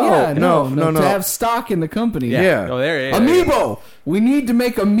 no, no, to no. have stock in the company. Yeah. Oh, there. Yeah, Amiibo. We need to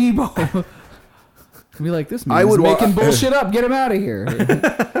make Amiibo. Be like, this I man's would wa- making bullshit up. Get him out of here.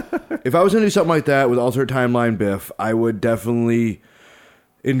 If I was going to do something like that with alternate timeline Biff, I would definitely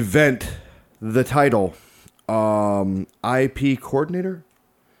invent the title IP coordinator.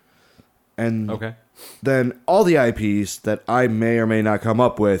 And Okay. then all the IPs that I may or may not come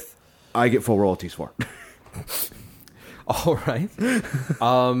up with, I get full royalties for. All right.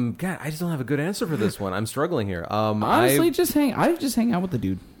 God, I just don't have a good answer for this one. I'm struggling here. Honestly, I just hang out with the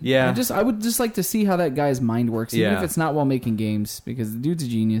dude. Yeah. I would just like to see how that guy's mind works, even Yeah. if it's not while making games, because the dude's a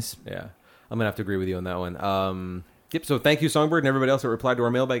genius. Yeah, I'm gonna have to agree with you on that one. Yep. So thank you, Songbird, and everybody else that replied to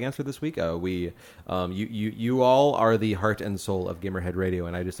our mailbag answer this week. You all are the heart and soul of Gamerhead Radio,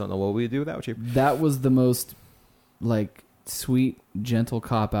 and I just don't know what we'd do without you. That was the most like sweet, gentle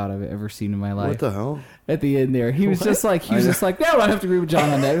cop out I've ever seen in my life. What the hell? At the end there, he was just like, no, I have to agree with John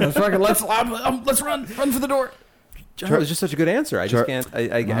on that. Let's run for the door. John, it was just such a good answer. I just can't.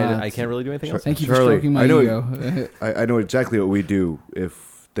 I can't really do anything else. Thank you Charlie, for stroking my I know ego. I know exactly what we'd do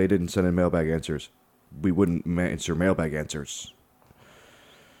if they didn't send in mailbag answers. We wouldn't answer mailbag answers.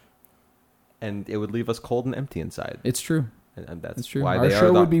 and it would leave us cold and empty inside. It's true. And that's It's true. why Our they show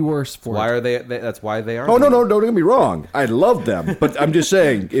are. would be worse for Why it. are they? That's why they are. Oh, no, don't get me wrong. I love them. But I'm just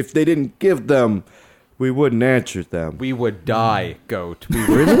saying, if they didn't give them, we wouldn't answer them. We would die, Goat.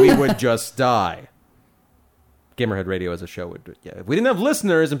 We would just die. Gamerhead Radio as a show would. Yeah, if we didn't have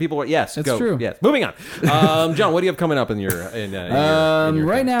listeners and people were. Yes, That's Goat. true. Yes. Moving on. John, what do you have coming up in your? In your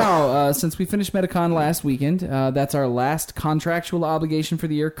Right thing? now, since we finished Metacon last weekend, that's our last contractual obligation for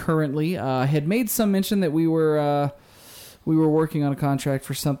the year currently. Had made some mention that we were working on a contract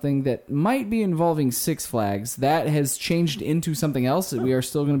for something that might be involving Six Flags. That has changed into something else. We are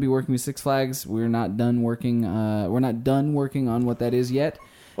still going to be working with Six Flags. We're not done working. We're not done working on what that is yet.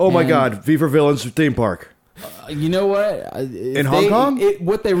 Oh, my And- God. V for Villains theme park. You know what? In Hong Kong?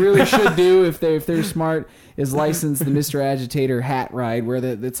 What they really should do, if they're smart, is license the Mr. Agitator hat ride, where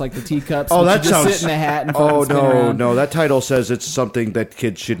it's like the teacups. Oh, but that you just sounds. sit in a hat and Oh, fucking spin around. no. That title says it's something that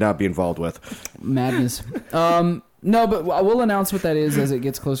kids should not be involved with. Madness. No, but we'll announce what that is as it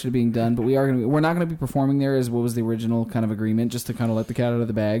gets closer to being done. But we're not going to be performing there as what was the original kind of agreement, just to kind of let the cat out of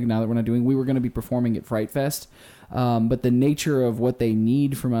the bag. Now that we're not doing, we were going to be performing at Fright Fest. But the nature of what they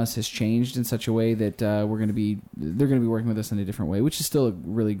need from us has changed in such a way that they're going to be working with us in a different way, which is still a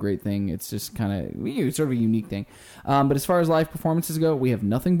really great thing. It's just kind of sort of a unique thing. But as far as live performances go, we have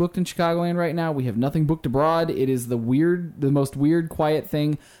nothing booked in Chicagoland right now. We have nothing booked abroad. It is the most weird, quiet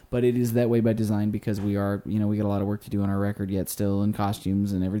thing, but it is that way by design because we got a lot of work to do on our record yet still, and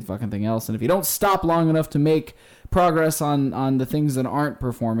costumes and every fucking thing else. And if you don't stop long enough to make progress on the things that aren't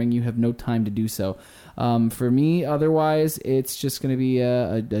performing, you have no time to do so. For me, otherwise, it's just going to be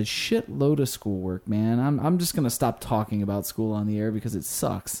a shitload of schoolwork, man. I'm just going to stop talking about school on the air because it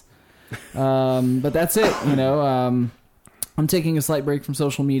sucks. But that's it, I'm taking a slight break from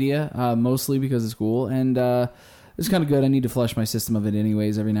social media, mostly because of school, and it's kind of good. I need to flush my system of it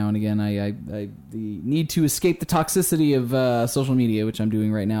anyways every now and again. I need to escape the toxicity of social media, which I'm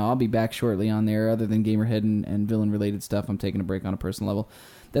doing right now. I'll be back shortly on there. Other than Gamerhead and villain-related stuff, I'm taking a break on a personal level.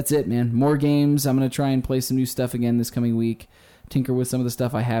 That's it, man. More games. I'm going to try and play some new stuff again this coming week. Tinker with some of the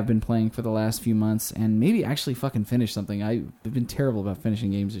stuff I have been playing for the last few months, and maybe actually fucking finish something. I've been terrible about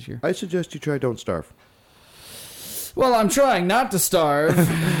finishing games this year. I suggest you try Don't Starve. Well, I'm trying not to starve.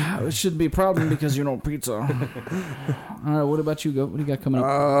 It shouldn't be a problem because you know pizza. All right, what about you, Go? What do you got coming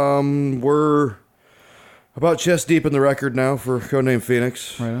up? We're about chest deep in the record now for Codename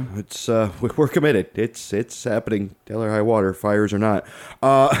Phoenix. Right on. It's we're committed. It's happening. Hell or high water, fires or not.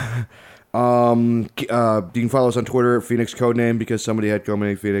 You can follow us on Twitter at Phoenix Codename because somebody had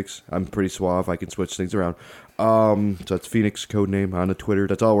Codename Phoenix. I'm pretty suave. I can switch things around. So it's Phoenix Codename on the Twitter.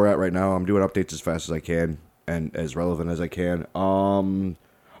 That's all we're at right now. I'm doing updates as fast as I can and as relevant as I can. Home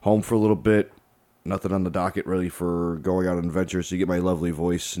for a little bit. Nothing on the docket really for going out on adventures. So you get my lovely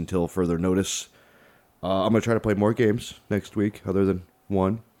voice until further notice. I'm gonna try to play more games next week, other than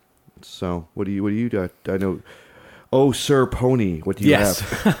one. So what do you got? I know. Oh, Sir Pony, what do you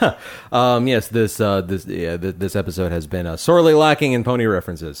have? Yes. This episode has been sorely lacking in pony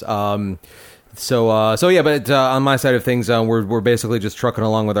references. So yeah, but on my side of things, we're basically just trucking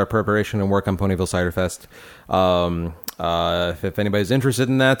along with our preparation and work on Ponyville Cider Fest. If anybody's interested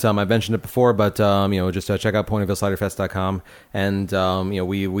in that, I mentioned it before, but just check out ponyvilleciderfest.com. And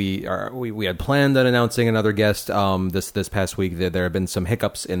we had planned on announcing another guest this past week. There have been some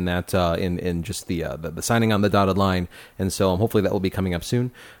hiccups in that in just the signing on the dotted line, and so hopefully that will be coming up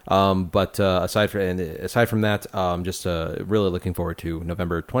soon. But aside from that, just really looking forward to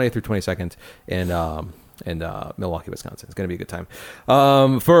November 20th through 22nd in Milwaukee, Wisconsin. It's going to be a good time.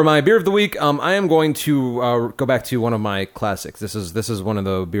 For my beer of the week, I am going to go back to one of my classics. This is one of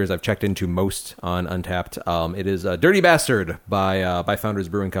the beers I've checked into most on Untappd. It is Dirty Bastard by Founders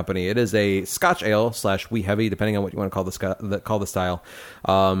Brewing Company. It is a Scotch ale / wee heavy, depending on what you want to call the style.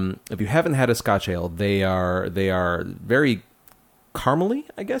 If you haven't had a Scotch ale, they are very caramely,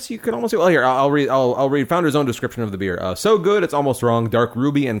 I guess you could almost say. Well, here I'll read Founder's own description of the beer. So good, it's almost wrong. Dark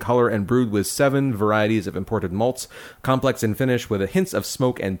ruby in color and brewed with 7 varieties of imported malts. Complex in finish with hints of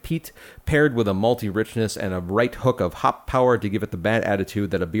smoke and peat, paired with a malty richness and a right hook of hop power to give it the bad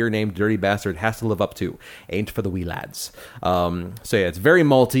attitude that a beer named Dirty Bastard has to live up to. Ain't for the wee lads. So yeah, it's very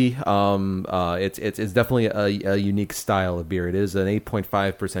malty. It's definitely a unique style of beer. It is an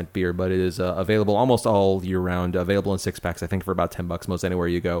 8.5% beer, but it is available almost all year round. Available in 6-packs, I think, for about $10 $10 most anywhere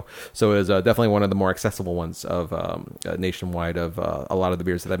you go. So it's definitely one of the more accessible ones of nationwide of a lot of the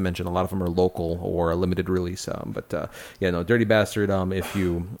beers that I've mentioned. A lot of them are local or a limited release. Dirty Bastard, if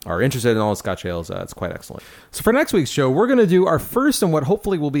you are interested in all the Scotch ales, it's quite excellent. So for next week's show, we're going to do our first and what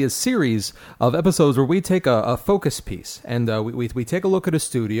hopefully will be a series of episodes where we take a focus piece and we take a look at a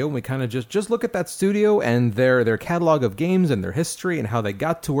studio and we kind of just look at that studio and their catalog of games and their history and how they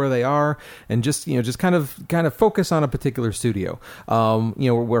got to where they are, and just kind of focus on a particular studio.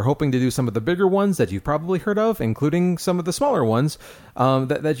 We're hoping to do some of the bigger ones that you've probably heard of, including some of the smaller ones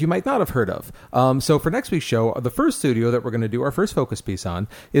that you might not have heard of. So for next week's show, the first studio that we're going to do our first focus piece on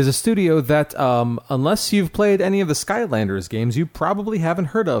is a studio that, unless you've played any of the Skylanders games, you probably haven't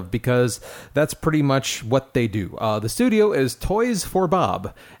heard of, because that's pretty much what they do. The studio is Toys for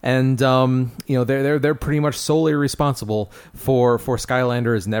Bob, and they're pretty much solely responsible for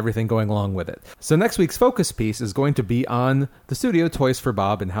Skylanders and everything going along with it. So next week's focus piece is going to be on the studio Toys for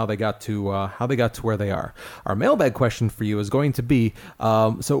Bob and how they got to where they are. Our mailbag question for you is going to be,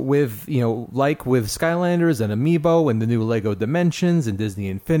 so with with Skylanders and Amiibo and the new Lego Dimensions and Disney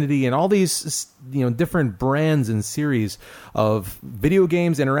Infinity and all these different brands and series of video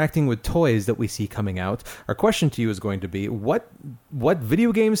games interacting with toys that we see coming out, our question to you is going to be, what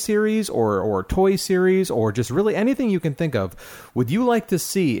video game series or toy series or just really anything you can think of would you like to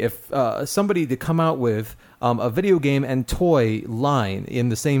see if somebody to come out with a video game and toy line in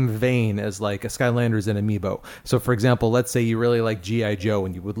the same vein as like a Skylanders and Amiibo. So for example, let's say you really like G.I. Joe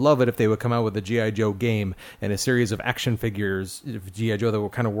and you would love it if they would come out with a G.I. Joe game and a series of action figures of G.I. Joe that will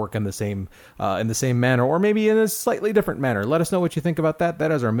kind of work in the same manner, or maybe in a slightly different manner. Let us know what you think about that.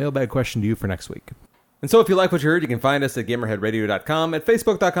 That is our mailbag question to you for next week. And so if you like what you heard, you can find us at GamerheadRadio.com, at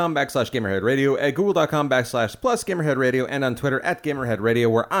Facebook.com/GamerheadRadio, at Google.com/plus GamerheadRadio, and on Twitter at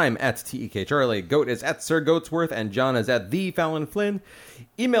GamerheadRadio, where I'm at TEK Charlie, Goat is at Sir Goatsworth, and John is at The Fallon Flynn.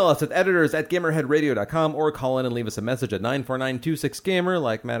 Email us at editors@GamerheadRadio.com, or call in and leave us a message at 94926Gamer,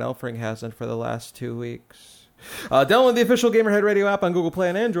 like Matt Elfring hasn't for the last 2 weeks. Download the official Gamerhead Radio app on Google Play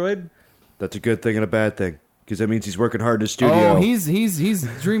and Android. That's a good thing and a bad thing, because that means he's working hard in the studio. Oh, he's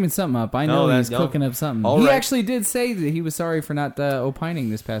dreaming something up. I know he's cooking up something. He actually did say that he was sorry for not opining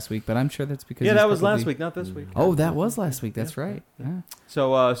this past week, but I'm sure that's because that was last week, not this week. Oh, that was last week. That's right. Yeah.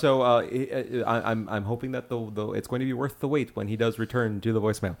 So I'm hoping that it's going to be worth the wait when he does return to the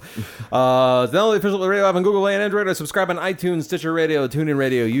voicemail. Download the official radio app on Google Play and Android, or subscribe on iTunes, Stitcher Radio, TuneIn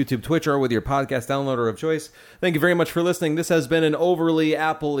Radio, YouTube, Twitch, or with your podcast downloader of choice. Thank you very much for listening. This has been an overly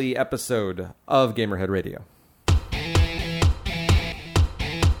Apple-y episode of Gamerhead Radio.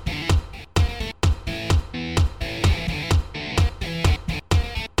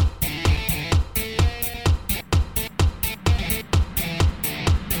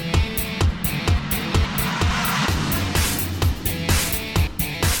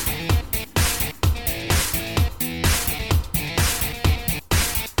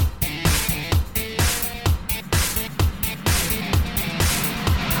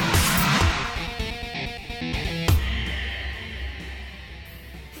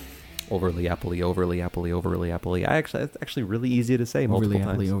 Overly Apple-y. It's actually really easy to say multiple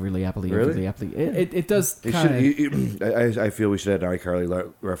times. Overly Apple-y. It does I feel we should add an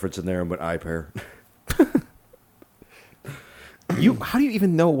iCarly reference in there and put iPair. How do you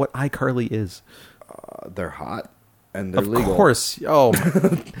even know what iCarly is? They're hot and they're legal. Of course. Oh,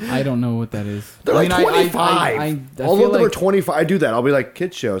 I don't know what that is. They're like 25. I all of them are 25. I do that. I'll be like,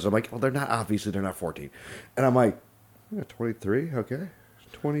 kids shows. I'm like, well, they're not 14. And I'm like, 23? Okay.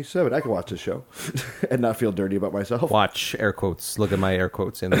 27. I can watch this show and not feel dirty about myself. Watch, air quotes. Look at my air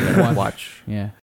quotes in the watch. Yeah.